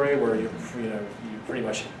territory, where you pretty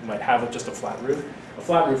much might have just a flat roof. A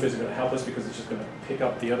flat roof isn't going to help us because it's just going to pick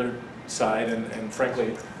up the other side, and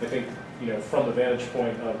frankly, I think from the vantage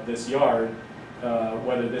point of this yard,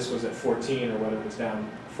 whether this was at 14 or whether it was down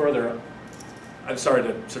further, I'm sorry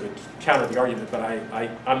to sort of counter the argument, but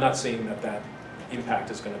I'm not seeing that impact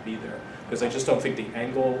is going to be there, because I just don't think the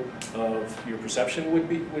angle of your perception would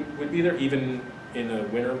be there, even in a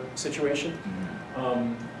winter situation.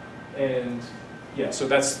 And yeah, so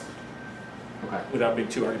that's, without being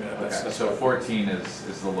too argumentative. That's so 14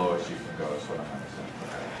 is the lowest you can go, is what I'm understanding.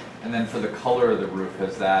 And then for the color of the roof,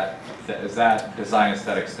 is that design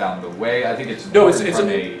aesthetics down the way? I think it's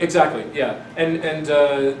exactly, yeah. And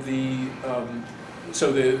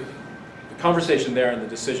so the conversation there and the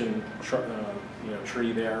decision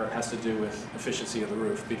tree there has to do with efficiency of the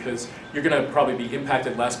roof, because you're going to probably be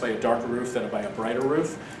impacted less by a darker roof than by a brighter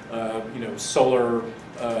roof. Solar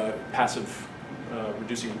passive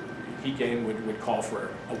reducing heat gain would call for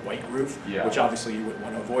a white roof, which obviously you would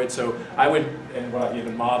want to avoid. So I would, and what I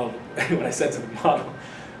even modeled, what I said to the model,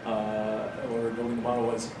 or building the model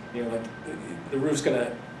was, the roof's going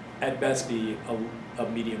to, at best, be a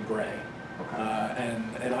medium gray.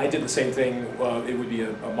 And I did the same thing. It would be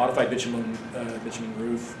a modified bitumen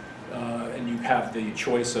roof, and you have the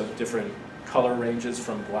choice of different color ranges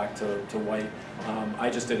from black to white. I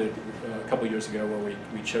just did it a couple years ago where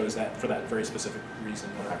we chose that for that very specific reason.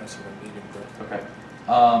 Okay.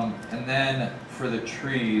 And then for the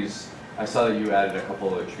trees, I saw that you added a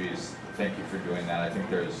couple of trees. Thank you for doing that. I think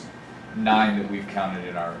there's 9 that we've counted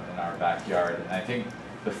in our backyard, and I think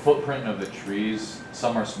the footprint of the trees,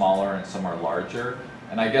 some are smaller and some are larger.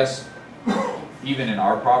 And I guess even in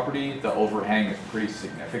our property, the overhang is pretty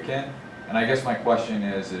significant. And I guess my question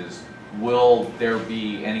is will there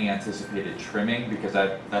be any anticipated trimming? Because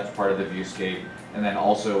that's part of the viewscape. And then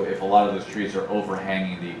also, if a lot of those trees are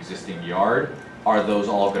overhanging the existing yard, are those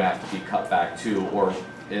all going to have to be cut back too? Or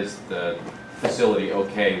is the facility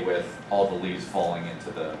okay with all the leaves falling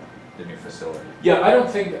into the new facility? Yeah, I don't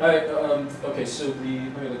think, okay, so let me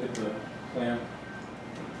look at the plan.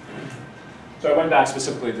 So I went back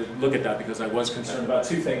specifically to look at that because I was concerned about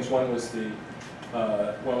 2 things. One was the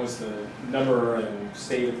number and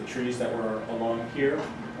state of the trees that were along here.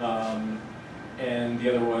 and the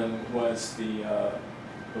other one was the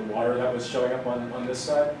water that was showing up on this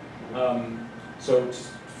side. So to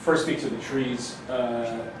first speak to the trees,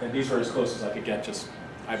 and these were as close as I could get, just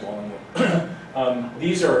eyeballing them.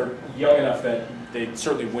 These are young enough that they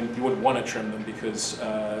certainly you wouldn't want to trim them because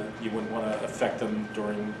you wouldn't want to affect them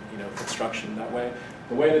during construction that way.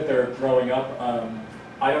 The way that they're growing up,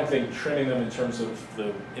 I don't think trimming them in terms of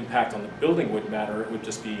the impact on the building would matter. It would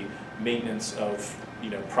just be maintenance of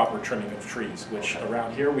proper trimming of trees, which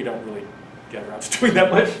around here we don't really get around to doing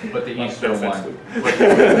that much. But the eastern one,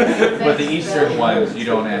 but the eastern ones, you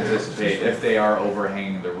don't anticipate if they are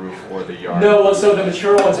overhanging the roof or the yard. No, well, so the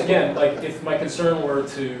mature ones, again, like if my concern were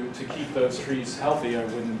to keep those trees healthy, I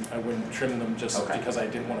wouldn't trim them just because I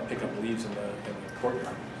didn't want to pick up leaves in the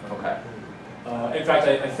courtyard. Okay. In fact,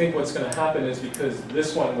 I think what's going to happen is because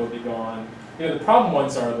this one will be gone. The problem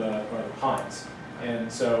ones are the pines,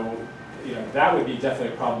 and so that would be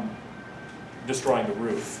definitely a problem, destroying the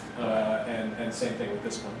roof, and same thing with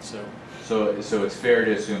this one. So it's fair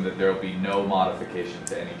to assume that there will be no modification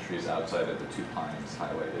to any trees outside of the 2 pines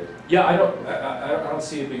highlighted. Yeah, I don't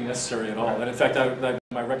see it being necessary at all. And in fact,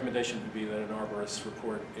 my recommendation would be that an arborist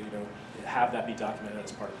report, have that be documented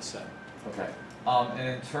as part of the set. Okay. And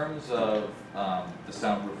in terms of the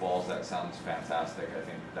soundproof walls, that sounds fantastic. I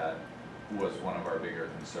think that was one of our bigger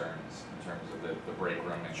concerns in terms of the break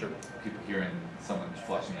room and people hearing someone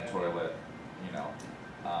flushing the toilet,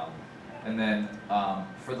 and then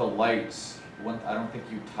for the lights, I don't think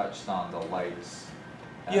you touched on the lights.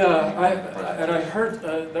 Yeah, I heard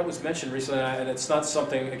that was mentioned recently, and it's not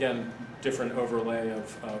something, again, different overlay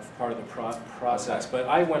of part of the process, but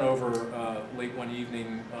I went over late one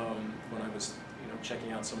evening when I was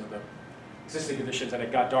checking out some of the existing conditions, and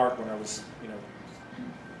it got dark when I was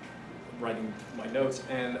writing my notes,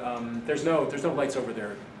 and there's no lights over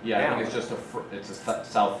there. Yeah, now. I think it's a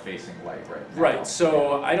south-facing light right now. Right.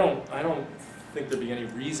 So I don't think there'd be any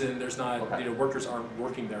reason. There's not workers aren't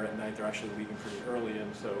working there at night. They're actually leaving pretty early,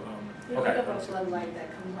 and so You have a floodlight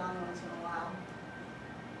that comes on once in a while.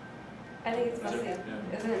 I think it's mostly,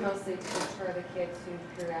 isn't it mostly to deter the kids who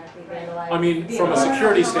periodically vandalize? I mean, from a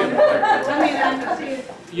security standpoint. I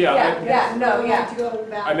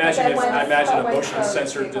imagine a motion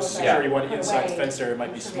sensor security one inside the fence area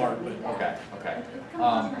might be smart, but okay.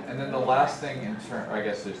 And then the last thing I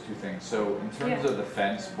guess there's 2 things. So in terms of the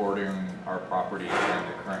fence bordering our property and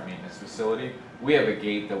the current maintenance facility, we have a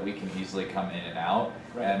gate that we can easily come in and out,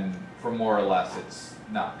 and for more or less, it's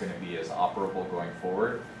not going to be as operable going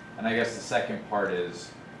forward. And I guess the second part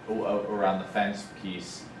is around the fence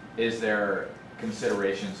piece. Is there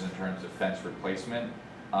considerations in terms of fence replacement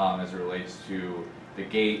as it relates to the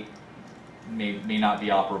gate may not be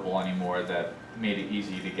operable anymore, that made it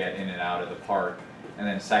easy to get in and out of the park? And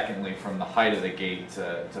then secondly, from the height of the gate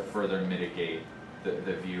to further mitigate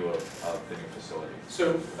the view of the new facility.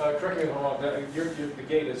 So correct me if I'm wrong. The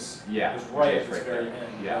gate is right at the very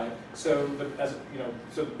end. Yeah. Right? So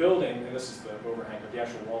so the building, and this is the overhang, but the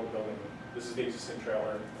actual wall of the building. This is the existing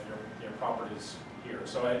trailer, and your property is here.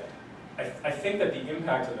 So I think that the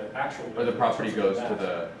impact of the actual or the property goes to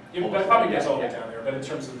the. The property goes all the way down there, but in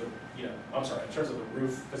terms of the I'm sorry, in terms of the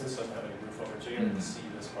roof, because this doesn't have any roof over it, so you don't even see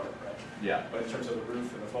this part, right? Yeah. But in terms of the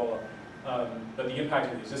roof and the fall up. But the impact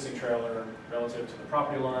of the existing trailer relative to the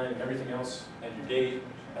property line and everything else and your gate,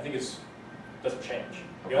 I think doesn't change.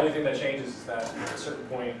 The only thing that changes is that at a certain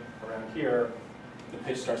point around here, the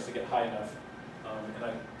pitch starts to get high enough.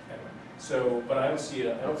 But I don't see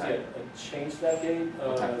a change to that gate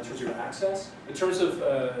in terms of your access. In terms of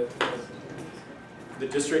the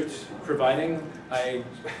district providing, I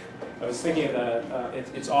was thinking that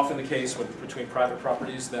it's often the case between private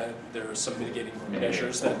properties that there are some mitigating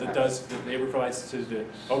measures that the neighbor provides to the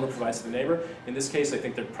owner provides to the neighbor. In this case, I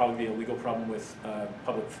think there'd probably be a legal problem with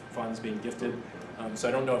public funds being gifted. So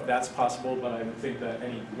I don't know if that's possible, but I would think that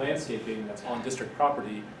any landscaping that's on district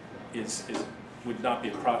property would not be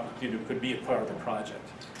could be a part of the project.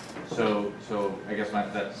 So I guess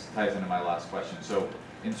that ties into my last question. So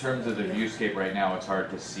in terms of the viewscape right now, it's hard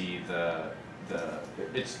to see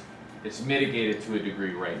it's mitigated to a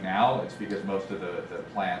degree right now. It's because most of the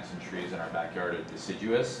plants and trees in our backyard are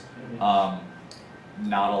deciduous.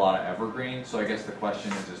 Not a lot of evergreen. So I guess the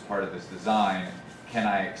question is, as part of this design, can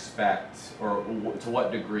I expect, or to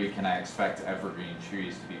what degree can I expect evergreen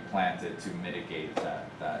trees to be planted to mitigate that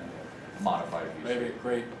modified viewscape? Maybe a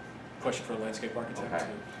great question for a landscape architect to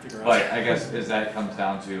figure out. But I guess that comes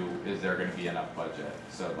down to, is there going to be enough budget?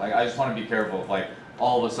 So I just want to be careful if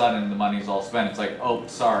all of a sudden the money's all spent. It's like, oh,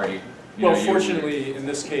 sorry. Well, fortunately, in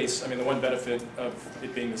this case, I mean, the one benefit of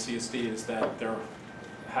it being the CSD is that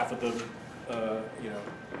half of the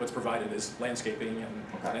what's provided is landscaping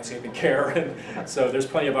and landscaping care, and so there's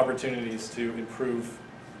plenty of opportunities to improve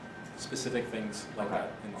specific things like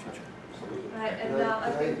that in the future. Right, and Can now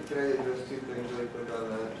I think, I address two things really quick on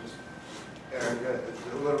that? Just, Eric, it's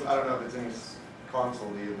a little, I don't know if it's any console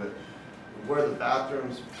to you, but where the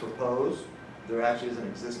bathroom's proposed, there actually is an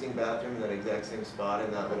existing bathroom in that exact same spot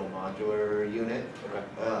in that little modular unit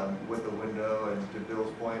with the window. And to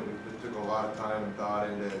Bill's point, we took a lot of time and thought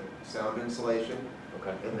into sound insulation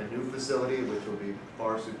in the new facility, which will be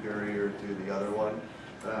far superior to the other one.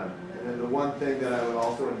 And then the one thing that I would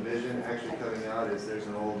also envision actually coming out is there's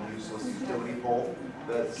an old useless utility pole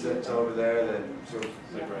that sits over there that serves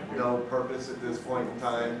no purpose at this point in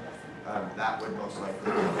time. That would most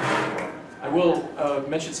likely be. I will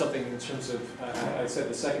mention something in terms of, I said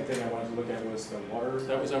the second thing I wanted to look at was the water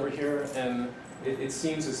that was over here, and it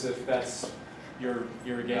seems as if that's your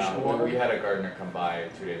irrigation water. We had a gardener come by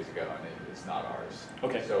 2 days ago, and it's not ours.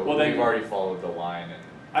 Okay. So well, then, we've already followed the line. And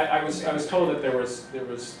I was told that there was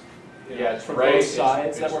yeah, it's from right, both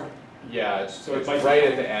sides that were. Yeah, it's, so it's might right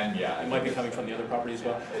at the end. Yeah, it might be coming from the other property as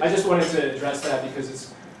well. I just wanted to address that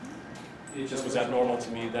because it just was abnormal to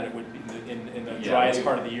me that it would be in the driest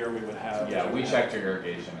part of the year we would have. Yeah, we checked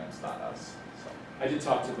irrigation and it's not us. So. I did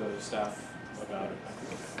talk to the staff about it. I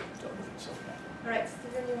think I dealt with it. So. all right,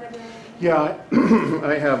 Stephen, you had anything? Yeah,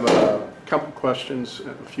 I have a couple questions,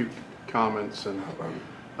 a few comments, and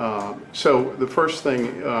so the first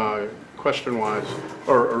thing, question-wise,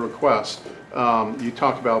 or a request, you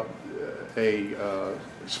talked about a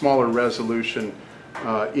smaller resolution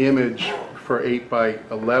image for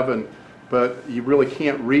 8x11, but you really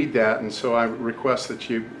can't read that, and so I request that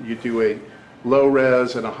you do a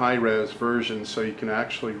low-res and a high-res version so you can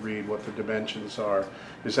actually read what the dimensions are.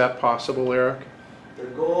 Is that possible, Eric? The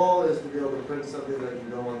goal is to be able to print something that can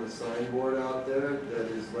go on the signboard out there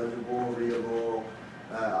that is legible, readable.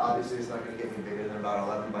 Obviously, it's not going to get any bigger than about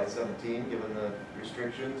 11 by 17, given the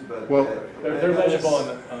restrictions. But well, they're legible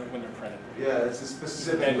when they're printed. Yeah, this is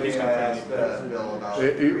specifically I asked Bill about.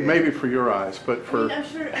 Maybe for your eyes, but for. I mean, I'm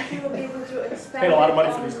sure he will be able to expand paid a lot of money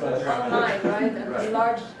it for these clothes. online, right? And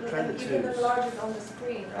enlarge, you can enlarge it on the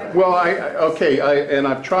screen, right? Well, and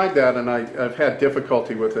I've tried that, and I've had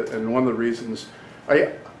difficulty with it, and one of the reasons,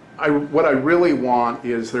 what I really want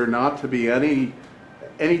is there not to be any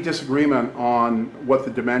disagreement on what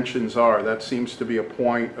the dimensions are. That seems to be a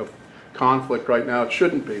point of conflict right now. It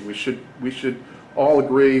shouldn't be. We should all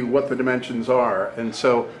agree what the dimensions are, and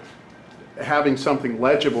so having something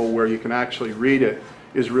legible where you can actually read it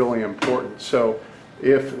is really important. So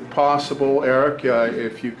if possible, Eric,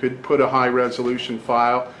 if you could put a high resolution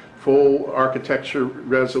file, full architecture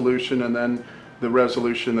resolution, and then the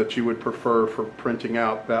resolution that you would prefer for printing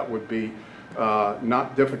out, that would be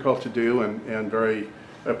not difficult to do and very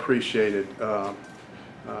appreciated.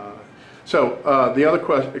 So the other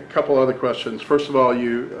a couple other questions. First of all,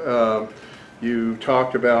 you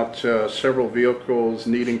talked about several vehicles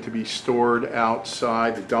needing to be stored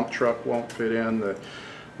outside. The dump truck won't fit in. The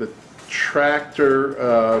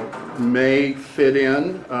tractor may fit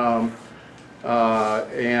in,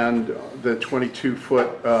 and the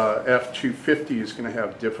 22-foot F-250 is going to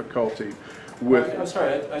have difficulty with. I'm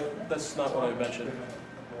sorry, that's not what I mentioned.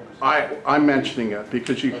 I'm mentioning it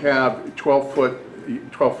because you have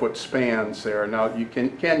 12-foot spans there. Now you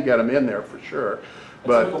can get them in there for sure,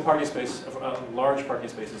 but a typical parking space, a large parking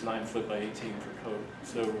space is 9 foot by 18 for code,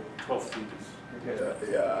 so 12 feet is.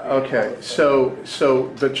 Okay, so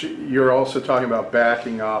but you're also talking about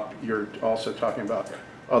backing up. You're also talking about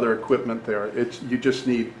other equipment there. You just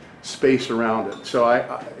need space around it. So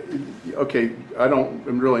I'm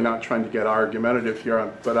really not trying to get argumentative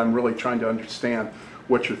here, but I'm really trying to understand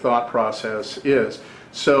what your thought process is.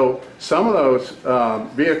 So some of those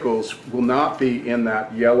vehicles will not be in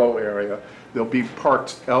that yellow area. They'll be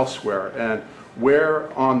parked elsewhere. And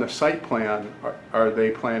where on the site plan are they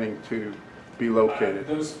planning to be located?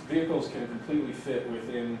 Those vehicles can completely fit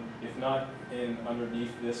within, if not in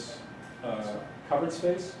underneath this covered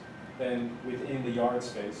space, then within the yard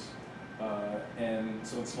space. And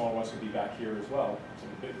some of the small ones could be back here as well.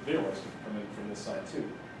 Some of the bigger ones could come in from this side too.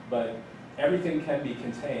 But everything can be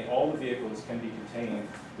contained, all the vehicles can be contained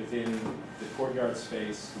within the courtyard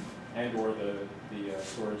space and or the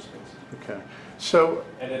storage space. Okay. So,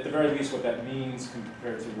 and at the very least what that means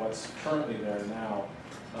compared to what's currently there now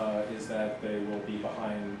is that they will be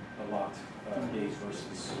behind a locked gate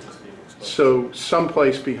versus just being exposed. So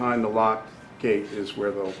someplace behind the locked gate is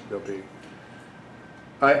where they'll be.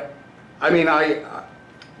 I mean,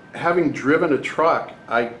 having driven a truck,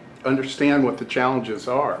 I understand what the challenges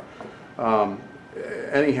are.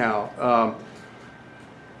 Anyhow,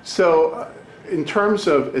 so in terms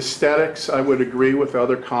of aesthetics, I would agree with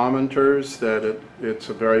other commenters that it's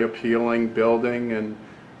a very appealing building and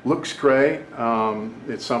looks great.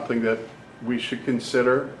 It's something that we should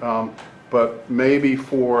consider, but maybe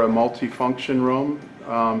for a multifunction room.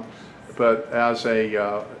 But as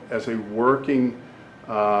a working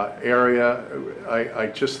area, I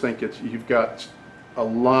just think you've got a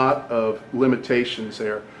lot of limitations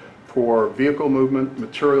there for vehicle movement,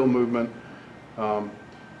 material movement.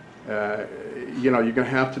 You know, you're going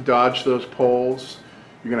to have to dodge those poles.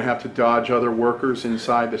 You're going to have to dodge other workers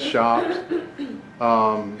inside the shop.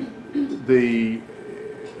 And the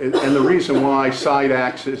reason why side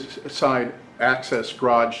access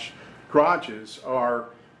garages are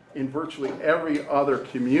in virtually every other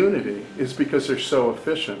community is because they're so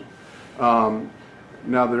efficient. Now,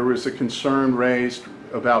 there was a concern raised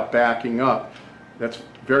about backing up. That's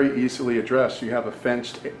very easily addressed. You have a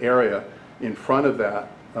fenced area in front of that,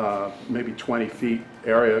 maybe 20 feet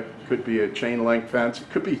area. Could be a chain link fence. It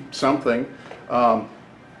could be something. But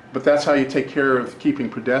that's how you take care of keeping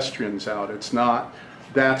pedestrians out. It's not,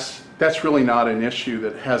 that's really not an issue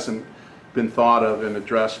that hasn't been thought of and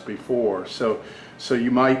addressed before. So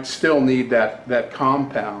you might still need that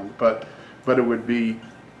compound, but it would be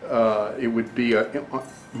a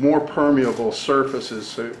more permeable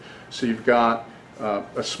surfaces. So you've got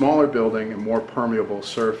a smaller building and more permeable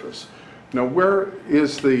surface. Now, where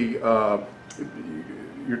is the?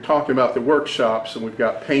 You're talking about the workshops, and we've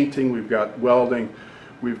got painting, we've got welding,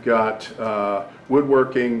 we've got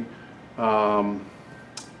woodworking,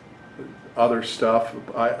 other stuff.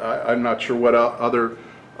 I'm not sure what other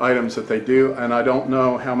items that they do, and I don't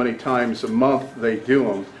know how many times a month they do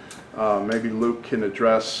them. Maybe Luke can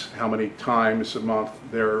address how many times a month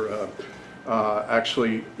they're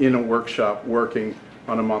actually in a workshop working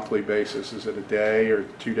on a monthly basis. Is it a day or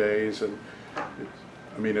 2 days? And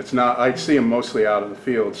I mean, it's not, I see them mostly out in the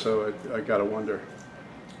field, so I got to wonder.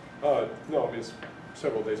 No, I mean, it's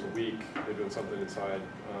several days a week. They're doing something inside.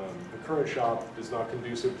 The current shop is not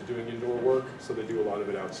conducive to doing indoor work, so they do a lot of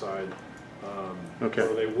it outside. Okay.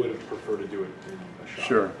 Or they would prefer to do it in a shop.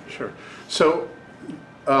 Sure, sure. So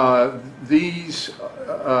these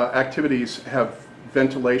activities have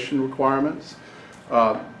ventilation requirements.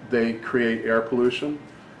 They create air pollution.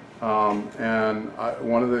 And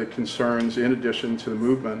one of the concerns, in addition to the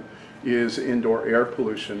movement, is indoor air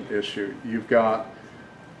pollution issue. You've got,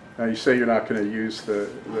 now you say you're not going to use the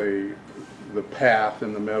path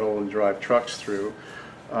in the middle and drive trucks through,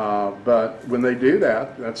 but when they do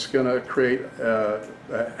that, that's going to create a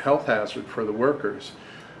health hazard for the workers.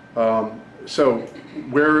 So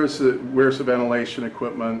where's the ventilation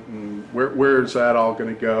equipment, and where is that all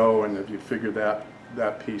going to go, and have you figured that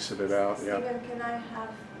piece of it out? Stephen, can I have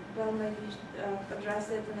Bill maybe address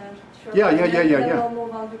it and then show Yeah. Then we'll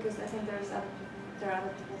move on because I think there are other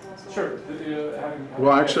people also. Sure.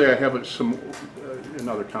 Well, actually, I have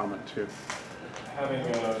another comment too.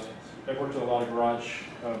 I've worked with a lot of garage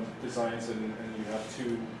designs, and you have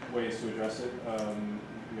two ways to address it.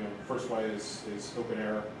 First way is open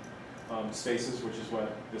air spaces, which is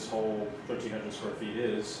what this whole 1,300 square feet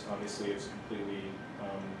is. Obviously, it's completely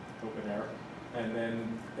open air. And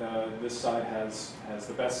then this side has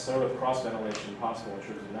the best sort of cross ventilation possible in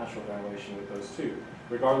terms of natural ventilation with those two.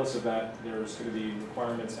 Regardless of that, there's going to be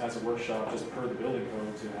requirements as a workshop, just per the building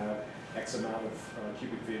code, to have X amount of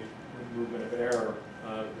cubic feet movement of air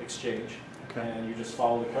exchange. Okay. And you just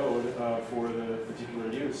follow the code for the particular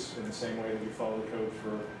use in the same way that we follow the code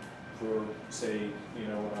for say,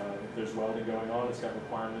 if there's welding going on, it's got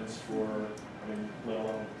requirements for, let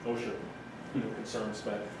alone OSHA concerns,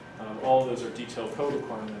 but all of those are detailed code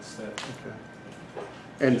requirements that. Okay.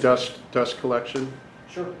 And dust collection?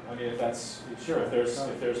 Sure. I mean, if there's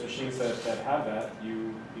machines that have that,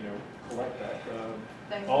 you collect that.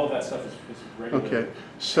 All of that stuff is regulated. Okay.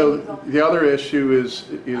 So the other issue is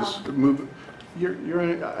move.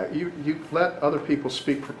 You've let other people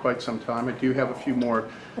speak for quite some time. I do have a few more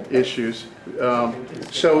issues.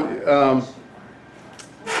 So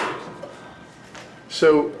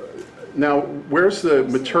now, where's the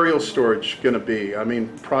material storage going to be? I mean,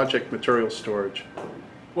 project material storage.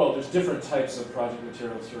 Well, there's different types of project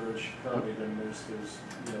material storage currently. There's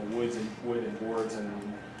wood and boards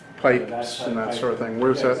and pipes and that sort of thing.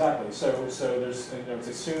 Where's that? Exactly. So there's it's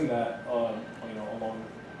assumed that all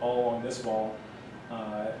along this wall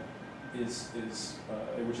is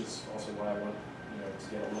which is also why I want to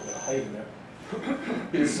get a little bit of height in there,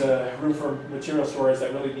 is room for material storage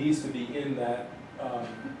that really needs to be in that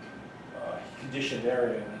conditioned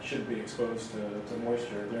area and it shouldn't be exposed to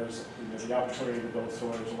moisture. There's the opportunity to build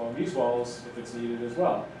storage along these walls if it's needed as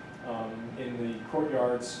well. In the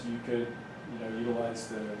courtyards, you could utilize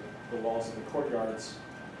the walls of the courtyards,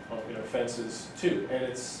 fences too. And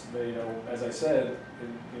it's, as I said,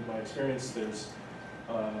 in my experience, there's,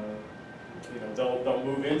 they'll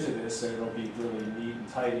move into this and it'll be really neat and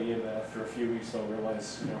tidy, and after a few weeks they'll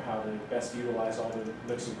realize, how to best utilize all the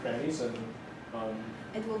nooks and crannies, and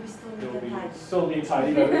It will be still it'll neat and be tidy. still neat and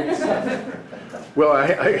tidy, but it'll be stuff. Well,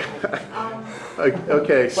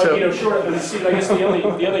 okay, But, so, short of, see, I guess the only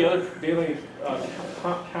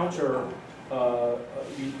counter,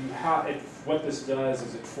 what this does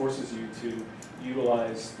is it forces you to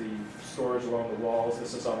utilize the storage along the walls.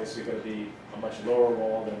 This is obviously going to be a much lower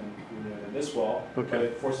wall than this wall, but okay.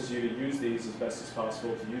 it forces you to use these as best as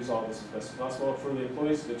possible, to use all this as best as possible for the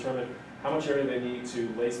employees to determine how much area they need to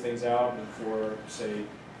lace things out and for, say,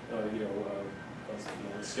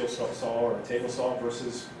 a skill saw or a table saw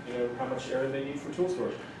versus how much area they need for tool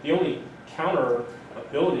storage. The only counter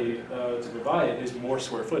ability to provide is more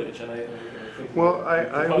square footage, and I think Well, I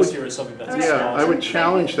proposed would, here is something that's yeah, small. I would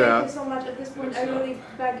challenge Thank that. you so much. At this point, I really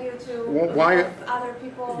beg you to Well, why- have other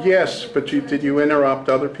people. Yes, but did you interrupt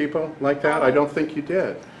other people like that? I don't think you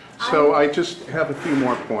did. So I just have a few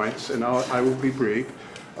more points, and I will be brief.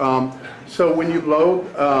 So when you load,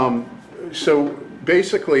 so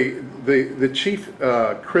basically, the chief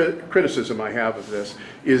criticism I have of this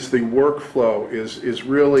is the workflow is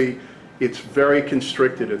really, it's very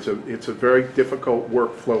constricted. It's a very difficult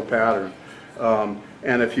workflow pattern.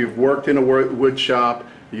 And if you've worked in a wood shop,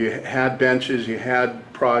 you had benches, you had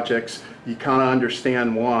projects, you kind of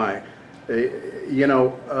understand why.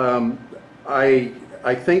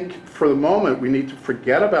 I think for the moment we need to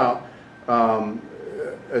forget about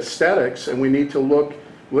aesthetics, and we need to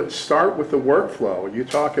let's start with the workflow. You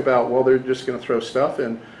talk about, well, they're just going to throw stuff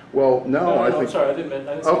in. Well, no, I think. I'm sorry, I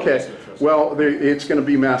didn't say Okay, well, it's going to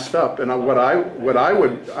be messed up, and what I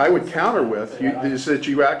would counter with is that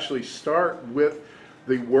you actually start with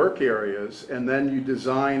the work areas, and then you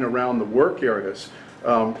design around the work areas,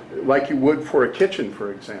 like you would for a kitchen,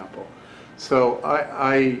 for example. So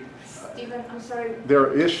Stephen, I'm sorry. there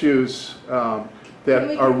are issues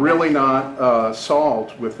that are really not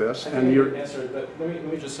solved with this, and you're. Answer, but let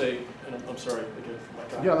me just say, and I'm sorry again for my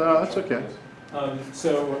time. Yeah, no, that's okay.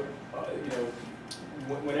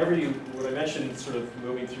 Whenever when I mentioned sort of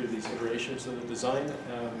moving through these iterations of the design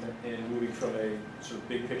and moving from a sort of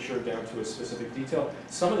big picture down to a specific detail,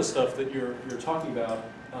 some of the stuff that you're talking about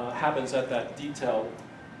happens at that detail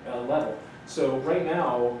level. So right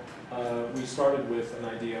now, we started with an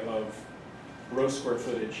idea of gross square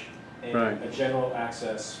footage and Right. a general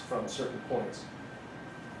access from certain points.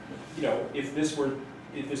 If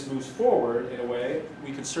this moves forward in a way,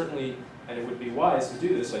 we could certainly, and it would be wise to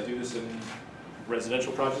do this. I do this in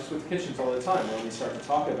residential projects with kitchens all the time, where we start to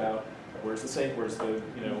talk about where's the sink, where's the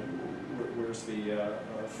where's the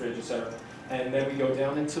fridge, etc. And then we go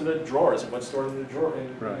down into the drawers and what's stored in the drawer, in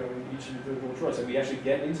each individual drawers, and we actually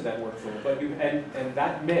get into that workflow. But and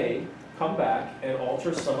that may come back and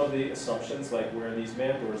alter some of the assumptions, like where these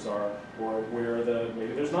man doors are, or where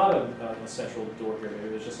maybe there's not a central door here, maybe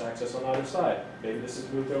there's just access on either side. Maybe this is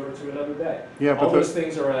moved over to another bay. Yeah, all but those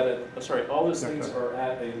things are at all those things Okay. are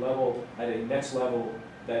at a level, at a next level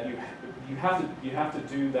that you have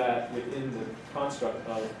to do that within the construct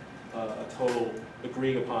of a total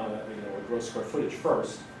agreeing upon a gross square footage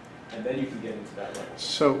first, and then you can get into that level.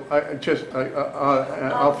 So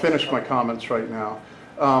I'll finish my comments right now.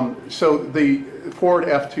 So the Ford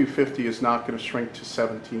F-250 is not going to shrink to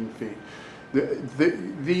 17 feet.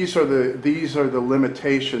 These are the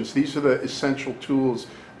limitations. These are the essential tools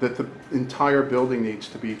that the entire building needs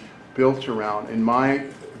to be built around. In my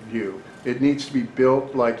view, it needs to be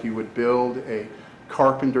built like you would build a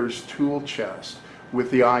carpenter's tool chest, with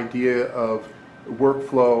the idea of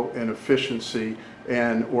workflow and efficiency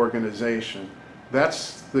and organization.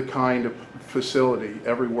 That's the kind of facility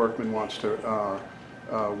every workman wants to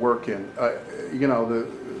work in.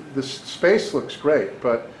 The space looks great,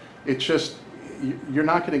 but it's just, you're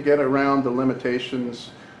not going to get around the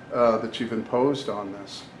limitations that you've imposed on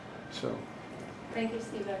this. So. Thank you,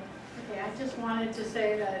 Stephen. Okay, I just wanted to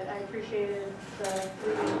say that I appreciated the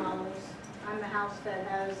 3D models. I'm the house that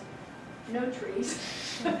has no trees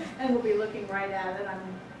and we'll be looking right at it. I'm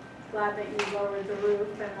glad that you lowered the roof,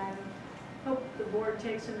 and I hope the board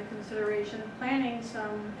takes into consideration planting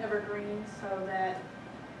some evergreens so that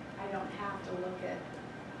I don't have to look at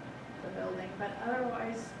the building. But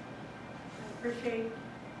otherwise, I appreciate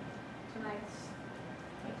tonight's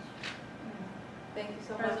Thank you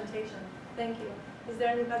so much. presentation. Thank you. Is there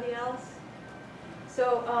anybody else?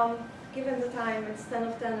 So, given the time, it's 10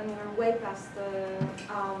 of 10 and we're way past the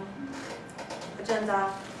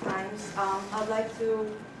agenda times. I'd like to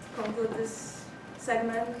conclude this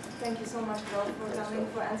segment. Thank you so much, Bill, for coming,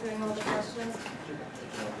 for answering all the questions.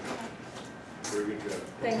 Very good job.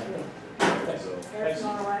 Thank you. Eric's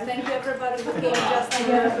not alive. Thank you, everybody who came just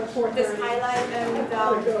for this highlight, and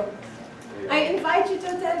I invite you to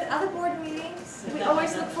attend other board meetings. We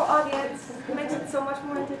always look for audience. It makes it so much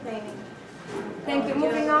more entertaining. Thank you.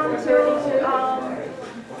 Moving on to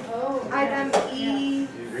item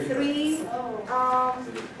E3.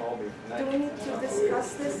 Do we need to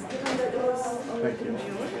discuss this, given that it was only in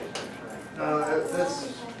June?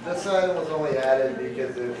 This item was only added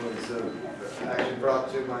because it was actually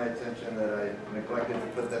brought to my attention that I neglected to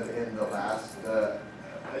put them in the last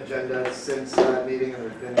agenda since that meeting, and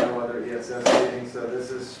there's been no other ESS meeting, so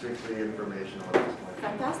this is strictly informational at this point.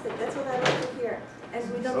 Fantastic, that's what I like to hear.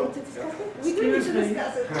 And we don't need to discuss it? We do need to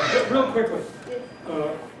discuss it. Real quickly,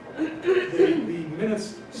 the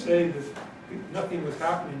minutes say that nothing was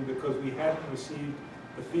happening because we hadn't received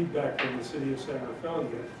the feedback from the city of San Rafael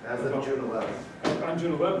yet. As of June 11th. On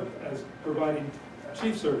June 11th, as providing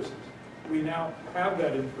chief services. We now have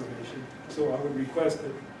that information, so I would request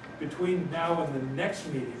that between now and the next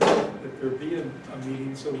meeting, that there be a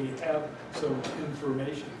meeting so we have some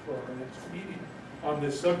information for our next meeting on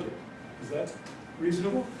this subject. Is that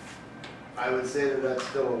reasonable? I would say that that's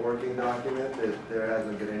still a working document, that there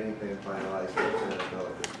hasn't been anything finalized at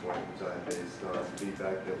this point in time based on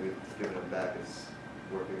feedback that we've given them back as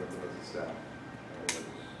working with them as a staff.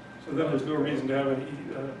 So then there's no reason to have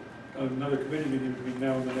another committee meeting between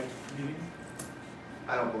now and the next meeting?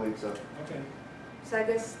 I don't believe so. Okay. So I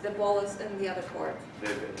guess the ball is in the other court.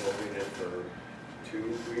 They've been holding it for 2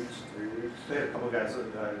 weeks, 3 weeks. They had a couple guys,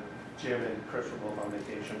 Jim and Chris were both on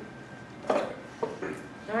vacation.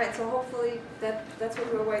 All right, so hopefully that's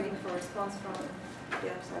what we're waiting for, response from the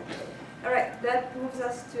other side. All right, that moves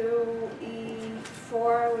us to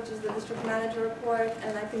E4, which is the district manager report,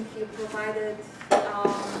 and I think you provided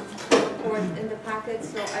the report in the packet,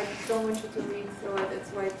 so I don't want you to read through it.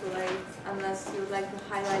 It's way too late, unless you would like to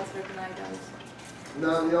highlight certain items.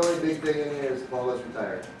 No, the only big thing in here is Paula's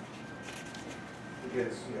retired.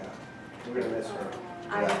 Because, yeah, we're gonna miss her.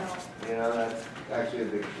 I know. You know, that's actually a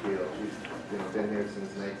big deal. She's been here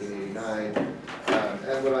since 1989.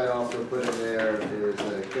 And what I also put in there is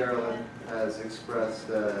Carolyn has expressed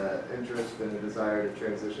interest and a desire to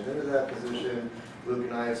transition into that position. Luke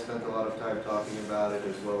and I have spent a lot of time talking about it,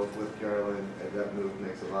 as well as with Carolyn, and that move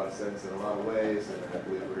makes a lot of sense in a lot of ways, and I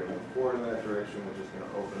believe we're going to move forward in that direction, which is going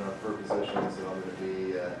to open up her position, so I'm going to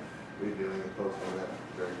be reviewing and posting that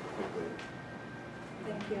very quickly.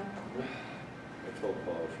 Thank you. I told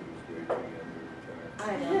Paul she was way too young to retire.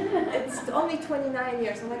 I know. It's only 29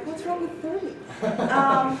 years. I'm like, what's wrong with 30?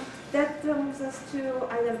 That moves us to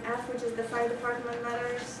item F, which is the fire department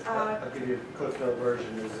matters. I'll give you a quick note version.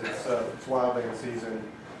 It's wildland season.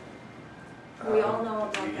 We all know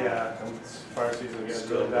about that. Yeah, and fire season gets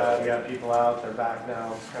really bad. We got people out, they're back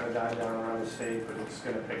now. It's kind of died down around the state, but it's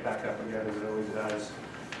going to pick back up again as it always does.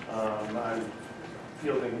 I'm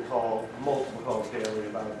fielding multiple calls daily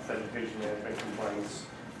about vegetation management complaints.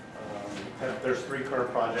 There's 3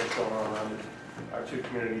 current projects going on our 2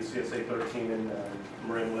 communities, CSA 13 and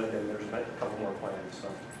Marinwood, and there's a couple more planned.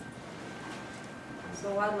 So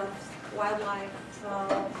wildlife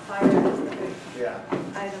fire is the big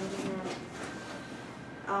item here.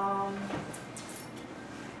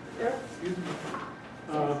 Yeah, excuse me.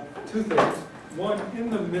 2 things. One, in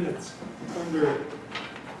the minutes, under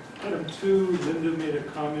item 2, Linda made a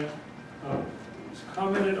comment,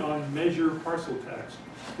 commented on measure parcel tax.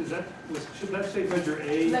 Should that say measure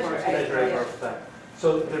A? Measure A. Measure A parcel tax.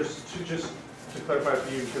 So there's two, just to clarify for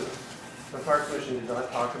you, because the Park Commission did not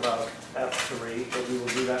talk about F3, but we will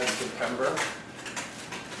do that in September.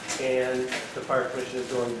 And the Park Commission is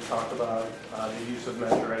going to talk about the use of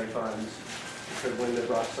Measure A funds, because Linda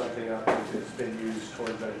brought something up and it's been used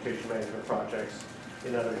towards vegetation management projects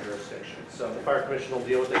in other jurisdictions. So the Park Commission will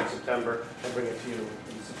deal with it in September and bring it to you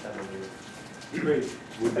in the September meeting. Great.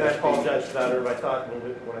 And I apologize for that, or I thought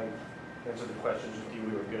when I answered the questions with you,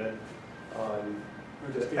 we were good on.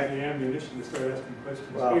 We're just getting the ammunition to start asking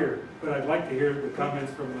questions Well, here, but I'd like to hear the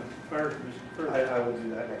comments from the fire commission first. I will do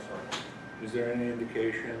that next month. Is there any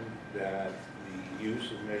indication that the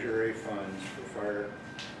use of Measure A funds for fire,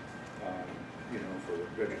 for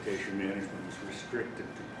vegetation management is restricted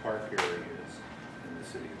to park areas in the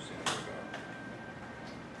city of San Rafael?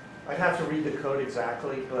 I'd have to read the code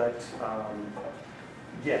exactly, but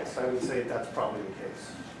yes, I would say that's probably the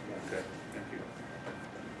case. Okay, thank you.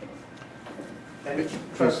 And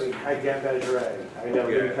trust me, I get Measure A. I know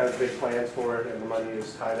Luke has big plans for it, and the money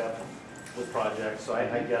is tied up with projects, so I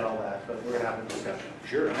get all that, but we're gonna have a discussion.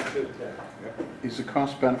 Sure, that's it. Yeah. Yep. Is the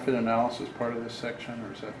cost-benefit analysis part of this section,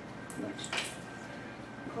 or is that next?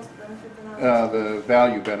 Cost benefit analysis. The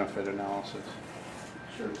value-benefit analysis.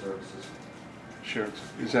 Shared services. Sure.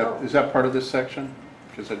 Is that part of this section?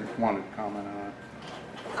 Because I wanted to comment on it.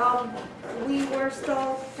 We were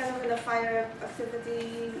still kind of in the fire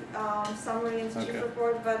activity summary and chief Okay.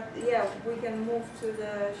 report, but yeah, we can move to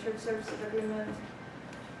the shared services agreement.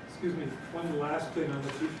 Excuse me, one last thing on the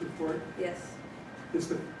chief report. Yes. Is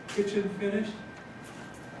the kitchen finished?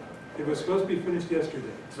 It was supposed to be finished yesterday.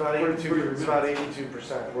 It's about According to your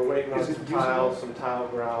 82%. We're waiting on Is it some usable? tile, some tile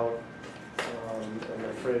grout, and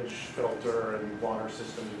the fridge filter and water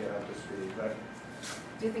system to get up to speed. But,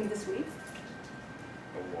 Do you think this week?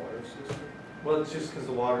 the water system? Well, it's just because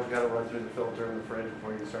the water's got to run through the filter in the fridge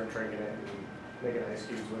before you can start drinking it and making ice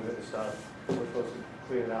cubes with it and stuff. We're supposed to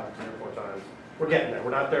clean it out 3 or 4 times. We're getting there.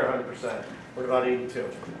 We're not there 100%. We're about 82. Okay,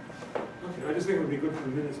 I just think it would be good for the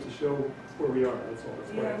minutes to show where we are, that's all.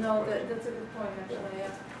 That's why I Yeah, asked no, the question. that's a good point, actually,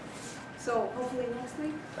 yeah. So hopefully next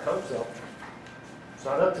week? I hope so. It's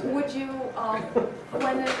not up to me. Would you,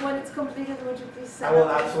 when it's completed, would you please I send will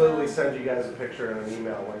out- absolutely send you guys a picture and an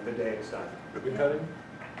email when the day is done. Ribbon cutting?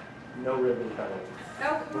 No ribbon cutting.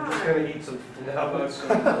 Oh, come We're just on. gonna eat some. How about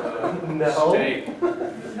some No. steak?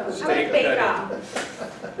 Steak bake cutting.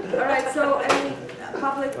 All right, so any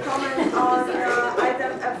public comment on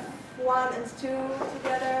item F1 and 2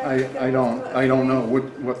 together? I don't know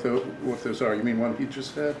what those are. You mean what he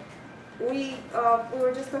just said? We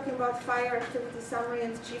were just talking about fire activity summary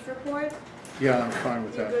and chief report. Yeah, I'm fine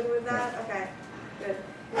with You that. good with that? Okay, good.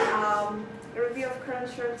 A review of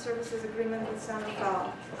current shared services agreement with San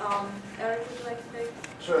Rafael. Eric, would you like to take?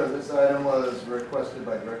 Sure, this item was requested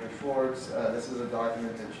by Director Schwartz. This is a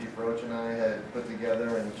document that Chief Roach and I had put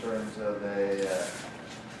together in terms of a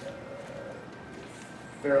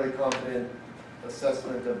fairly confident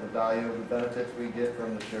assessment of the value of the benefits we get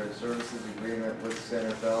from the shared services agreement with San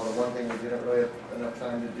Rafael. The one thing we didn't really have enough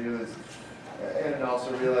time to do is, and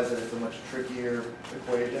also realize that it's a much trickier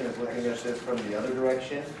equation, is looking at this from the other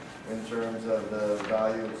direction in terms of the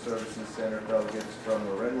value of services San Rafael gets from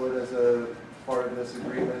Marinwood as a part of this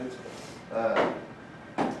agreement.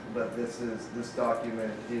 But this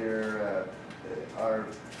document here are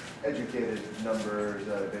educated numbers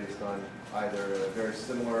based on either very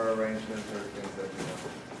similar arrangements or things that we know.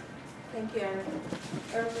 Thank you, Eric.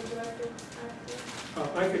 Eric, would you like to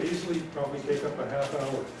add? I could easily probably take up a half hour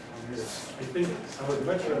on this. I think I would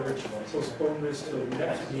much rather postpone this to the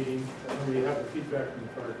next meeting when we have the feedback from the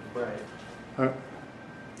party. Right.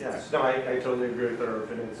 Yes, no, I totally agree with her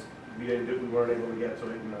opinions. We weren't able to get to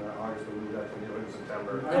it in August, but we would definitely do it in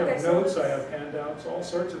September. I have Okay, so notes, I let's- have handouts, all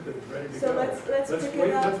sorts of things ready to So go. let's pick it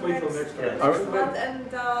up Let's wait till next next time. month, and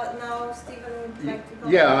now Stephen would like to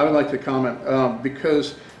comment. Yeah, I would like to comment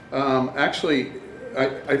because actually,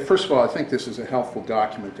 first of all, I think this is a helpful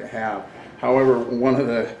document to have. However, one of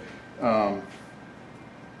the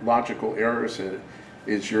logical errors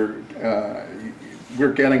is we're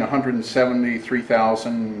getting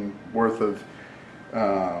 173,000 worth of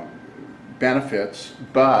benefits,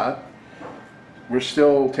 but we're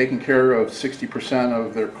still taking care of 60%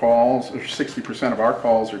 of their calls, or 60% of our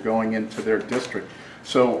calls are going into their district.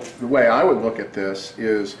 So the way I would look at this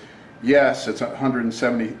is, yes, it's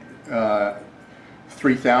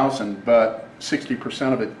 173,000, but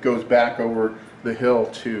 60% of it goes back over the hill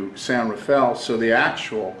to San Rafael. So the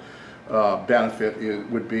actual benefit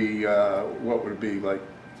would be, what would it be, like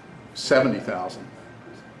 70,000.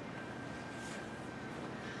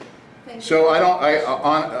 So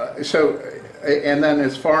and then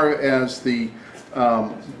as far as the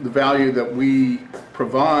value that we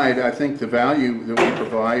provide, I think the value that we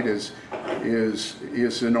provide is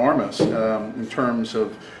enormous in terms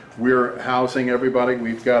of we're housing everybody.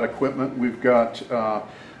 We've got equipment. We've got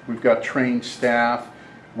trained staff.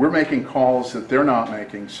 We're making calls that they're not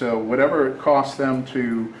making. So whatever it costs them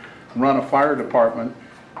to run a fire department,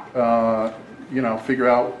 figure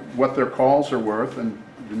out what their calls are worth and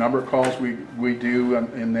the number of calls we do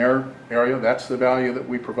in their area, that's the value that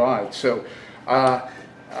we provide. So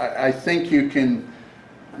I think you can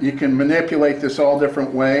manipulate this all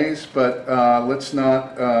different ways, but let's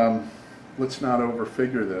not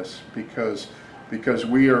overfigure this because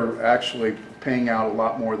we are actually paying out a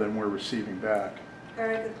lot more than we're receiving back.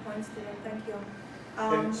 Very good point, Stephen. Thank you.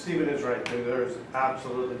 And Stephen is right. There's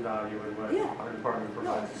absolutely value in what Yeah. our department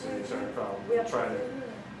provides to City of San Rafael. We We're trying to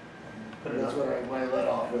put it That's out what there. I let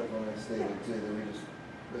off with when I stated too,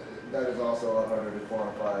 that is also a lot harder to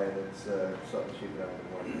quantify and it's something cheap enough to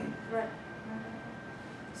work. Right.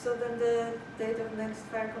 So then the date of next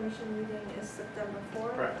fire commission meeting is September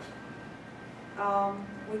 4th? Correct.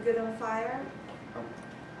 We good on fire?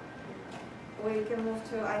 We can move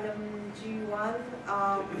to item G1,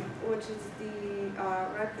 which is the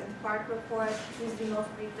rec and park report. Please do not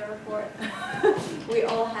read the report. We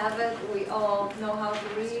all have it. We all know how to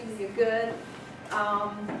read. You're good.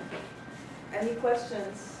 Any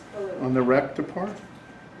questions? On the rec department?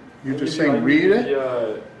 You're just saying read it?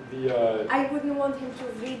 I wouldn't want him to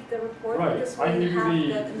read the report Right, because I can we give have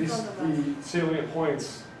you that in front of us. the salient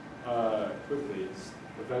points quickly.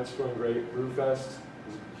 Events going great, Brewfest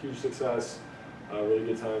was a huge success, really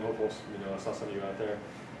good time, hopefully, I saw some of you out there.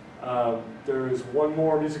 There's one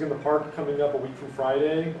more Music in the Park coming up a week from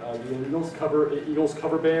Friday, the Eagles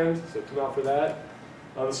cover band, so come out for that.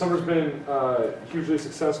 The summer's been hugely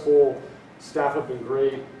successful, staff have been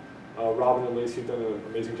great. Robin and Lacey have done an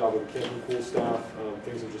amazing job with the camping pool staff.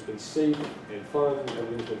 Things have just been safe and fun,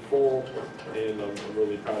 everything's been full, and I'm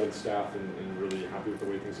really proud of the staff and really happy with the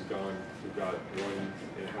way things have gone. We've got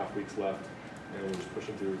 1.5 weeks left, and we're just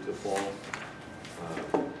pushing through to the fall.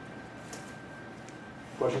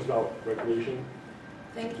 Questions about recreation?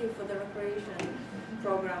 Thank you for the recreation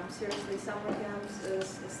program. Seriously, summer camps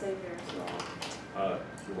is a savior as well.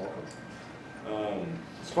 You're welcome.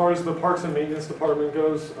 As far as the Parks and Maintenance Department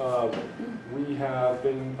goes, we have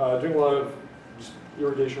been doing a lot of just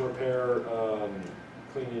irrigation repair,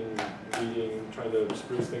 cleaning, weeding, trying to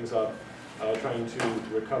spruce things up, trying to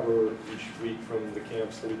recover each week from the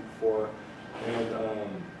camps the week before, and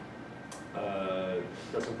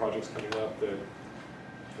got some projects coming up that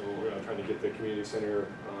we're trying to get the community center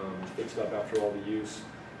fixed up after all the use,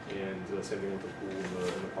 and same thing with the pool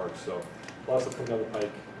in the park. So lots of coming down the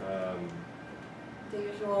pike. The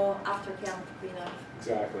usual after camp cleanup.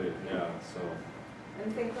 Exactly, yeah, so.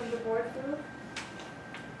 Anything from the board, Philip?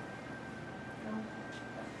 No?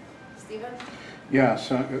 Stephen? Yeah,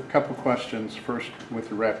 so a couple questions. First, with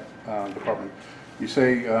the rec department. You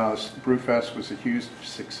say Brewfest was a huge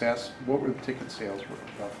success. What were the ticket sales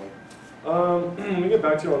roughly? Let me get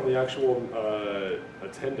back to you on the actual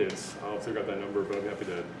attendance. I don't know if I got that number, but I'm happy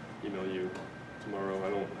to email you tomorrow. I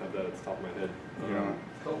don't have that at the top of my head.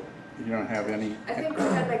 You don't have any? I think we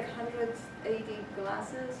had like 180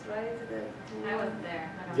 glasses, right? I wasn't there.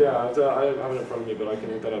 I don't Yeah, I have it in front of me, but I can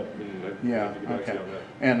look that up. And Yeah, okay.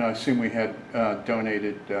 And I assume we had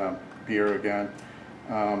donated beer again.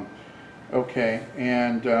 Okay,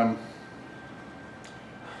 and I'm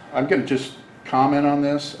going to just comment on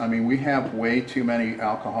this. I mean, we have way too many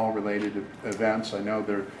alcohol-related events. I know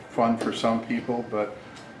they're fun for some people, but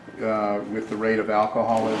with the rate of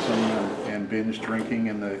alcoholism and binge drinking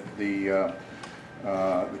in the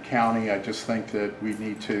county, I just think that we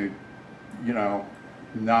need to,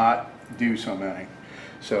 not do so many.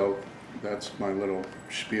 So that's my little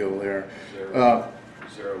spiel there.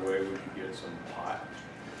 Is there a way we could get some pot?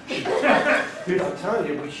 Dude, I'm telling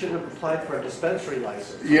you, we should have applied for a dispensary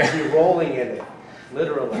license. Yeah. We'd be rolling in it,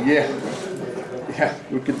 literally. Yeah,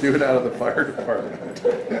 we could do it out of the fire department. Is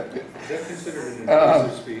that considered an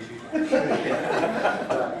invasive species? It's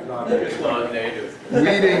non-native.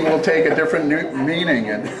 Weeding will take a different meaning.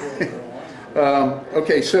 And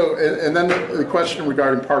okay, so, and then the question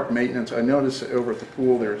regarding park maintenance. I noticed over at the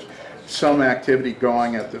pool there's some activity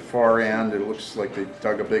going at the far end. It looks like they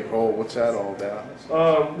dug a big hole. What's that all about?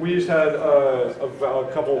 We just had a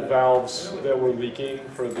couple of valves that were leaking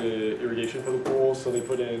for the irrigation for the pool, so they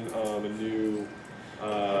put in a new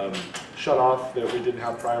shut-off that we didn't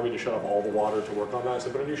have prior. We just shut off all the water to work on that. So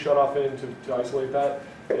put a new shut-off in to isolate that,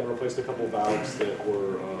 and replaced a couple of valves that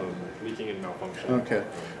were leaking and malfunctioning. Okay,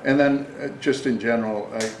 and then just in general,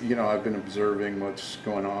 I've been observing what's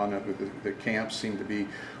going on. The camps seem to be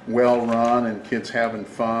well run and kids having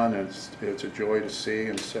fun, and it's a joy to see.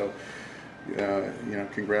 And so,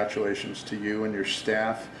 congratulations to you and your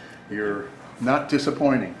staff. You're not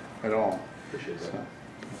disappointing at all. Appreciate that. So,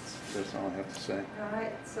 that's all I have to say. All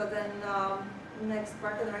right, so then next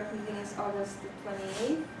Park and Rec meeting is August the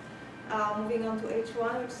 28th. Moving on to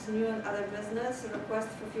H1, which is new and other business, a request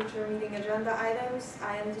for future meeting agenda items.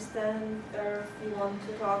 I understand if you want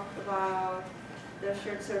to talk about the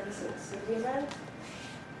shared services agreement.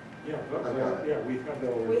 Yeah, we've got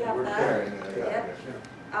that. We have We're that. carrying it. Yep.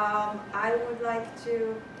 I would like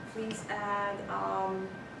to please add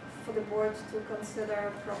for the board to consider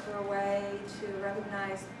a proper way to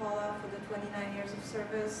recognize Paula for the 29 years of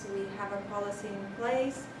service. We have a policy in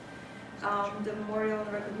place, the memorial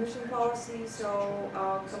and recognition policy. So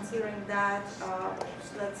considering that,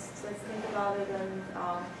 let's think about it and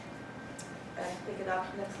pick it up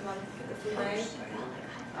next month if we may.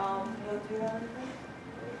 Will do anything?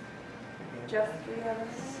 Jeff, do you have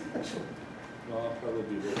anything? Well, I'll probably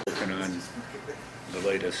be there. Working on the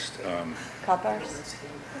latest CalPERS?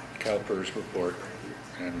 CalPERS report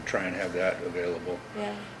and try and have that available.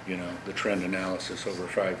 Yeah. You know, the trend analysis over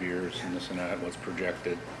 5 years and this and that, what's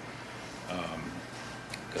projected.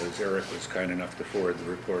 Because Eric was kind enough to forward the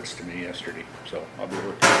reports to me yesterday. So I'll be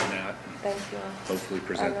working on that and Thank you. hopefully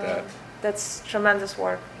present And, that. That's tremendous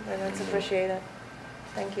work, and it's appreciated.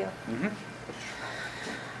 Thank you. Mhm.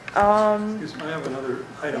 Excuse me, I have another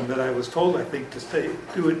item that I was told, I think, to say,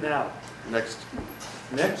 do it now. Next,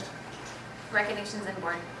 Next? Recognitions and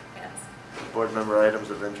board items. board member items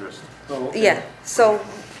of interest. Oh, okay. Yeah, so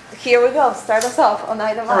here we go. Start us off on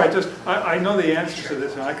item All right, I. just, I know the answer to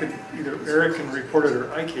this, and I could, either Eric can report it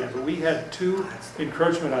or I can, but we had 2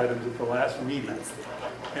 encroachment items at the last meeting.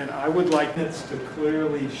 And I would like this to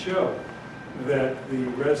clearly show that the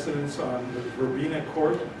residents on the Verbena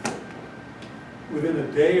Court, within a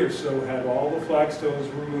day or so, had all the flagstones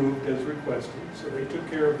removed as requested, so they took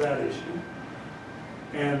care of that issue.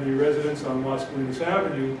 And the residents on Las Colinas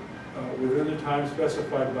Avenue, within the time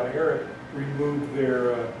specified by Eric, removed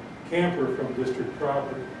their camper from district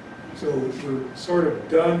property. So we're sort of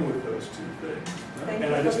done with those 2 things. Thank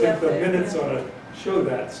And you I just for the think the update, minutes yeah. ought to show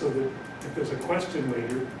that, so that if there's a question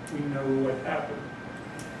later, we know what happened.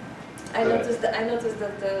 I noticed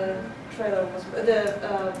that the trailer was, the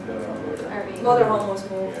RV. motorhome was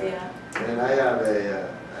moved, yeah. And I have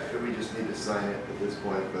we just need to sign it at this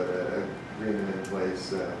point, but an agreement in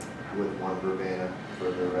place with One Verbena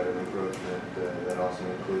for the right of encroachment that also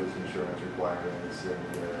includes insurance requirements and,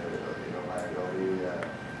 liability,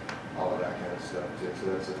 all of that kind of stuff too.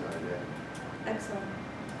 So that's a idea. Excellent.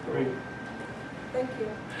 Great. Thank you.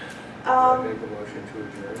 Make a motion to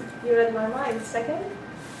adjourn. You read my mind. Second?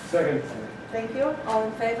 Second. Thank you. All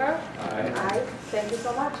in favor? Aye. Aye. Thank you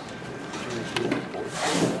so much.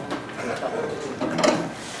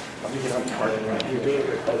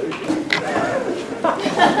 I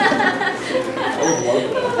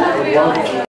would love that.